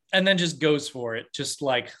second and then just goes for it. Just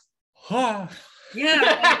like, Yeah.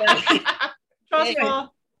 Trust Yeah.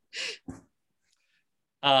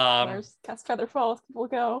 There's cast Featherfall. People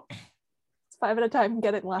go. It's 5 at a time.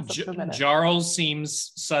 Get it in less than a minute. Jarls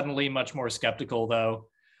seems suddenly much more skeptical though.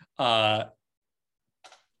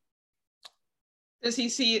 Does he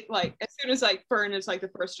see, like, as soon as like Fern is like the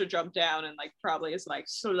first to jump down and like probably is like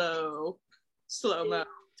slow mo.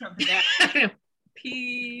 Jumping down.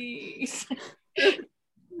 Peace.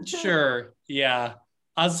 Sure. Yeah.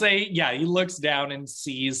 I'll say, yeah, he looks down and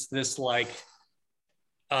sees this like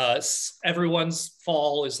everyone's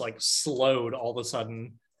fall is like slowed all of a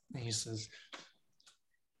sudden. And he says,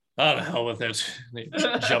 "Oh, the hell with it." He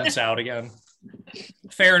jumps out again.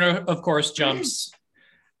 Farron, of course, jumps.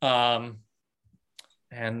 And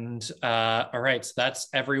all right, so that's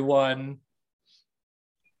everyone.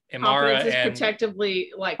 Imara Confidence is and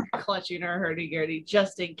protectively like clutching her hurdy-gurdy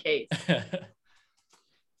just in case.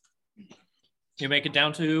 you make it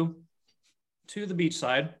down to the beach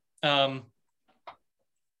side.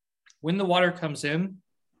 When the water comes in,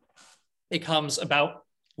 it comes about,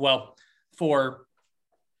 well, for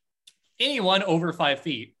anyone over 5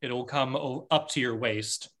 feet, it'll come up to your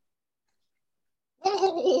waist.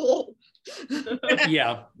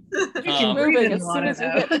 Yeah. You can breathe Moving in as soon water, as we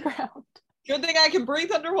hit though. the ground. Good thing I can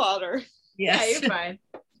breathe underwater. Yeah, Yes. you're fine.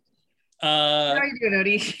 How are you doing,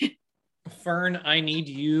 Odie? Fern, I need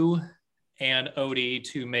you and Odie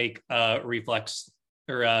to make reflex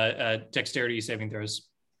or dexterity saving throws.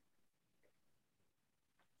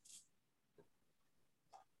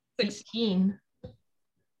 16.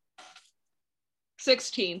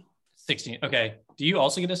 16. 16. Okay. Do you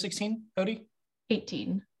also get a 16, Odie?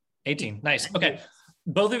 18. 18. Nice. Okay.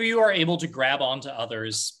 Both of you are able to grab onto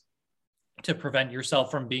others to prevent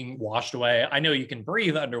yourself from being washed away. I know you can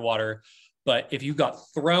breathe underwater, but if you got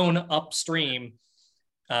thrown upstream,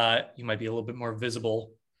 you might be a little bit more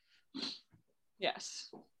visible.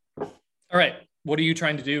 Yes. All right. What are you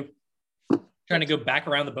trying to do? Trying to go back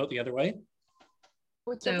around the boat the other way?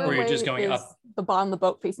 Whichever Or you're way just going is up? the bottom of the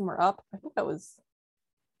boat facing more up. I think that was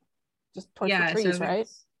just towards the trees, right?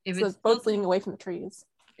 If So it's the boat's leaning away from the trees.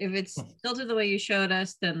 If it's tilted the way you showed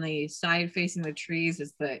us, then the side facing the trees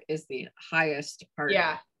is the highest part.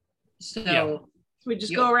 Yeah. So Yeah. We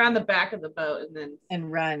just go around the back of the boat and then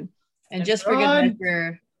and run. And And just for good run.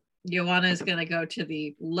 measure, Joanna is gonna go to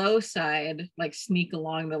the low side, like sneak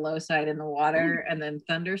along the low side in the water, and then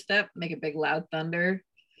thunder step, make a big loud thunder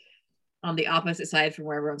on the opposite side from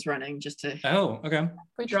where everyone's running, just to Oh, okay.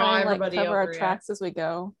 We Draw try and like everybody cover our over, yeah. tracks as we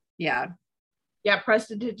go. yeah.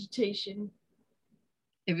 prestidigitation.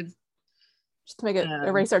 If it's Just to make it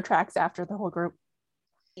erase our tracks after the whole group.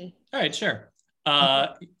 All right, sure.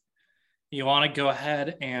 You want to go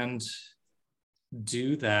ahead and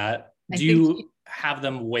do that? Do you have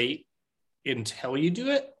them wait until you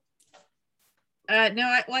do it?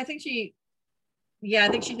 no, I think she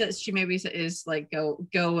does. She maybe is like go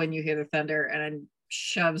when you hear the thunder, and then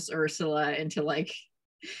shoves Ursula into like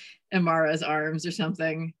Amara's arms or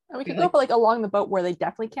something. And we could go like along the boat where they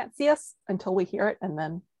definitely can't see us until we hear it, and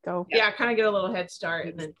then go. Yeah, kind of get a little head start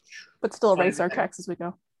and then But still erase our tracks as we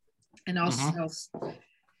go. And I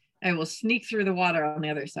will sneak through the water on the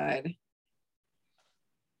other side.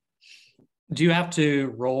 Do you have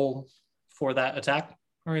to roll for that attack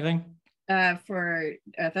or anything? For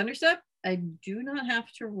Thunderstep, I do not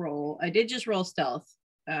have to roll. I did just roll stealth,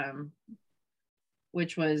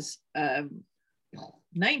 which was 19.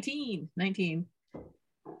 I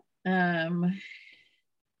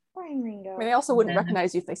mean, they also wouldn't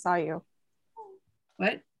recognize you if they saw you.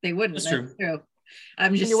 What? They wouldn't. That's true.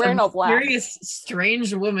 I'm just You're wearing all black. curious,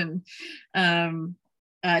 strange woman. Nope.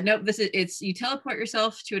 It's you teleport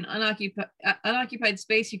yourself to an unoccupied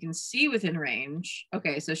space you can see within range.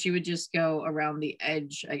 Okay, so she would just go around the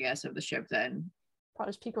edge, I guess, of the ship then. Probably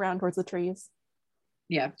just peek around towards the trees.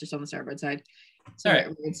 Yeah, just on the starboard side. So All right.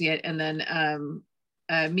 we can see it. And then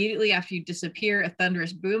immediately after you disappear, a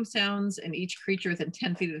thunderous boom sounds, and each creature within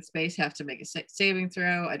 10 feet of the space have to make a saving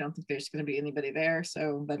throw. I don't think there's going to be anybody there,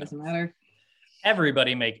 so that doesn't matter.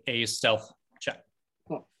 Everybody make a stealth check.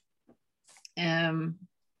 Cool.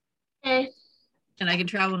 Okay. And I can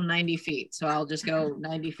travel 90 feet, so I'll just go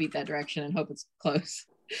 90 feet that direction and hope it's close.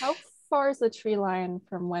 How far is the tree line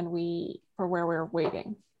from where we're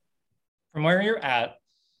waiting? From where you're at,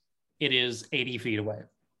 it is 80 feet away.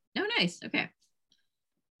 Oh, nice. Okay.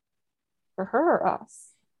 For her or us?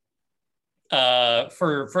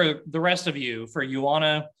 For the rest of you, for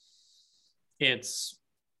Ioana, it's,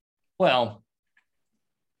 well,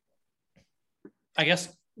 I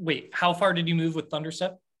guess, wait, how far did you move with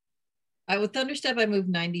Thunderstep? With Thunderstep, I moved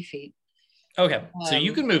 90 feet. Okay, so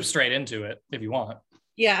you can move straight into it if you want.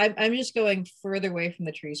 Yeah, I'm just going further away from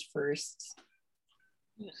the trees first.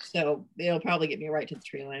 So it'll probably get me right to the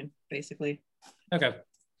tree line, basically. Okay.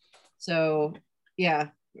 So yeah,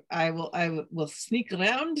 I will sneak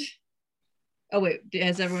around. Oh wait,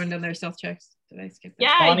 has everyone done their stealth checks? Did I skip that?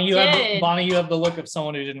 Yeah, Bonnie, I did. Bonnie, you have the look of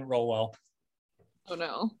someone who didn't roll well. Oh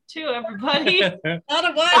no. 2, everybody. Not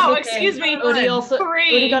a 1. Oh, excuse me. Odie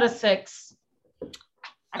 3. got a 6.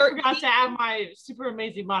 I forgot to add my super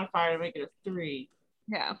amazing modifier to make it a 3.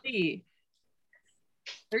 Yeah.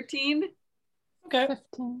 13. Okay.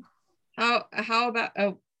 15. How about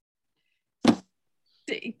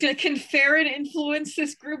can Farron influence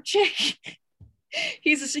this group check?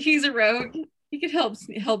 he's a rogue. He could help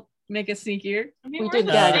make us sneakier. I mean, We we're in did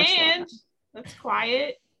the gag sand. That's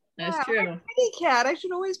quiet. That's Yeah, true. I'm a kitty cat. I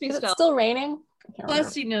should always be Is it stealthy. still raining? I can't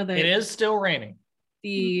Plus, you know that It is still raining.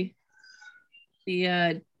 the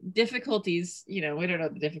difficulties. You know, we don't know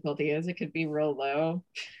what the difficulty is. It could be real low.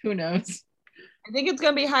 Who knows? I think it's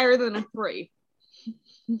gonna be higher than a 3.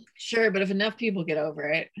 Sure, but if enough people get over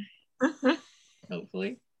it,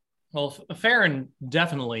 hopefully. Well, Farron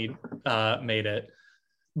definitely made it,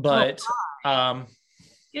 but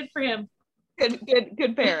Good for him.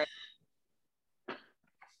 Good parent.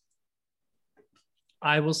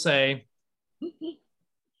 I will say,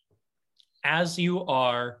 as you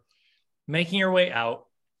are making your way out,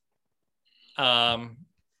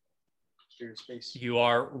 you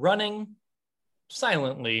are running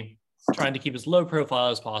silently, trying to keep as low profile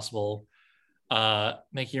as possible,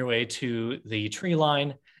 making your way to the tree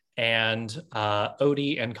line, and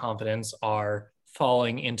Odie and Confidence are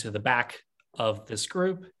falling into the back of this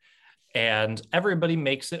group, and everybody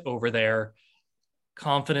makes it over there.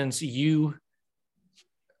 Confidence, you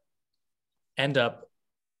end up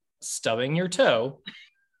stubbing your toe.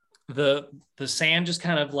 The sand just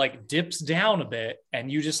kind of like dips down a bit,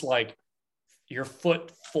 and you just like your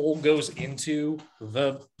foot full goes into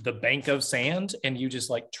the bank of sand, and you just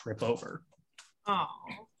like trip over. Oh.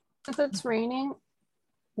 If it's raining,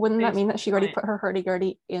 wouldn't that mean that she already put her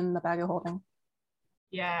hurdy-gurdy in the bag of holding?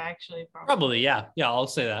 Yeah, actually, Probably, yeah. I'll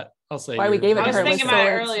say that. I'll say why we gave it I to was her was thinking so about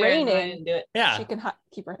it it's earlier. And I raining. didn't do it. Yeah. She can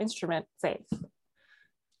keep her instrument safe. That's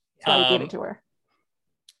why we gave it to her.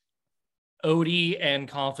 Odie and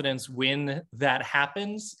Confidence, when that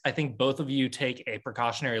happens, I think both of you take a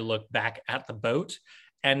precautionary look back at the boat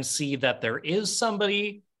and see that there is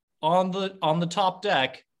somebody on the top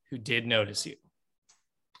deck who did notice you.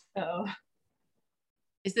 Oh.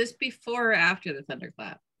 Is this before or after the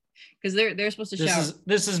thunderclap? Because they're supposed to shower.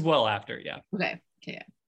 This is well after, yeah. Okay. Yeah.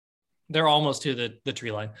 They're almost to the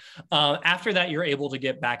tree line. After that, you're able to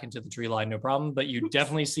get back into the tree line, no problem. But you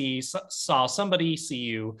definitely saw somebody see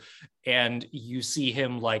you, and you see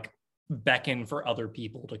him like beckon for other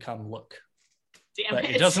people to come look. Damn But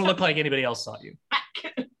it doesn't look like anybody else saw you.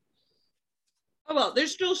 Oh well,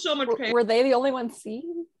 there's still so much pain. Were they the only ones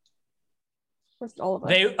seen? Or was it all of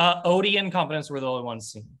us? Odie and Confidence were the only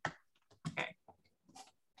ones seen.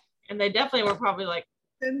 And they definitely were probably like,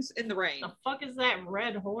 In the rain. the fuck is that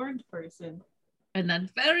red horned person? And then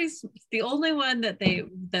the only one that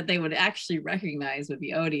they would actually recognize would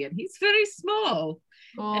be Odie, and he's very small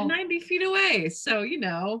and 90 feet away. So, you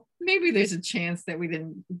know, maybe there's a chance that we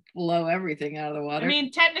didn't blow everything out of the water. I mean,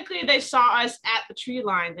 technically they saw us at the tree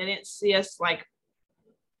line. They didn't see us like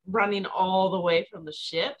running all the way from the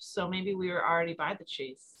ship. So maybe we were already by the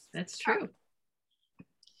trees. That's true.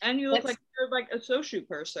 And you look like you're like a Soshu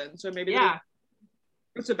person. So maybe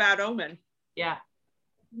it's a bad omen. Yeah.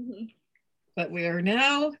 Mm-hmm. But we are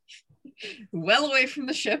now well away from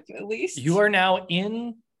the ship, at least. You are now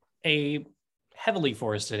in a heavily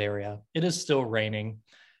forested area. It is still raining.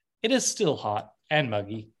 It is still hot and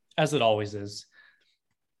muggy, as it always is.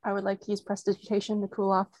 I would like to use prestidigitation to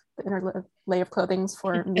cool off the inner lay of clothing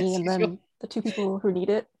for me and then the 2 people who need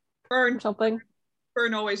it. Burn. Or something.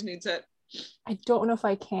 Burn always needs it. I don't know if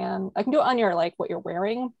I can. I can do it on your like what you're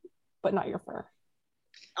wearing, but not your fur.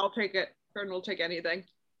 I'll take it. Burn will take anything.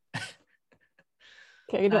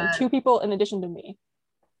 Okay, you're doing 2 people in addition to me.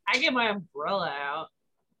 I get my umbrella out.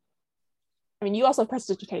 I mean, you also have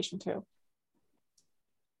prestidigitation too.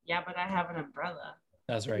 Yeah, but I have an umbrella.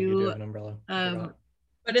 That's right. You do have an umbrella.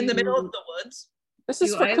 But in the middle of the woods. This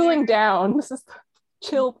is for cooling down. This is the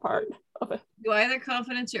chill part of it. Do either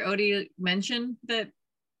Confidence or Odie mention that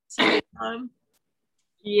somebody saw him?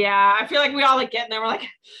 Yeah, I feel like we all like get in there. We're like,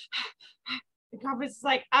 the Confidence is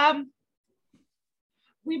like,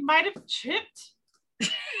 we might have tripped.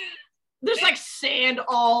 There's like sand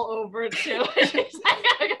all over it too. She's like,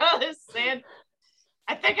 I got all this sand.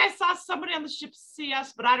 I think I saw somebody on the ship see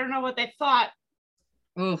us, but I don't know what they thought.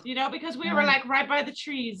 Oof. You know, because we were like right by the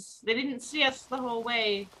trees. They didn't see us the whole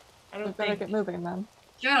way. I don't better get moving then.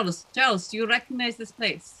 Charles, do you recognize this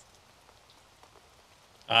place?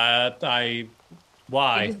 Why?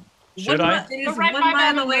 Should One I? It is right 1 by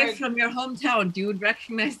mile the away word. from your hometown. Do you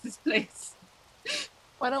recognize this place?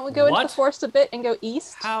 Why don't we go into What? the forest a bit and go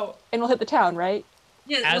east? How? And we'll hit the town, right?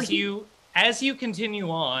 Yeah, As you as you continue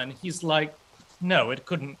on, he's like, no, it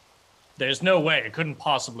couldn't. There's no way. It couldn't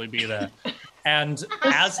possibly be there. And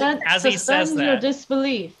as he says your that,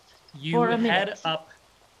 disbelief you for a head minute. up.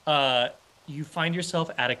 You find yourself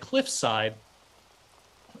at a cliffside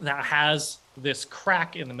that has this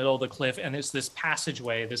crack in the middle of the cliff, and it's this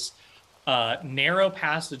passageway, this narrow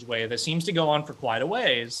passageway that seems to go on for quite a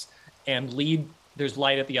ways, and there's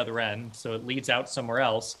light at the other end, so it leads out somewhere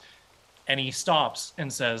else. And he stops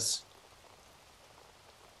and says,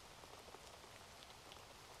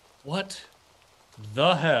 "What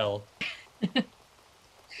the hell?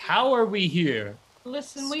 How are we here?"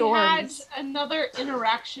 Listen, Storms. we had another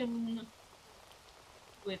interaction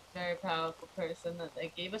with a very powerful person that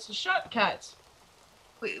they gave us a shortcut.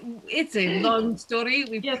 It's a long story.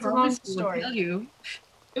 We Yeah, it's a long promised we would story. tell you.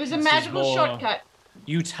 It was a This is magical more- shortcut.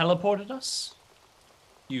 You teleported us?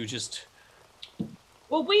 You just...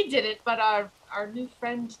 Well, we did it, but our new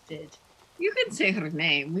friend did. You can say her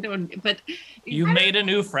name. We don't. But You made a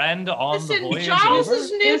new friend on the Listen, voyage Charles over?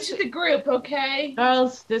 is new to the group, okay?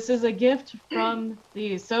 Charles, this is a gift from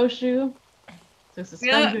the Soshu to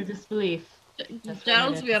suspend your disbelief.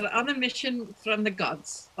 Giles, we are on a mission from the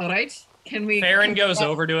gods. All right? Can we? Farron goes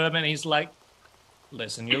over to him and he's like,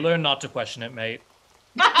 "Listen, you learn not to question it, mate."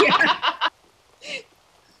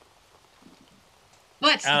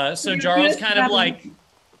 But So Jarl's kind of like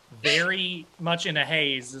very much in a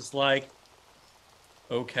haze. Is like,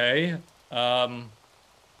 okay,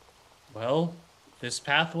 well, this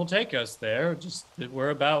path will take us there. Just that we're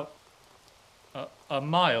about a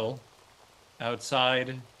mile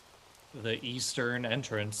outside the eastern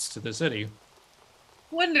entrance to the city.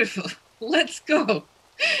 Wonderful. Let's go.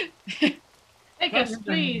 Take us,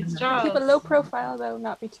 please, Charles. Keep a low profile though,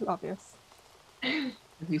 not be too obvious.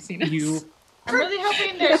 Have you seen us? I'm really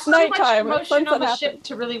hoping there's It's so much nighttime, commotion on the sunset ship happens.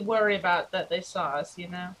 to really worry about that they saw us, you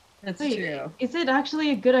know? That's Wait, true. is it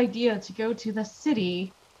actually a good idea to go to the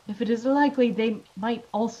city if it is likely they might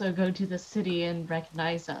also go to the city and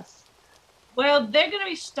recognize us? Well, they're gonna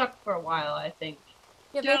be stuck for a while, I think.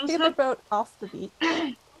 Yeah, Giles, they get their boat off the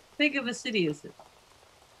beach Think of a city as it.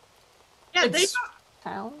 Yeah, they It's-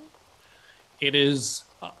 town. It is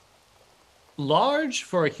large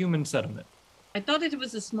for a human settlement. I thought it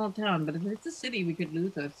was a small town, but if it's a city, we could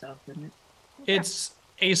lose ourselves in it. It's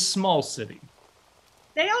a small city,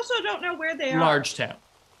 They also don't know where they are. large town.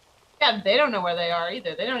 Yeah, they don't know where they are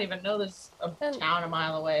either. They don't even know there's a And- town a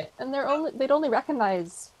mile away. And they'd only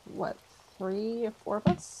recognize what, 3 or 4 of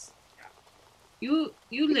us? You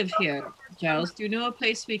live here, Giles. Do you know a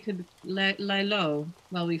place we could lie low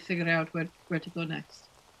while we figure out where to go next?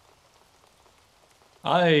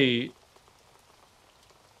 I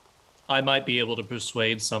might be able to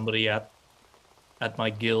persuade somebody at my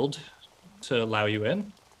guild to allow you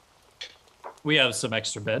in. We have some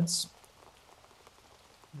extra beds.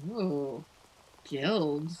 Oh,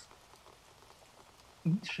 guilds.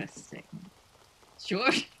 Interesting. Sure.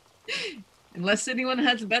 Unless anyone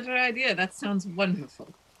has a better idea, that sounds wonderful.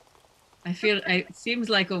 I feel it seems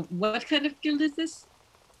like what kind of guild is this?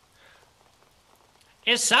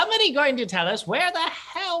 Is somebody going to tell us where the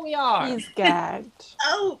hell we are? He's gagged.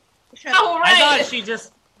 Oh, shut Oh, up.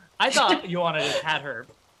 right! I thought you wanted to have her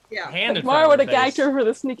Yeah. handed. Mara would have gagged her for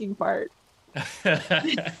the sneaking part.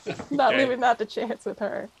 Not Okay. leaving that to chance with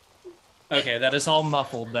her. Okay, that is all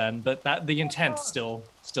muffled then, but the intent still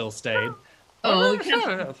stayed. Oh, we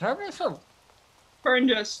can't. Fern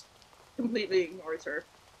just completely ignores her.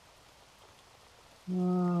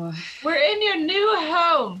 Oh, We're in your new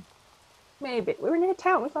home. Maybe. We were in a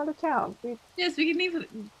town. We found a town. yes, we can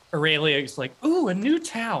even. Aurelia's like, ooh, a new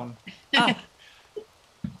town. Ah,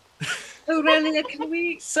 Aurelia, can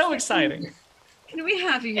we so exciting.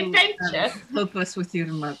 have you Adventure. help us with your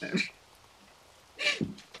mother?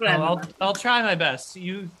 Oh, I'll try my best.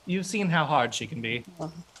 You've seen how hard she can be.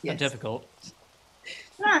 Yes. Difficult.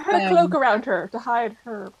 Put a cloak around her to hide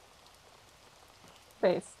her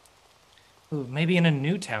face. Ooh, maybe in a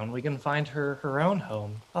new town we can find her own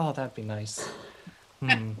home. Oh, that'd be nice.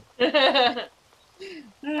 Hmm.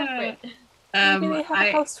 Uh, Maybe they have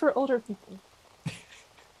a house for older people.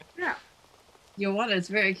 Joanna is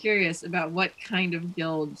very curious about what kind of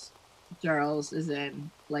guild Charles is in.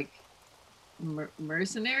 Like,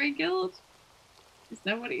 mercenary guild? Is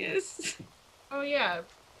that what he is? Oh, yeah.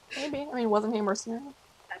 Maybe. I mean, wasn't he a mercenary?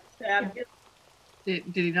 Stab. Did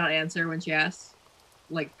he not answer when she asked?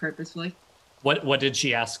 Like, purposefully? What did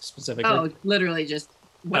she ask specifically? Oh, literally just,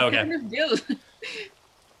 what Okay. kind of guild?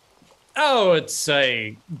 Oh, it's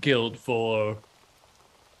a guild for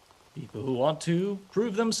people who want to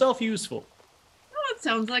prove themselves useful. Oh, it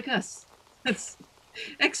sounds like us. That's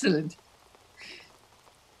excellent.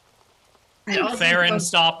 And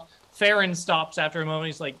also Farron stops after a moment.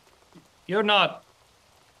 He's like, You're not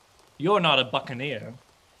a buccaneer.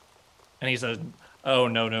 And he says, Oh,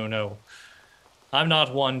 no. I'm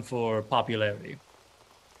not one for popularity.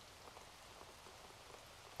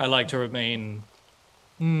 I like to remain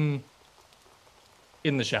in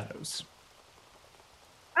the shadows.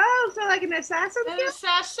 Oh, so like an assassin? An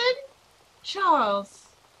assassin? Charles,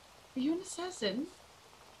 are you an assassin?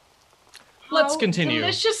 Let's How continue.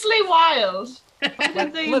 Deliciously wild.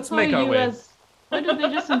 Let's make our way. Why did they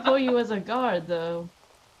just employ you as a guard, though?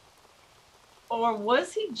 Or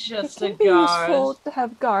was he It just a can be useful guard? to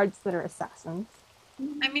have guards that are assassins.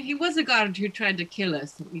 I mean, he was a guard who tried to kill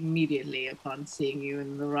us immediately upon seeing you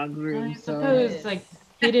in the wrong room. I So suppose, like,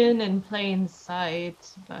 hidden in plain sight,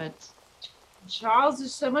 but... Charles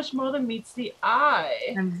is so much more than meets the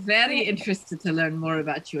eye. I'm very interested to learn more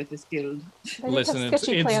about you at this guild. They Listen, have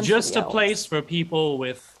sketchy it's plans just for a the place elves. for people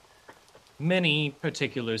with many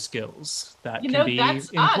particular skills that You can know, be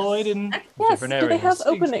that's employed us. in Yes, different areas. do they have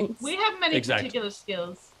openings? We have many Exactly. particular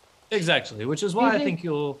skills. Exactly, which is Do you why I think- think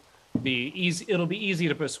you'll be easy. It'll be easy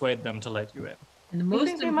to persuade them to let you in. And the Do you most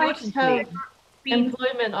think they might importantly, have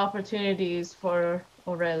employment opportunities for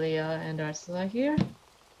Aurelia and Ursula here?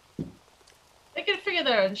 They can figure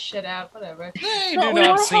their own shit out, whatever. They No, do we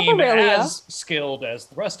not wanna help seem Aurelia. as skilled as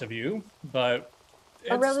the rest of you, but it's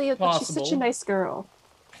Aurelia, but she's possible. such a nice girl.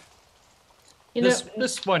 You this know,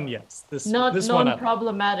 this one, yes. This not this one.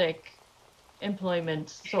 non-problematic employment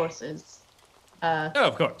sources. Oh,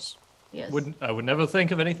 of course. Yes. I would never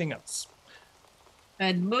think of anything else.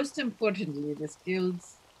 and most importantly, this guild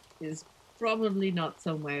is probably not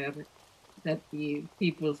somewhere that the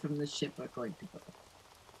people from the ship are going to go.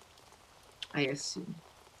 I assume.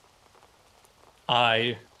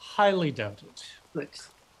 I highly doubt it. Good.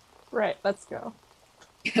 Right, let's go.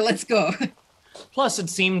 Let's go. Plus, it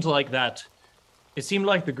seemed like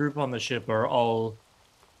the group on the ship are all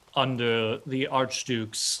under the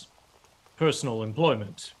Archduke's personal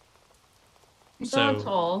employment. Not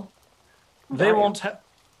all. They Sorry. won't have,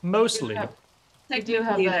 mostly, Yeah. We do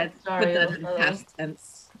have Technically, that put story that of in fellows. past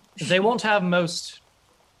tense. they won't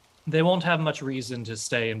have much reason to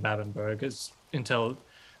stay in Babenberg as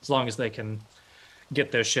long as they can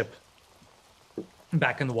get their ship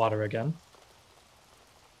back in the water again.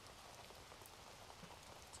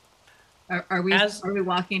 Are we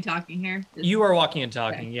walking, talking here? You are walking and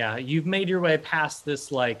talking, Okay. yeah. You've made your way past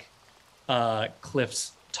this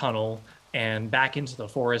cliffs tunnel and back into the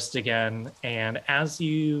forest again. And as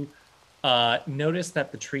you notice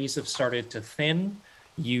that the trees have started to thin,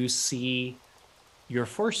 you see your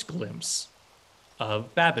first glimpse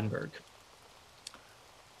of Babenberg.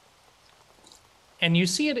 And you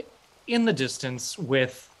see it in the distance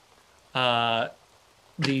with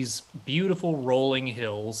these beautiful rolling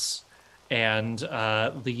hills and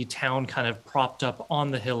the town kind of propped up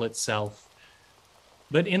on the hill itself.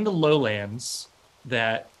 But in the lowlands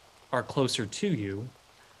that are closer to you,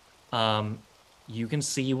 you can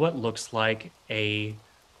see what looks like a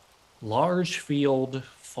large field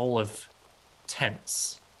full of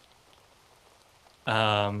tents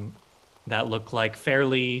that look like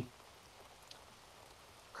fairly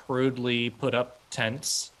crudely put up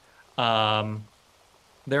tents. There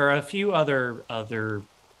are a few other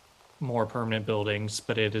more permanent buildings,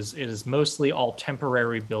 but it is mostly all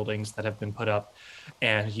temporary buildings that have been put up,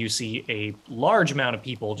 and you see a large amount of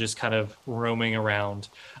people just kind of roaming around,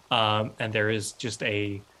 and there is just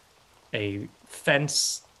a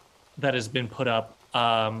fence that has been put up.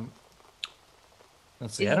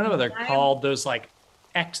 Let's see, I don't know what they're called. Those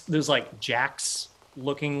jacks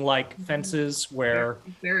looking like fences where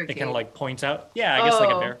it kind of like points out. Yeah, I guess like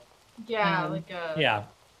a bear. Yeah, like a... Yeah.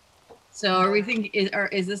 So are we thinking?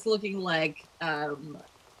 Is this looking like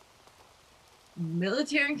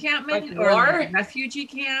military encampment Like or war? like refugee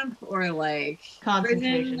camp or like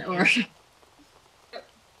Concentration prison or?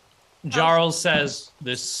 Jarl says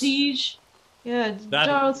this Siege. Yeah, that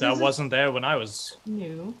Charles, that this is wasn't there when I was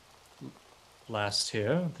new. last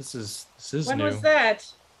here. This is When new. was that?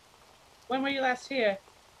 When were you last here?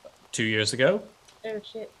 2 years ago. Oh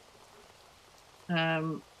shit.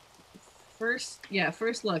 First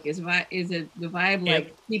look is it the vibe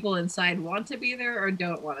like people inside want to be there or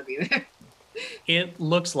don't want to be there? It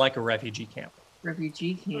looks like a refugee camp.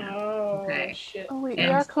 Refugee camp. Oh Okay. shit. Oh, we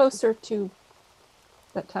Yeah. are closer to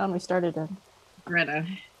that town we started in. Greta.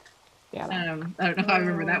 Yeah. I don't know how I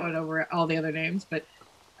remember that one over all the other names, but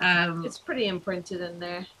It's pretty imprinted in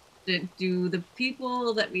there. do the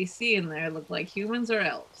people that we see in there look like humans or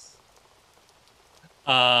elves?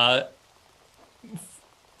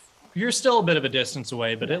 You're still a bit of a distance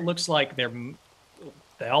away, but it looks like they're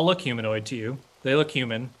They all look humanoid to you. They look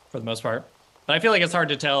human for the most part. But I feel like it's hard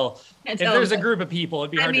to tell. Can't If tell there's a them. group of people,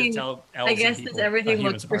 it'd be hard to tell elves I guess and it's people, everything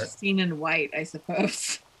humans looks apart. pristine and white, I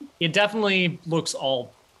suppose. It definitely looks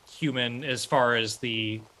all human as far as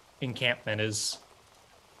the encampment is,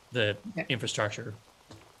 the infrastructure.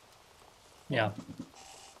 Yeah.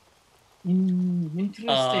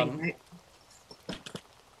 Interesting, right?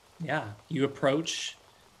 Yeah, you approach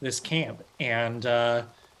this camp, and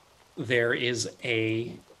there is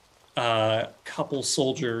a couple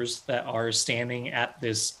soldiers that are standing at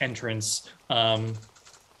this entrance.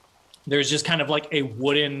 There's just kind of like a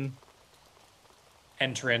wooden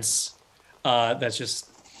entrance that's just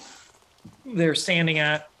they're standing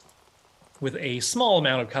at with a small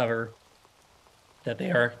amount of cover that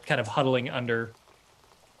they are kind of huddling under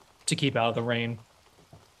to keep out of the rain.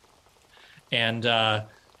 And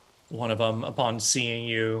one of them, upon seeing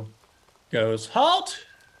you, goes, "Halt!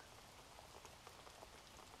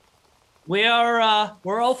 We're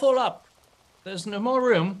all full up. There's no more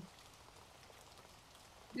room."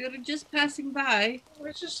 You're just passing by.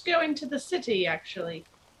 We're just going to the city, actually.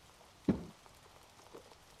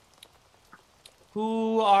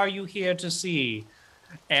 Who are you here to see?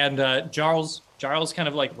 And Charles kind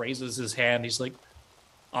of like raises his hand. He's like,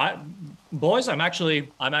 boys, I'm actually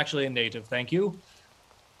a native, thank you.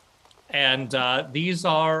 And these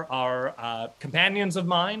are our companions of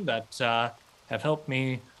mine that have helped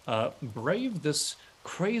me brave this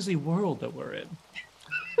crazy world that we're in.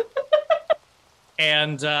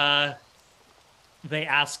 And they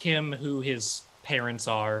ask him who his parents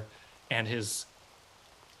are, and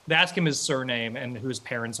they ask him his surname and who his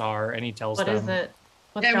parents are, and he tells them. What is it?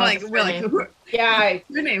 What's Yeah, Charles' we're like, surname? Yeah.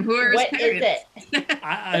 surname? Who are his What parents? is it?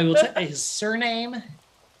 I will tell his surname.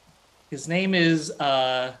 His name is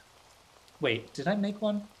wait, did I make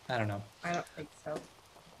one? I don't know. I don't think so.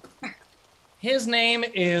 His name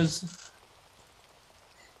is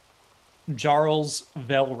Jarls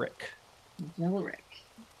Velric. Velric.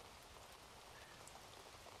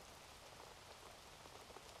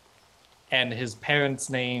 And his parents'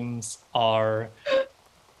 names are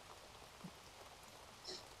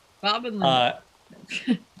Bob and Linda.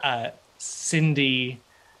 Cindy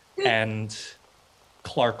and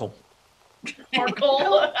Clarkle.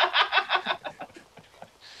 Clarkle.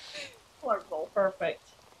 Clarkle, perfect.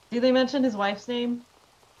 Did they mention his wife's name?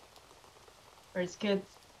 Or his kids?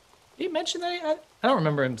 Did he mention that? I don't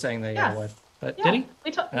remember him saying that he had a wife. But Yeah, did he?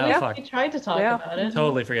 We, fuck. we tried to talk Yeah. about it.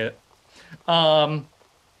 Totally forget it.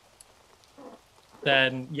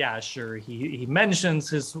 Then yeah, sure. He mentions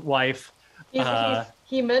his wife.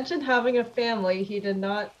 He mentioned having a family. He did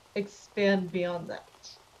not expand beyond that.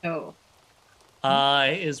 Oh,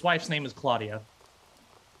 His wife's name is Claudia.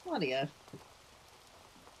 Claudia.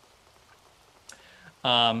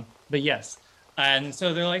 But yes, and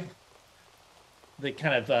so they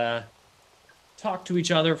kind of talk to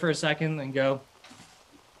each other for a second and go,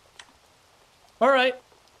 "All right,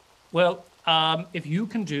 well, if you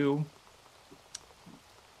can do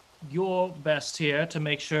your best here to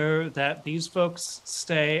make sure that these folks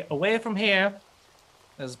stay away from here.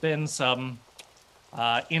 There's been some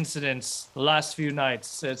incidents the last few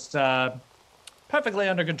nights. It's perfectly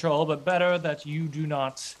under control, but better that you do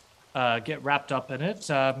not get wrapped up in it.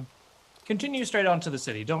 Continue straight on to the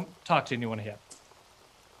city. Don't talk to anyone here."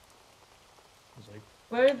 I was like,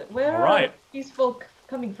 Where All are right. these folk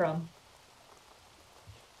coming from?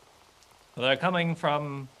 they're coming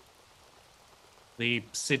from the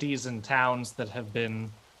cities and towns that have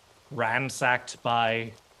been ransacked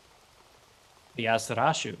by the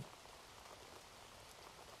Asarashu.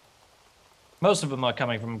 Most of them are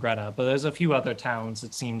coming from Greta, but there's a few other towns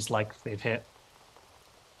it seems like they've hit.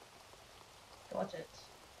 Got it.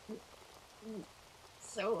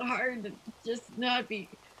 So hard to just not be.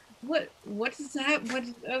 What is that? What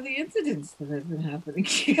are the incidents that have been happening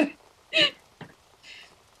here?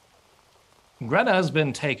 Greta has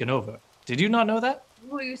been taken over. Did you not know that?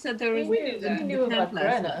 Well, you said there was. We knew about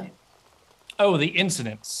Greta. Oh, the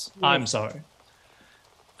incidents. Yes. I'm sorry.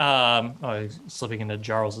 Slipping into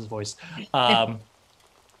Charles's voice.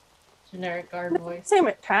 Generic guard voice. Same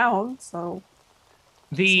at town, so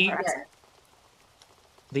The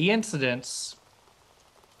incidents.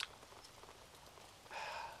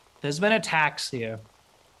 There's been attacks here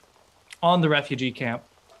on the refugee camp.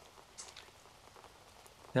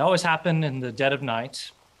 They always happen in the dead of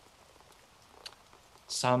night.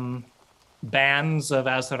 Some bands of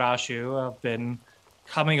Azarashu have been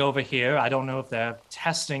coming over here. I don't know if they're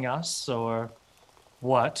testing us or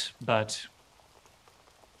what, but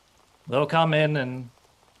they'll come in and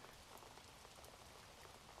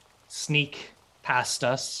sneak past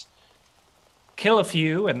us, kill a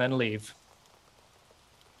few, and then leave.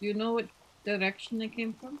 Do you know what direction they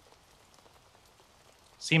came from?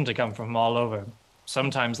 Seem to come from all over.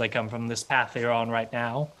 Sometimes they come from this path they're on right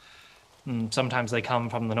now. And sometimes they come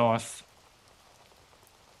from the north.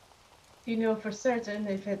 Do you know for certain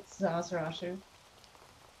if it's Zazarashu?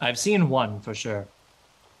 I've seen one for sure.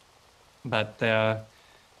 But they're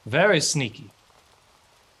very sneaky.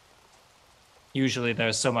 Usually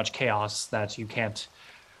there's so much chaos that you can't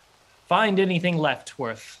find anything left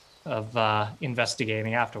worth of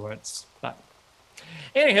investigating afterwards. But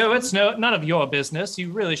anywho, it's none of your business.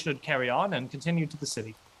 You really should carry on and continue to the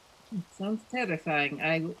city. Sounds terrifying.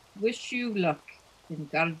 I wish you luck in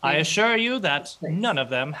goddamn. I assure you that none of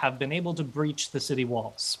them have been able to breach the city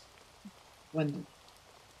walls. Wonderful.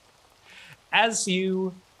 As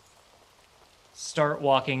you start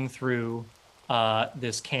walking through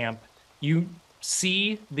this camp, you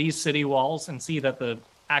see these city walls and see that the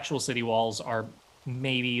actual city walls are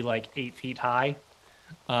maybe like 8 feet high.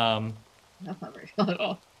 That's not very tall at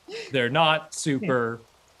all. They're not super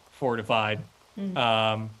fortified.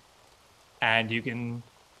 And you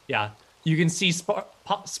can see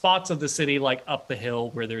spots of the city like up the hill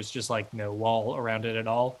where there's just like no wall around it at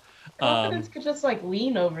all. Confidence could just like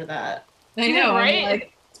lean over that. I know, right?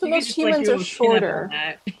 Like, But you could most just, like, humans do are a chin up shorter, on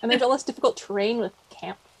that. and there's a less difficult terrain with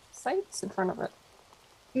campsites in front of it.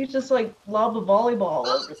 You just like lob a volleyball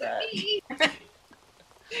over that.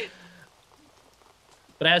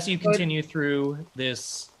 But as you continue through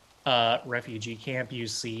this refugee camp, you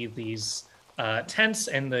see these tents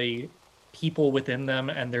and the people within them,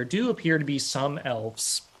 and there do appear to be some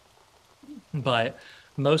elves, but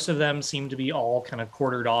most of them seem to be all kind of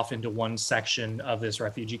quartered off into one section of this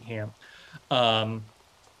refugee camp,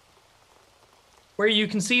 where you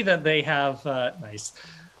can see that they have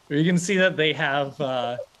where you can see that they have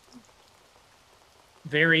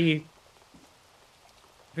very,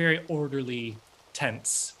 very orderly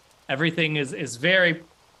tents. Everything is very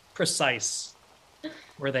precise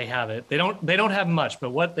where they have it. They don't have much, but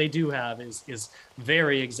what they do have is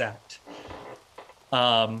very exact.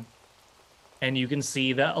 And you can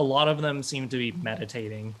see that a lot of them seem to be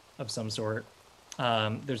meditating of some sort.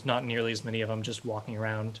 There's not nearly as many of them just walking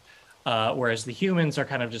around, whereas the humans are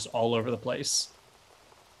kind of just all over the place.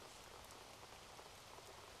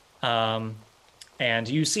 And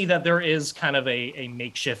you see that there is kind of a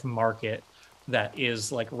makeshift market that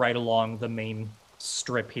is like right along the main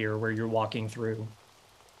strip here where you're walking through.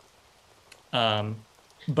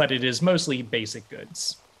 But it is mostly basic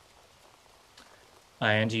goods.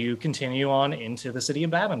 And you continue on into the city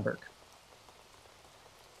of Babenberg.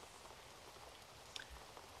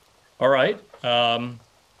 All right.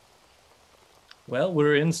 Well,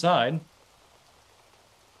 we're inside.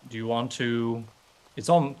 Do you want to... It's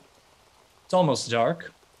almost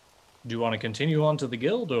dark. Do you want to continue on to the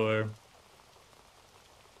guild, or...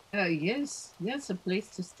 Yes, a place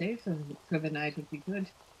to stay for the night would be good.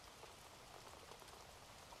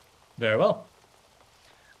 Very well.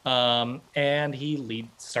 And he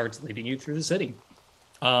starts leading you through the city.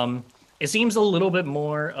 It seems a little bit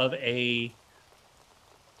more of a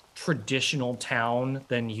traditional town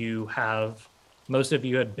than most of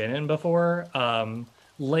you had been in before.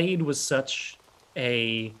 Lade was such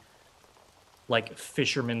a like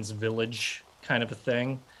fisherman's village kind of a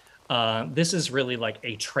thing. This is really like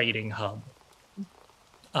a trading hub,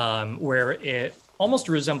 where it almost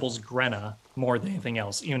resembles Grenna more than anything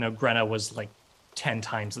else. You know, Grenna was like 10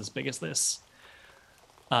 times as big as this.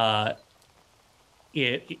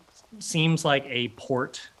 It seems like a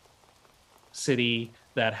port city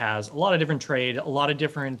that has a lot of different trade, a lot of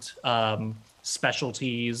different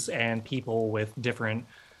specialties, and people with different,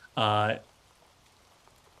 a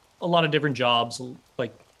lot of different jobs.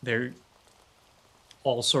 Like there,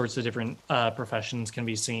 all sorts of different professions can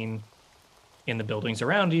be seen in the buildings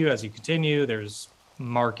around you as you continue. There's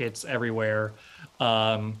markets everywhere.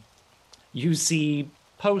 You see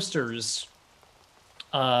posters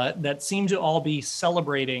that seem to all be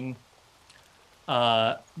celebrating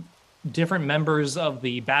different members of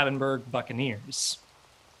the Babenberg Buccaneers.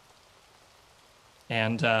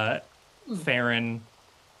 And Farron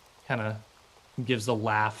kind of gives a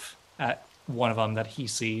laugh at one of them that he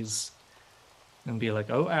sees and be like,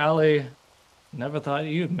 "Oh, Allie, never thought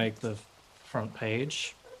you'd make the front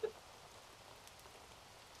page."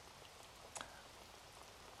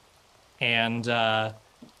 And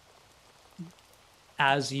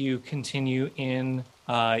as you continue in,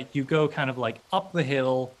 you go kind of like up the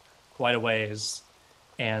hill quite a ways,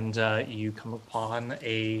 and you come upon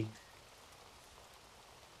a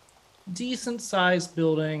decent-sized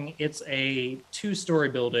building. It's a 2-story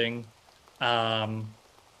building,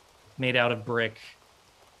 made out of brick,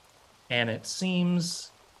 and it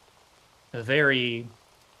seems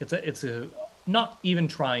it's a not even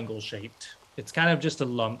triangle shaped. It's kind of just a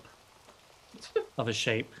lump of a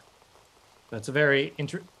shape. But it's a very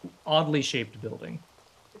oddly shaped building.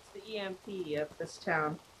 It's the EMP of this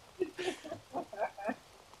town.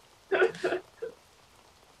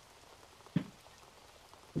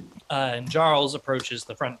 And Charles approaches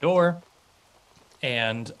the front door,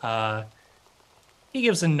 and he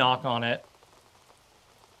gives a knock on it.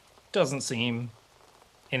 Doesn't seem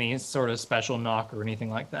any sort of special knock or anything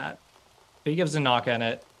like that. But he gives a knock on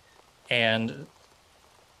it, and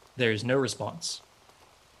there's no response.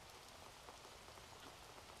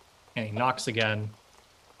 And he knocks again,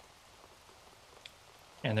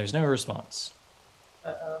 and there's no response.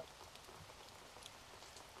 Uh-oh.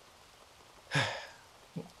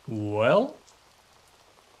 Well,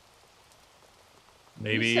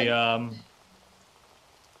 maybe You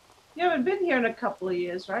haven't been here in a couple of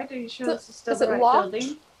years, right? Are you sure this is still is the it right locked?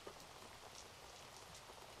 building?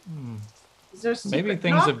 Is there a maybe secret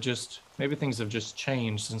things knock? have just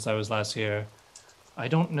changed since I was last here. I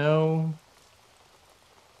don't know.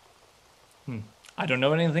 I don't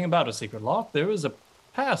know anything about a secret lock. There is a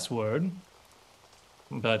password,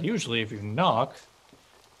 but usually if you knock,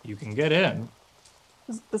 you can get in.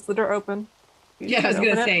 Is the door open? Yeah, I was Open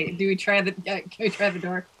gonna it? say, can we try the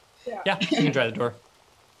door? Yeah, you can try the door.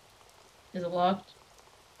 Is it locked?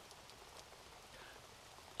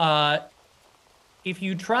 If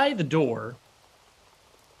you try the door,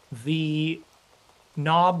 the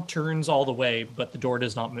knob turns all the way, but the door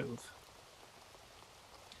does not move.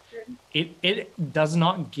 It does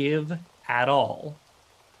not give at all.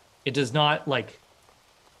 It does not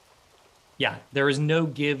there is no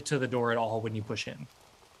give to the door at all when you push in,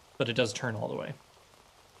 but it does turn all the way.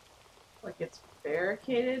 Like it's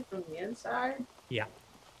barricaded from the inside? Yeah.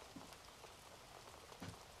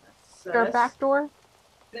 Is there a Sus. back door?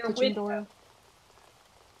 Their Kitchen window. door?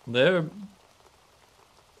 There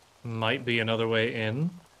might be another way in.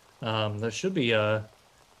 There should be there's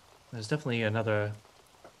definitely another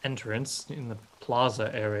entrance in the plaza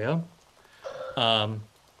area. And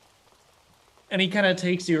he kind of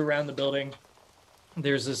takes you around the building.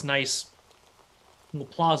 There's this nice little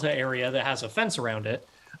plaza area that has a fence around it.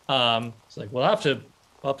 It's like, we'll have to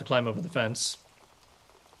climb over the fence,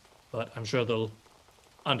 but I'm sure they'll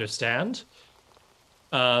understand.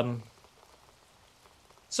 Some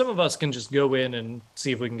of us can just go in and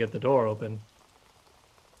see if we can get the door open.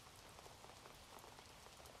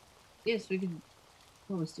 Yes, we can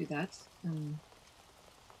always do that.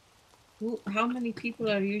 How many people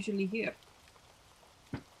are usually here?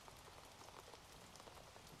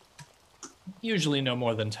 Usually no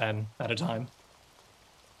more than 10 at a time.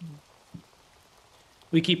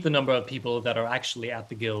 We keep the number of people that are actually at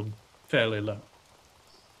the guild fairly low.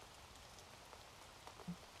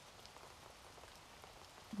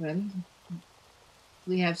 Well,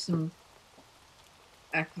 we have some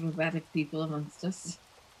acrobatic people amongst us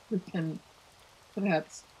who can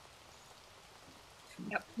perhaps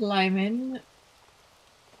climb in.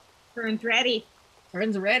 Fern's ready.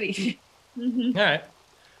 Fern's ready. Mhm. All right.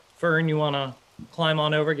 Fern, you want to climb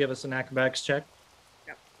on over, give us an acrobatics check?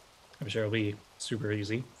 Yep. I'm sure it'll be super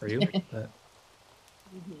easy for you. But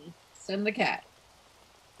Send the cat.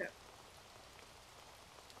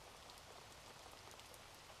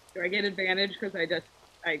 Do I get advantage because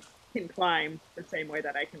I can climb the same way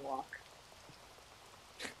that I can walk?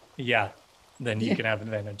 yeah, then you can have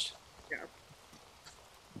advantage. Yeah.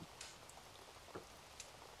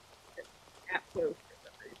 At close for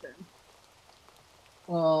some reason.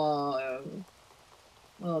 Oh,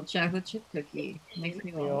 little chocolate chip cookie. Makes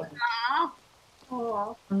me want one.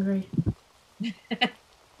 Oh, Hungry. that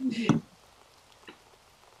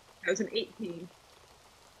was an 18.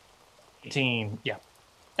 18, yeah.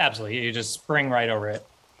 Absolutely. You just spring right over it.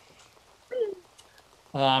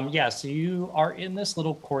 Yeah, so you are in this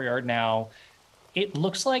little courtyard now. It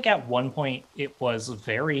looks like at one point it was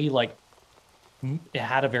very it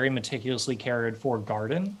had a very meticulously cared for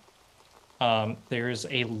garden. There's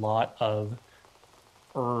a lot of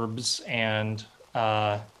herbs and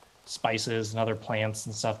spices and other plants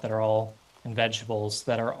and stuff that are all, and vegetables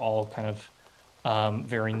that are all kind of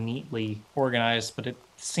very neatly organized, but it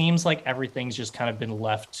seems like everything's just kind of been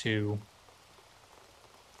left to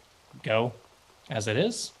go as it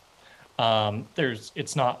is.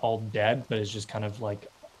 It's not all dead, but it's just kind of like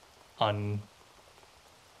uncared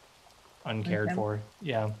Unkempt. for.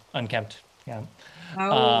 Yeah, unkempt. Yeah.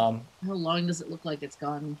 How long does it look like it's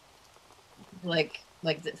gone? Like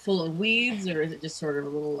is it full of weeds, or is it just sort of a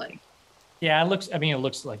little like? Yeah, it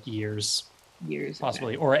looks like years. years.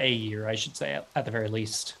 Possibly, or a year, I should say, at the very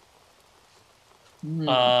least.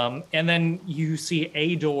 Mm. And then you see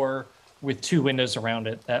a door with 2 windows around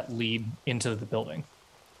it that lead into the building.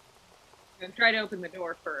 I'm gonna try to open the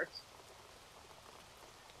door first.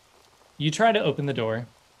 You try to open the door,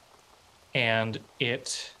 and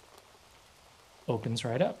it opens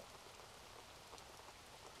right up.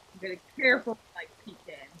 I'm gonna carefully like peek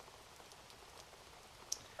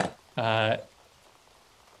in.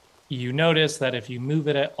 You notice that if you move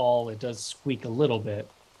it at all, it does squeak a little bit,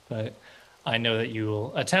 but I know that you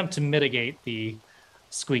will attempt to mitigate the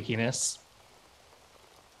squeakiness.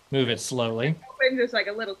 Move it slowly. Open just like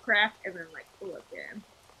a little crack and then like look in.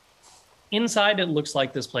 Inside, it looks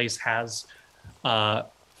like this place has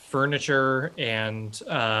furniture and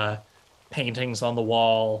paintings on the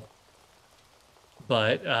wall,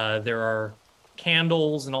 but there are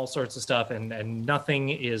candles and all sorts of stuff, and nothing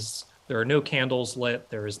is, there are no candles lit,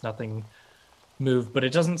 there is nothing moved, but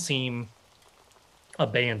it doesn't seem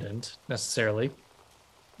abandoned necessarily.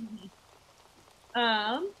 Mm-hmm.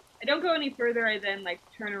 I don't go any further. I then like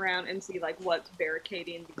turn around and see like what's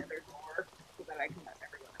barricading the other door so that I can let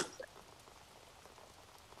everyone else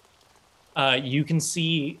in. You can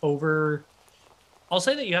see over. I'll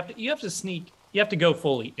say that you have to sneak. You have to go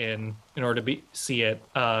fully in order to see it.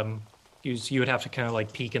 You would have to kind of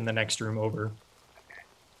like peek in the next room over. Okay.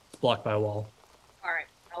 It's blocked by a wall. All right,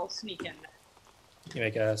 I'll sneak in. You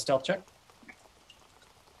make a stealth check.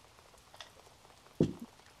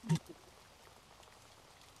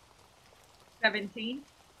 17.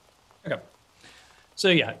 Okay. So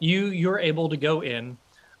yeah, you're able to go in,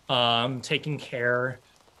 taking care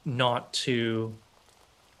to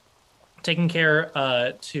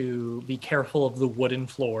be careful of the wooden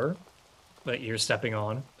floor that you're stepping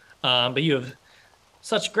on. But you have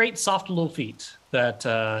such great soft little feet that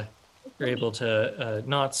you're able to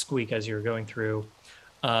not squeak as you're going through.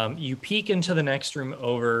 You peek into the next room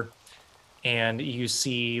over, and you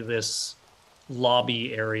see this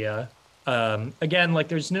lobby area. Again, like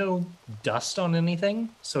there's no dust on anything,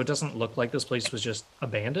 so it doesn't look like this place was just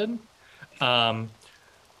abandoned. However,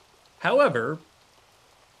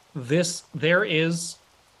 there is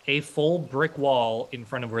a full brick wall in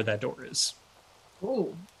front of where that door is.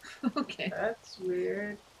 Oh, okay. That's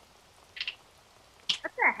weird.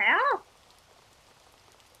 What the hell?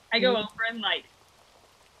 I go over and like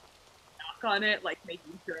knock on it, like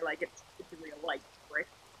making sure like it's a real like brick.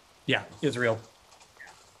 Yeah, it's real.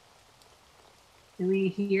 Do we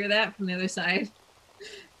hear that from the other side?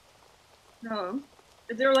 No.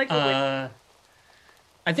 Is there like a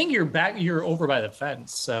I think you're over by the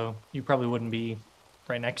fence, so you probably wouldn't be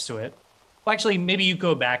right next to it. Well, actually, maybe you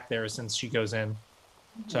go back there since she goes in.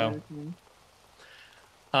 So,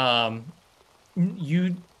 I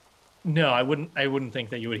wouldn't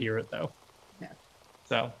think that you would hear it though. Yeah.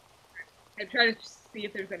 So, I try to see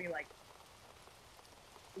if there's any like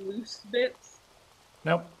loose bits.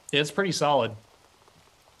 nope, it's pretty solid.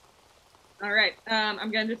 All right.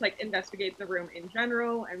 I'm gonna just like investigate the room in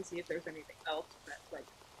general and see if there's anything else that's like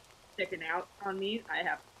sticking out on me. I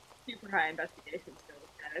have super high investigation skills,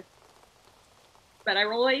 guys. But I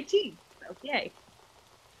roll 18, so yay.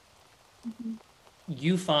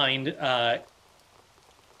 You find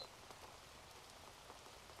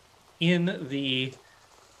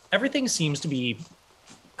everything seems to be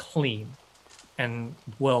clean and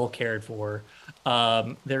well cared for.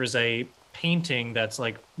 There's a painting that's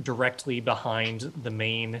like directly behind the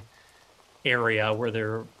main area where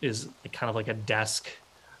there is kind of like a desk,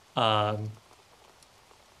 and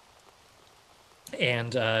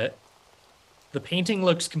the painting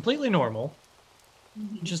looks completely normal.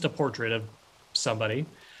 Just a portrait of somebody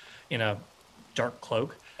in a dark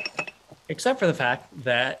cloak, except for the fact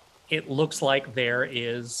that it looks like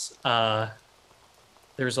there's a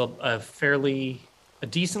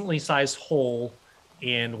decently sized hole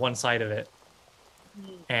in one side of it.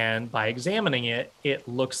 And by examining it, it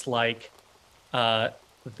looks like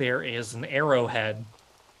there is an arrowhead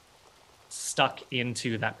stuck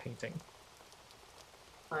into that painting.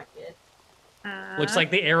 Fuck it. Looks like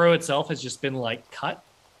the arrow itself has just been like cut,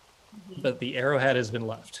 but the arrowhead has been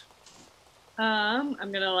left. I'm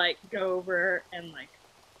gonna like go over and like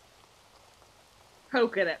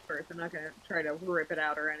poke it at first. I'm not gonna try to rip it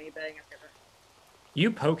out or anything.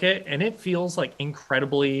 You poke it, and it feels like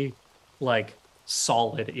incredibly like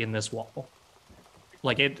solid in this wall.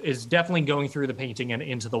 Like it is definitely going through the painting and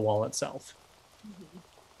into the wall itself.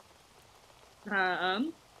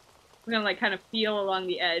 I'm gonna like kind of feel along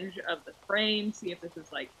the edge of the frame, see if this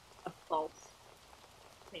is like a false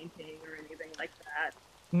painting or anything like that.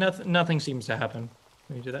 Nothing seems to happen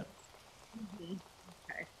when you do that.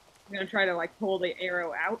 Okay. I'm gonna try to like pull the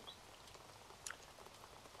arrow out.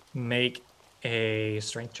 Make a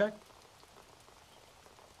strength check.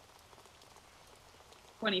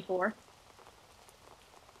 24.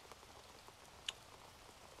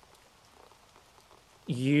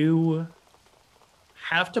 You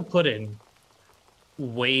have to put in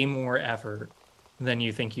way more effort than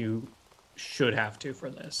you think you should have to for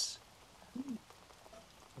this.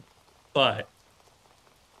 But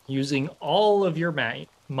using all of your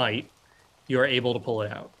might, you're able to pull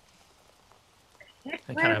it out. It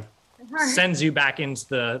kind of sends you back into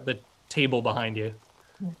the table behind you.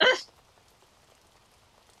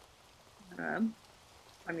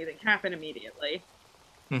 Anything happen immediately.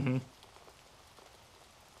 Mm-hmm.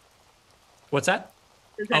 What's that?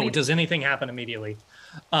 Does anything happen immediately?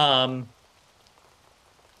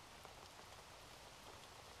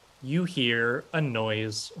 You hear a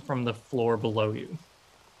noise from the floor below you.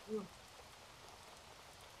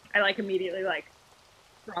 I like immediately like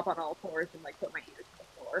drop on all fours and like put my ears to the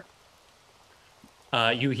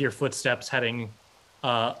floor. You hear footsteps heading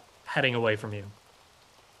away from you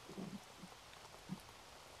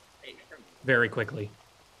very quickly.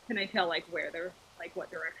 Can I tell like where they're like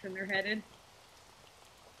what direction they're headed?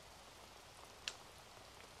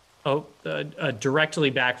 Oh, directly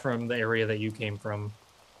back from the area that you came from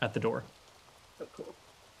at the door. So cool.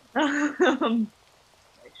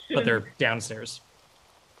 But they're downstairs.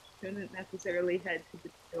 Shouldn't necessarily head to the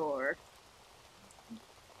door.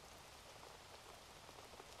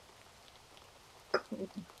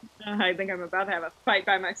 I think I'm about to have a fight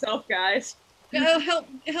by myself, guys. No, help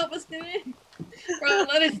us get in. Or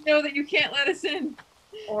let us know that you can't let us in.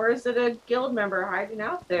 Or is it a guild member hiding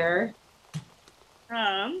out there?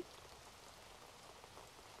 Fuck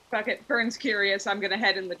it. Fern's curious. I'm gonna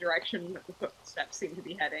head in the direction that the footsteps seem to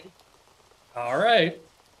be heading. All right.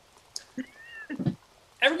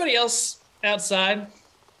 Everybody else outside.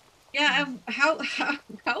 Yeah, how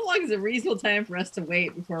long is a reasonable time for us to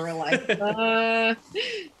wait before we're like, hello,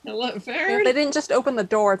 Fern? If they didn't just open the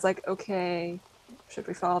door, it's like, okay, should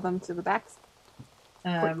we follow them to the back?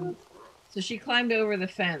 So she climbed over the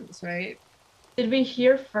fence, right? Did we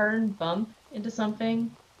hear Fern bump into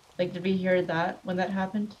something? Like, did we hear that when that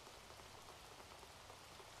happened?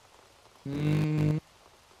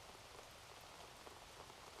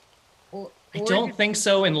 I don't think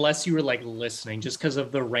so unless you were like listening, just because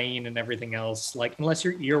of the rain and everything else. Like, unless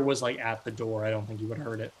your ear was like at the door, I don't think you would have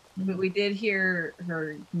heard it. But we did hear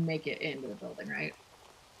her make it into the building, right?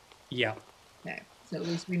 Yeah. Okay. So at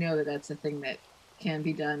least we know that that's a thing that can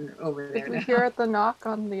be done over there. Did we hear the knock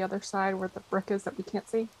on the other side where the brick is that we can't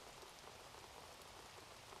see?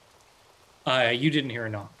 You didn't hear a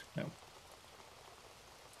knock, no.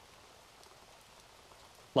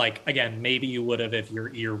 Like, again, maybe you would have if your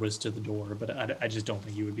ear was to the door, but I just don't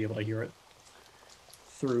think you would be able to hear it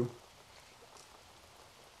through.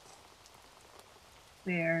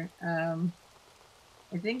 There.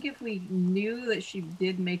 I think if we knew that she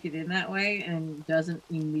did make it in that way and doesn't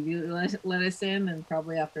immediately let us in, then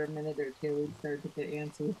probably after a minute or two we'd start to get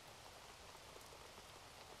antsy.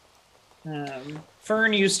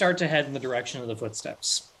 Fern, you start to head in the direction of the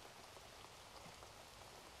footsteps.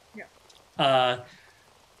 Yeah.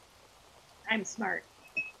 I'm smart.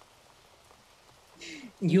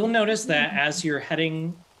 You'll notice that as you're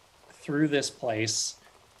heading through this place,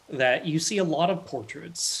 that you see a lot of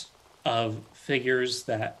portraits of figures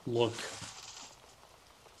that look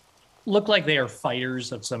like they are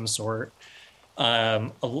fighters of some sort.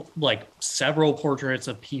 Like several portraits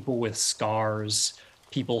of people with scars,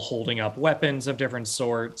 people holding up weapons of different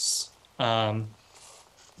sorts. There's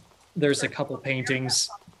a couple paintings.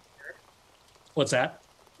 What's that?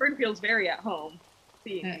 Fern feels very at home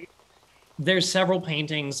seeing you. There's several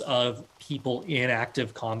paintings of people in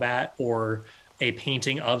active combat or a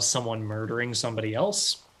painting of someone murdering somebody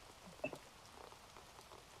else.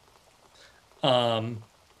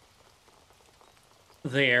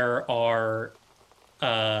 There are,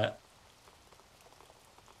 but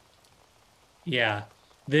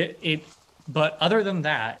other than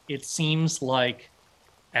that, it seems like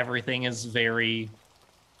everything is very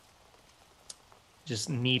just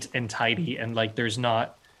neat and tidy, and like there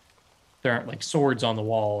aren't like swords on the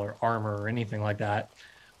wall or armor or anything like that.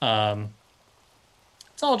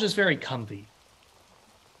 It's all just very comfy.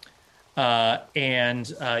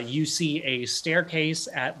 And you see a staircase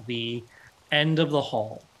at the end of the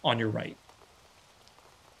hall on your right.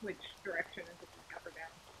 Which direction is it, up or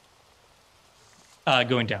down?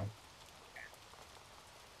 Going down.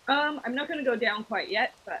 I'm not going to go down quite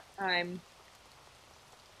yet, but I'm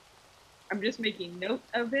just making note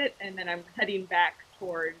of it, and then I'm heading back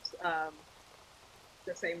towards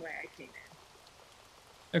the same way I came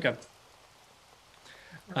in. Okay.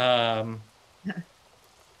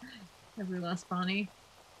 Have we lost Bonnie?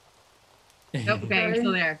 Nope, okay, you're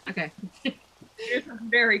still there. Okay. It's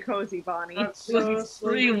very cozy, Bonnie. I'm It was so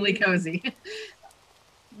extremely sleepy. cozy.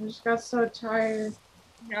 I just got so tired.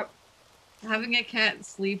 Yep. Having a cat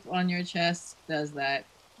sleep on your chest does that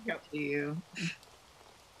Yep. to you.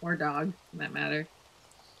 Or dog, for that matter.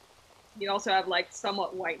 You also have like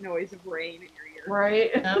somewhat white noise of rain in your ear.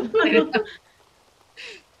 Right? Yeah.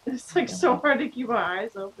 It's like so hard to keep my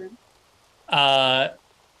eyes open.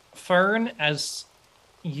 Fern, as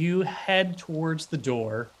you head towards the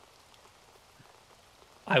door,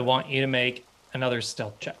 I want you to make another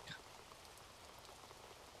stealth check.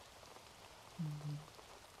 Mm-hmm.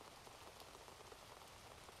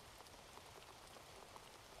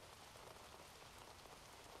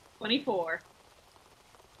 24.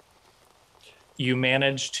 You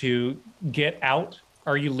manage to get out.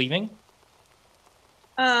 Are you leaving?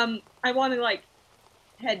 I want to like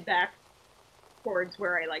head back towards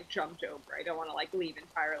where I like jumped over. I don't want to like leave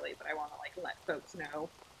entirely, but I want to like let folks know.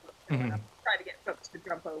 I want to try to get folks to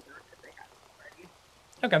jump over if they haven't already.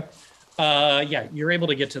 Okay. Yeah, you're able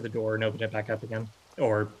to get to the door and open it back up again,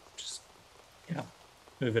 or just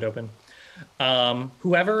move it open.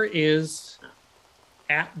 Whoever is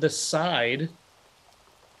at the side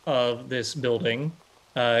of this building,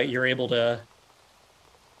 you're able to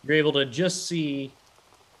just see.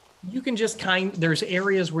 You can just there's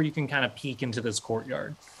areas where you can kind of peek into this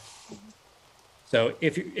courtyard. So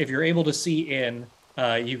if you're able to see in,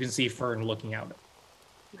 you can see Fern looking out.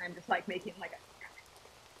 And I'm just like making like a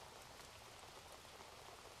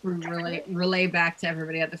Relay back to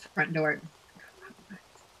everybody at the front door.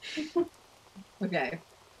 Okay.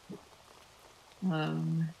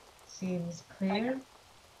 Seems clear.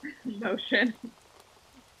 motion.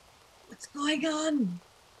 What's going on?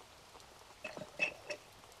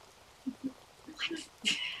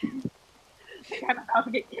 I'm about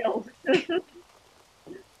to get killed.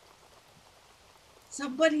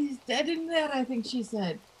 Somebody's dead in there, I think she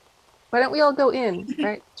said. Why don't we all go in,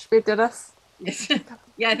 right? Shreep did us. Yes.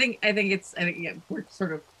 Yeah, I think we're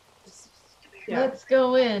sort of. Yeah. Let's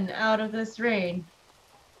go in out of this rain.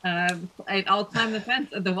 I'll climb the fence,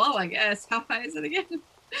 the wall, I guess. How high is it again?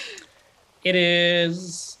 It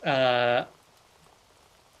is a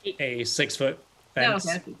 6-foot fence.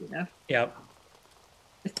 No, that's easy enough. Yep.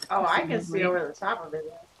 Oh, I can see over the top of it.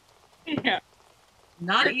 Yeah.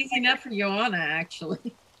 Not easy enough for Joanna,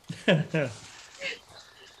 actually. I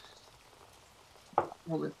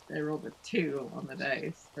rolled a 2 on the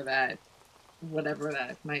dice for that, whatever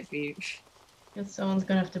that might be. Guess someone's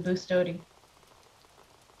gonna have to boost Odie.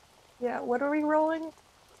 Yeah, what are we rolling?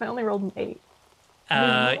 I only rolled an 8.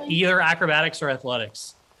 Either acrobatics or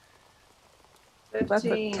athletics. That's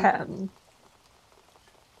a 15. 10.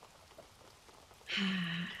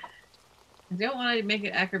 I don't want to make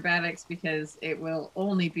it acrobatics because it will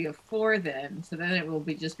only be a 4 then. So then it will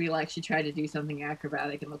just be like she tried to do something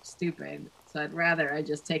acrobatic and look stupid. So I'd rather I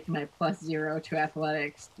just take my +0 to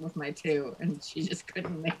athletics with my 2, and she just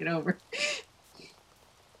couldn't make it over.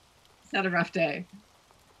 It's had a rough day.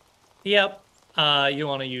 Yep.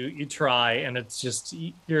 You try, and it's just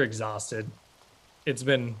you're exhausted. It's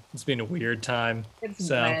been a weird time. It's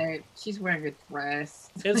wet. She's wearing a dress.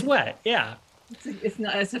 It's wet. Yeah. It's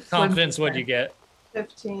not. It's a Confidence. What'd you get?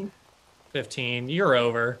 15. 15. You're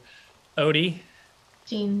over. Odie.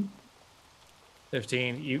 15.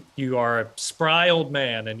 You are a spry old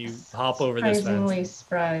man, and you hop over this Surprisingly fence.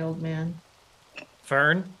 spry old man.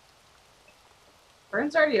 Fern,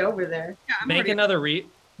 Fern's already over there. Yeah, I'm make already-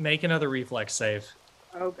 another reflex save.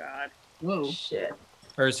 Oh god. Whoa. Shit.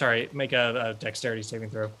 Or sorry, make a dexterity saving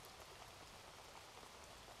throw.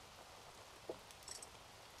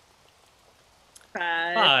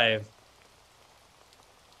 5.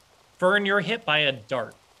 Fern, you're hit by a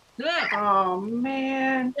dart. Oh,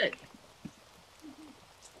 man.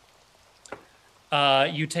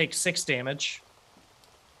 You take 6 damage.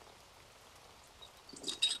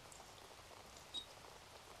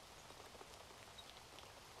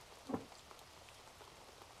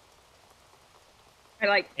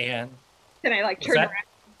 And Can I like What's turn that? around,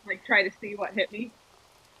 like try to see what hit me?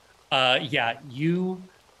 yeah, you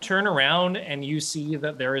turn around and you see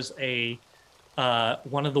that there is a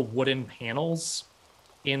one of the wooden panels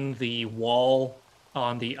in the wall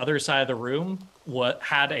on the other side of the room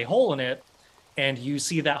had a hole in it, and you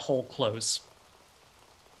see that hole close.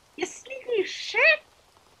 You sneaky shit!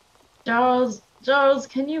 Charles,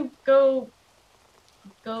 can you go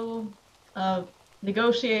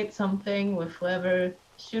negotiate something with whoever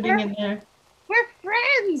shooting in there? We're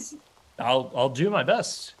friends! I'll do my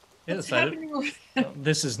best. What's Yes, happening over there?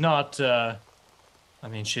 this is not. I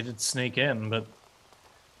mean, she did sneak in, but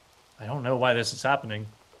I don't know why this is happening.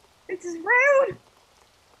 This is rude.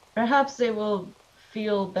 Perhaps they will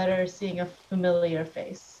feel better seeing a familiar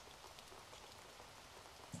face.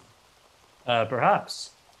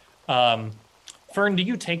 Perhaps. Fern, do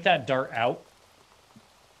you take that dart out?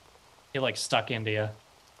 It like stuck into you.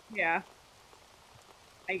 Yeah.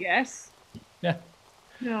 I guess. Yeah.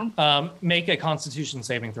 No. Make a Constitution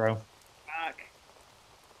saving throw. Fuck.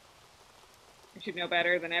 I should know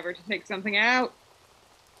better than ever to take something out.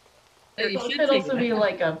 So you It should could take also it be out.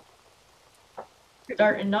 like a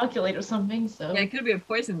dart inoculate or something, so. Yeah, it could be a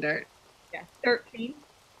poison dart. Yeah. 13.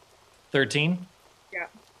 13? Yeah.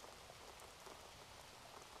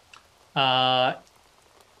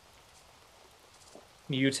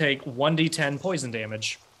 You take 1d10 poison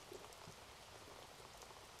damage.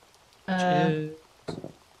 Which is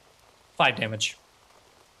 5 damage.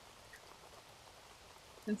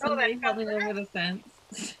 And Oh, somebody that holding over the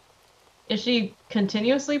fence. Is she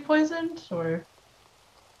continuously poisoned, or?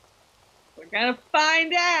 We're gonna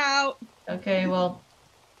find out. Okay, well,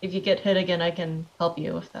 if you get hit again, I can help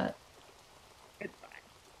you with that. It's fine.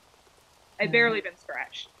 I've barely been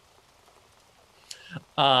scratched.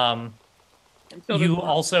 Um, And so you does-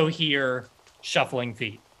 also hear shuffling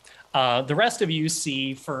feet. The rest of you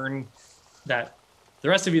see Fern, the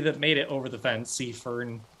rest of you that made it over the fence see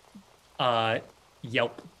Fern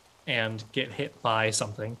yelp and get hit by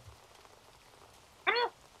something. Ah!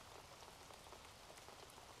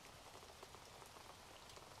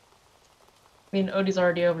 I mean, Odie's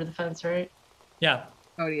already over the fence, right? Yeah.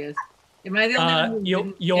 Oh, he is. Am I the only one who didn't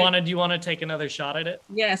get- Do you want to take another shot at it?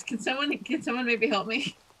 Yes. Can someone maybe help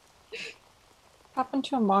me? What happened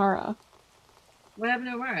to Amara? What happened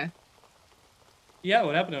to Amara? Yeah,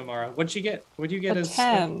 what happened to Amara? What'd you get? What'd you get A as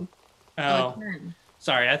 10. Oh, 10.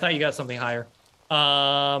 sorry. I thought you got something higher.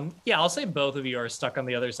 Yeah, I'll say both of you are stuck on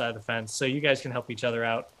the other side of the fence, so you guys can help each other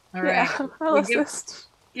out. All right. Yeah, I'll We give- assist.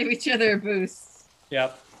 Give each other a boost.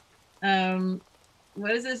 Yep.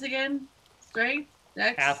 What is this again? Strength?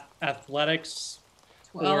 Dex? Athletics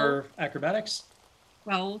 12. or acrobatics?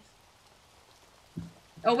 12.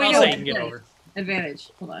 Oh, wait, I'll no. say you can get advantage. over.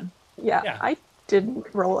 Advantage. Hold on. Yeah, Yeah. I didn't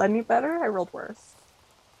roll any better. I rolled worse.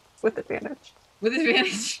 With advantage. With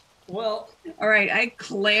advantage. Well, All right. I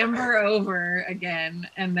clamber over again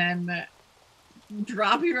and then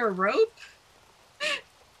drop you a rope.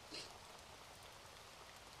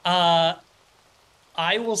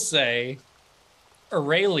 I will say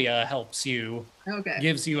Aurelia helps you, Okay.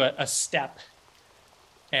 gives you a step,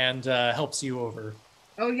 and helps you over.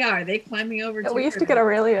 Oh, yeah. Are they climbing over? Yeah, too, we used or to get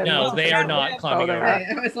Aurelia. No, involved. they are not climbing they're over. not.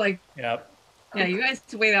 Okay, I was like, Yep. yeah, you guys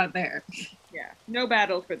wait out there. Yeah. No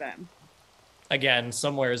battle for them. Again,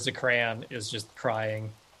 somewhere Zacran is just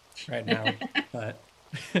crying right now. But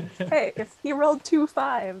Hey, if he rolled 2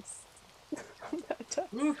 5s,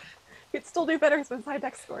 Oof. he'd still do better than high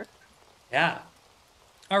dex score. yeah.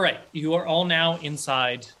 All right, you are all now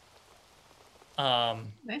inside. Nice.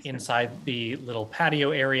 Inside the little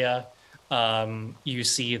patio area. You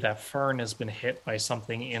see that Fern has been hit by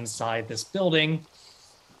something inside this building.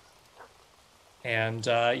 And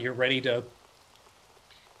you're ready to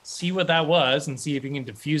see what that was and see if you can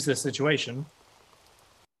defuse the situation.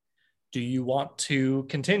 Do you want to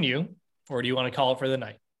continue or do you want to call it for the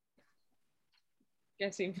night?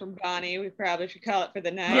 Guessing from Bonnie, we probably should call it for the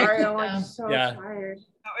night. Sorry, I'm like Yeah. so Yeah. tired.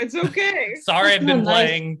 No, it's okay. Sorry, I've been Nice.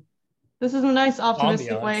 playing This is a nice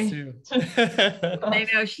optimistic ambiance way. too. I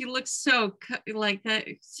know she looks so like that,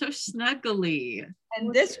 so snuggly.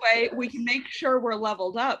 And this way, we can make sure we're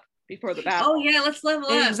leveled up before the battle. Oh yeah, let's level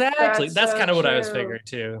up. Exactly. That's That's so kind of what I was true. figuring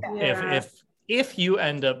too. Yeah. If you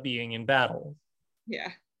end up being in battle,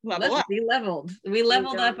 Yeah, level Let's up. be leveled. We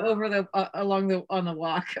leveled go. up over the along the on the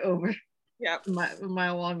walk over Yeah,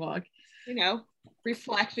 my long walk. you know,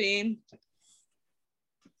 reflecting.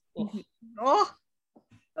 Oh. Oh,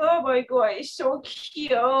 Oh my god, it's so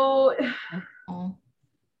cute. Oh.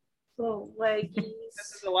 So leggy.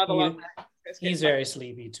 this is a level up. he's very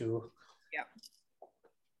sleepy too. Yep.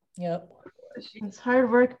 Yep. It's hard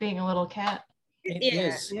work being a little cat. It Yeah.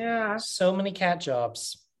 is. Yeah. So many cat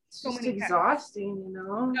jobs. It's So just many cats. exhausting, you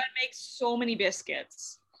know? Gotta make so many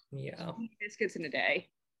biscuits. Yeah. So many biscuits in a day.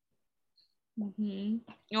 Mm-hmm.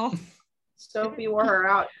 Oh, Sophie wore her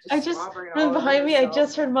out. slobbering all And over behind me, I herself.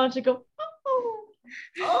 just heard Matcha go, oh,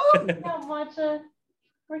 Oh, yeah, Matcha,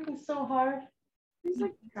 working so hard, he's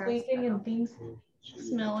like sleeping and things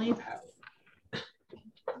smelly.